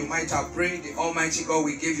prayer you might have prayed, the Almighty God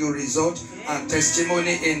will give you result and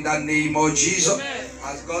testimony in the name of Jesus.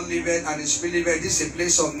 As God liveth and His Spirit liveth, this is a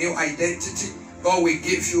place of new identity. God will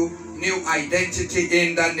give you new identity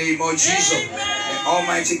in the name of Jesus. The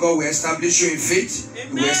Almighty God will establish you in faith.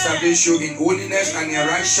 He will establish you in holiness and in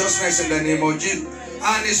righteousness in the name of Jesus.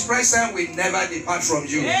 And His presence will never depart from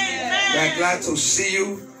you. We are glad to see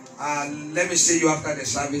you. And let me see you after the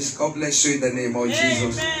service. God bless you in the name of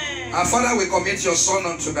Jesus. Our Father, we commit your Son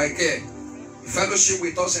unto thy care. Fellowship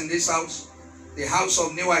with us in this house, the house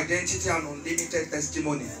of new identity and unlimited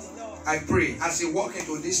testimony. I pray as He walk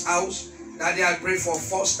into this house, Daddy, I pray for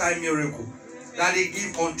first time miracle. Daddy,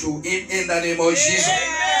 give unto him in the name of Jesus.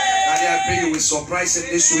 Daddy, I pray you will surprise him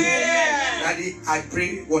this week. Daddy, I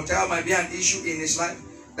pray whatever might be an issue in his life,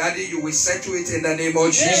 Daddy, you will settle it in the name of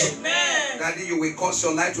Jesus. Daddy, you will cause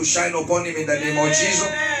your light to shine upon him in the name of Jesus.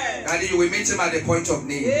 Daddy, you will meet him at the point of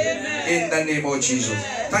need in the name of Jesus.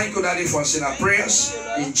 Thank you, Daddy, for answering our prayers.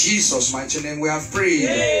 In Jesus' mighty name we have prayed.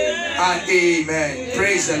 And amen.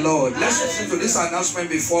 Praise the Lord. Let's listen to this announcement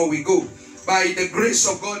before we go. By the grace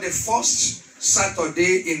of God, the first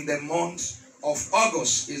Saturday in the month of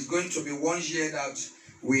August is going to be 1 year that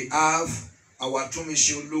we have our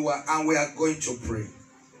Tumishi Oluwa, and we are going to pray.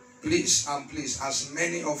 Please and please, as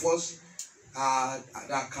many of us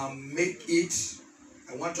that can make it,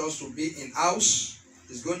 I want us to be in house.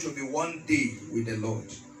 It's going to be 1 day with the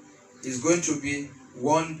Lord. It's going to be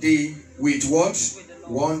 1 day with what?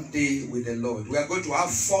 1 day with the Lord. We are going to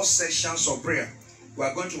have 4 sessions of prayer. We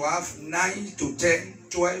are going to have 9 to 10,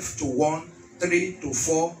 12 to 1, 3 to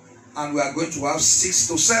 4, and we are going to have 6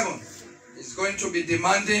 to 7. It's going to be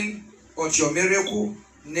demanding, but your miracle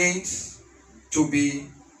needs to be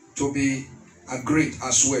agreed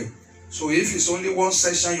as well. So if it's only 1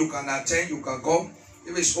 session you can attend, you can come.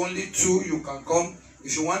 If it's only 2, you can come.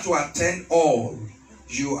 If you want to attend all,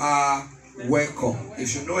 you are welcome.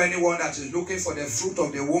 If you know anyone that is looking for the fruit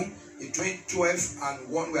of the womb, between 12 and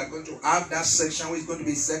 1, we are going to have that section, which is going to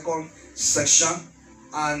be 2nd section.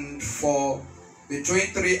 And for between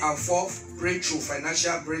 3 and 4, breakthrough,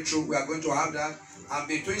 financial breakthrough, we are going to have that. And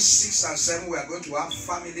between 6 and 7, we are going to have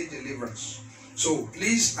family deliverance. So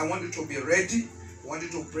please, I want you to be ready. I want you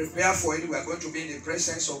to prepare for it. We are going to be in the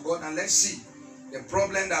presence of God. And let's see the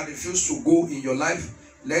problem that refused to go in your life.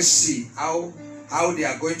 Let's see how they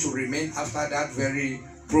are going to remain after that very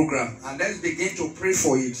program. And let's begin to pray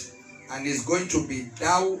for it. And it's going to be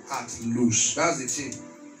thou art loose. That's the thing.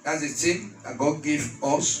 That's the thing that God gave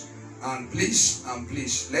us. And please,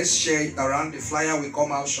 let's share it around. The flyer will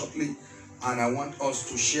come out shortly. And I want us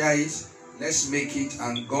to share it. Let's make it.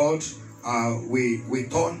 And God we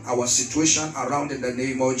turn our situation around in the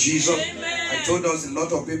name of Jesus. Amen. I told us a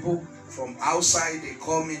lot of people from outside, they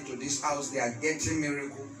come into this house, they are getting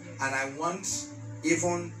miracle. And I want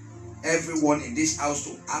even everyone in this house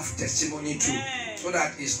to have testimony too. So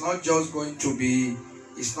that it's not just going to be,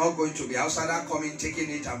 outsider coming, taking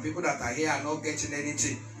it, and people that are here are not getting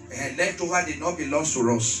anything. Leftover did not belong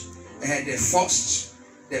to us. The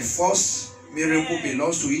first miracle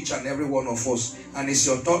belongs to each and every one of us. And it's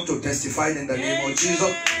your turn to testify in the name of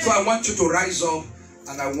Jesus. So I want you to rise up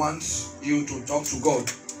and I want you to talk to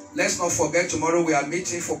God. Let's not forget, tomorrow we are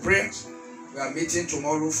meeting for prayers. We are meeting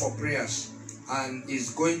tomorrow for prayers. And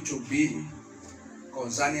it's going to be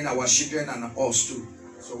concerning our children and us too.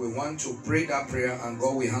 So we want to pray that prayer and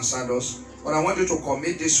God will answer us. But I want you to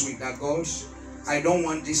commit this week that God, I don't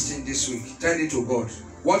want this thing this week. Tell it to God.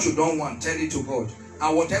 What you don't want, tell it to God.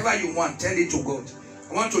 And whatever you want, tell it to God.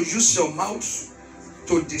 I want to use your mouth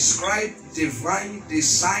to describe,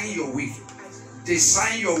 design your week.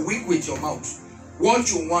 Design your week with your mouth.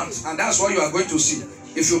 What you want, and that's what you are going to see.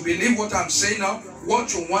 If you believe what I'm saying now,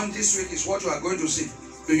 what you want this week is what you are going to see.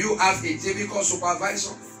 Do you have a difficult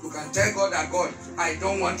supervisor? You can tell God that, God, I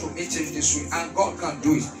don't want to meet him this week, and God can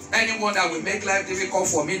do it. Anyone that will make life difficult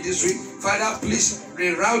for me this week, Father, please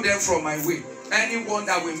reroute them from my way. Anyone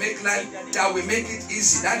that will make life, that will make it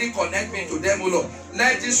easy, that will connect me to them, O Lord.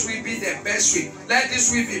 Let this week be the best week. Let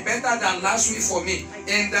this week be better than last week for me.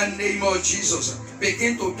 In the name of Jesus.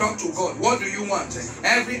 Begin to talk to God. What do you want?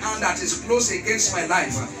 Every hand that is closed against my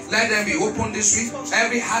life, let them be open this week.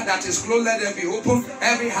 Every heart that is closed, let them be open.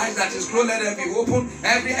 Every heart that is closed, let them be open.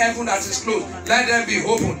 Every heaven that is closed, let them be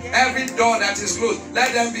open. Every door that is closed,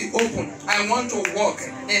 let them be open. I want to walk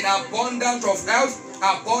in abundance of health,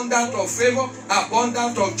 abundant of favor,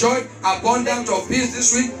 abundant of joy, abundant of peace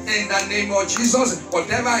this week in the name of Jesus.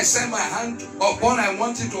 Whatever I set my hand upon, I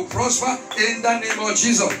want it to prosper in the name of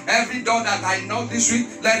Jesus. Every door that I knock this week,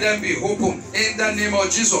 let them be open in the name of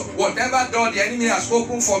Jesus. Whatever door the enemy has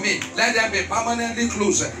opened for me, let them be permanently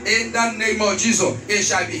closed in the name of Jesus. It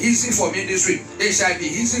shall be easy for me this week. It shall be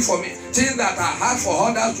easy for me. Things that are hard for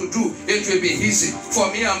others to do, it will be easy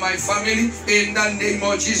for me and my family in the name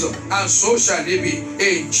of Jesus. And so shall it be.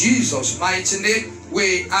 In Jesus' mighty name,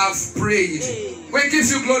 we have prayed. We give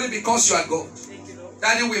you glory because you are God.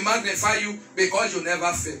 Daddy, we magnify you because you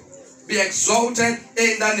never fail. Be exalted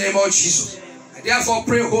in the name of Jesus. I therefore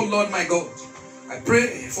pray, oh Lord my God, I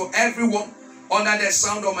pray for everyone under the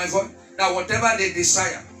sound of my voice, that whatever they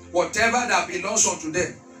desire, whatever that belongs unto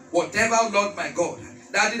them, whatever, Lord my God,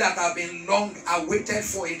 Daddy, that have been long awaited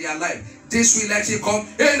for in their life, this will let it come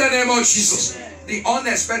in the name of Jesus. The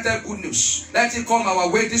unexpected good news, let it come our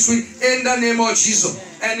way this week in the name of Jesus.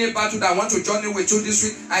 Any battle that want to journey with you this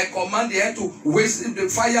week, I command the earth to waste the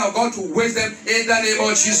fire of God to waste them in the name of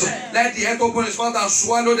Jesus. Let the earth open its mouth and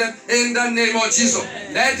swallow them in the name of Jesus.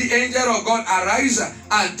 Let the angel of God arise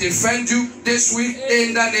and defend you this week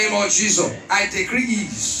in the name of Jesus. I decree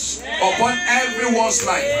ease upon everyone's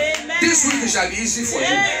life. This week it shall be easy for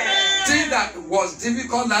you. Thing that was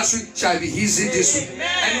difficult last week shall be easy this week.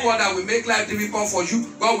 Anyone that will make life difficult for you,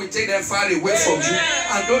 God will take them far away from you.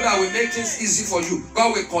 And those that will make things easy for you,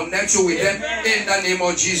 God will connect you with them in the name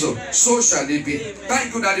of Jesus. So shall it be.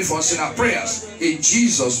 Thank you, Daddy, for answering our prayers. In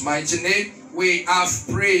Jesus' mighty name, we have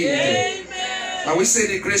prayed. Now we say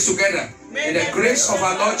the grace together. In the grace of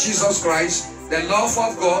our Lord Jesus Christ, the love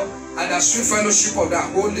of God, and the sweet fellowship of the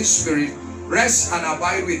Holy Spirit rest and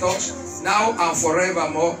abide with us now and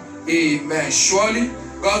forevermore. Amen. Surely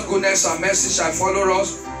God's goodness and mercy shall follow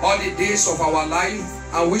us all the days of our life,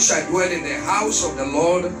 and we shall dwell in the house of the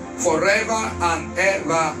Lord forever and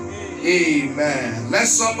ever. Amen. Let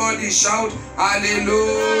somebody shout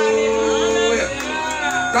hallelujah.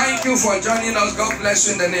 Thank you for joining us. God bless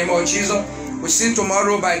you in the name of Jesus. We see you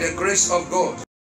tomorrow by the grace of God.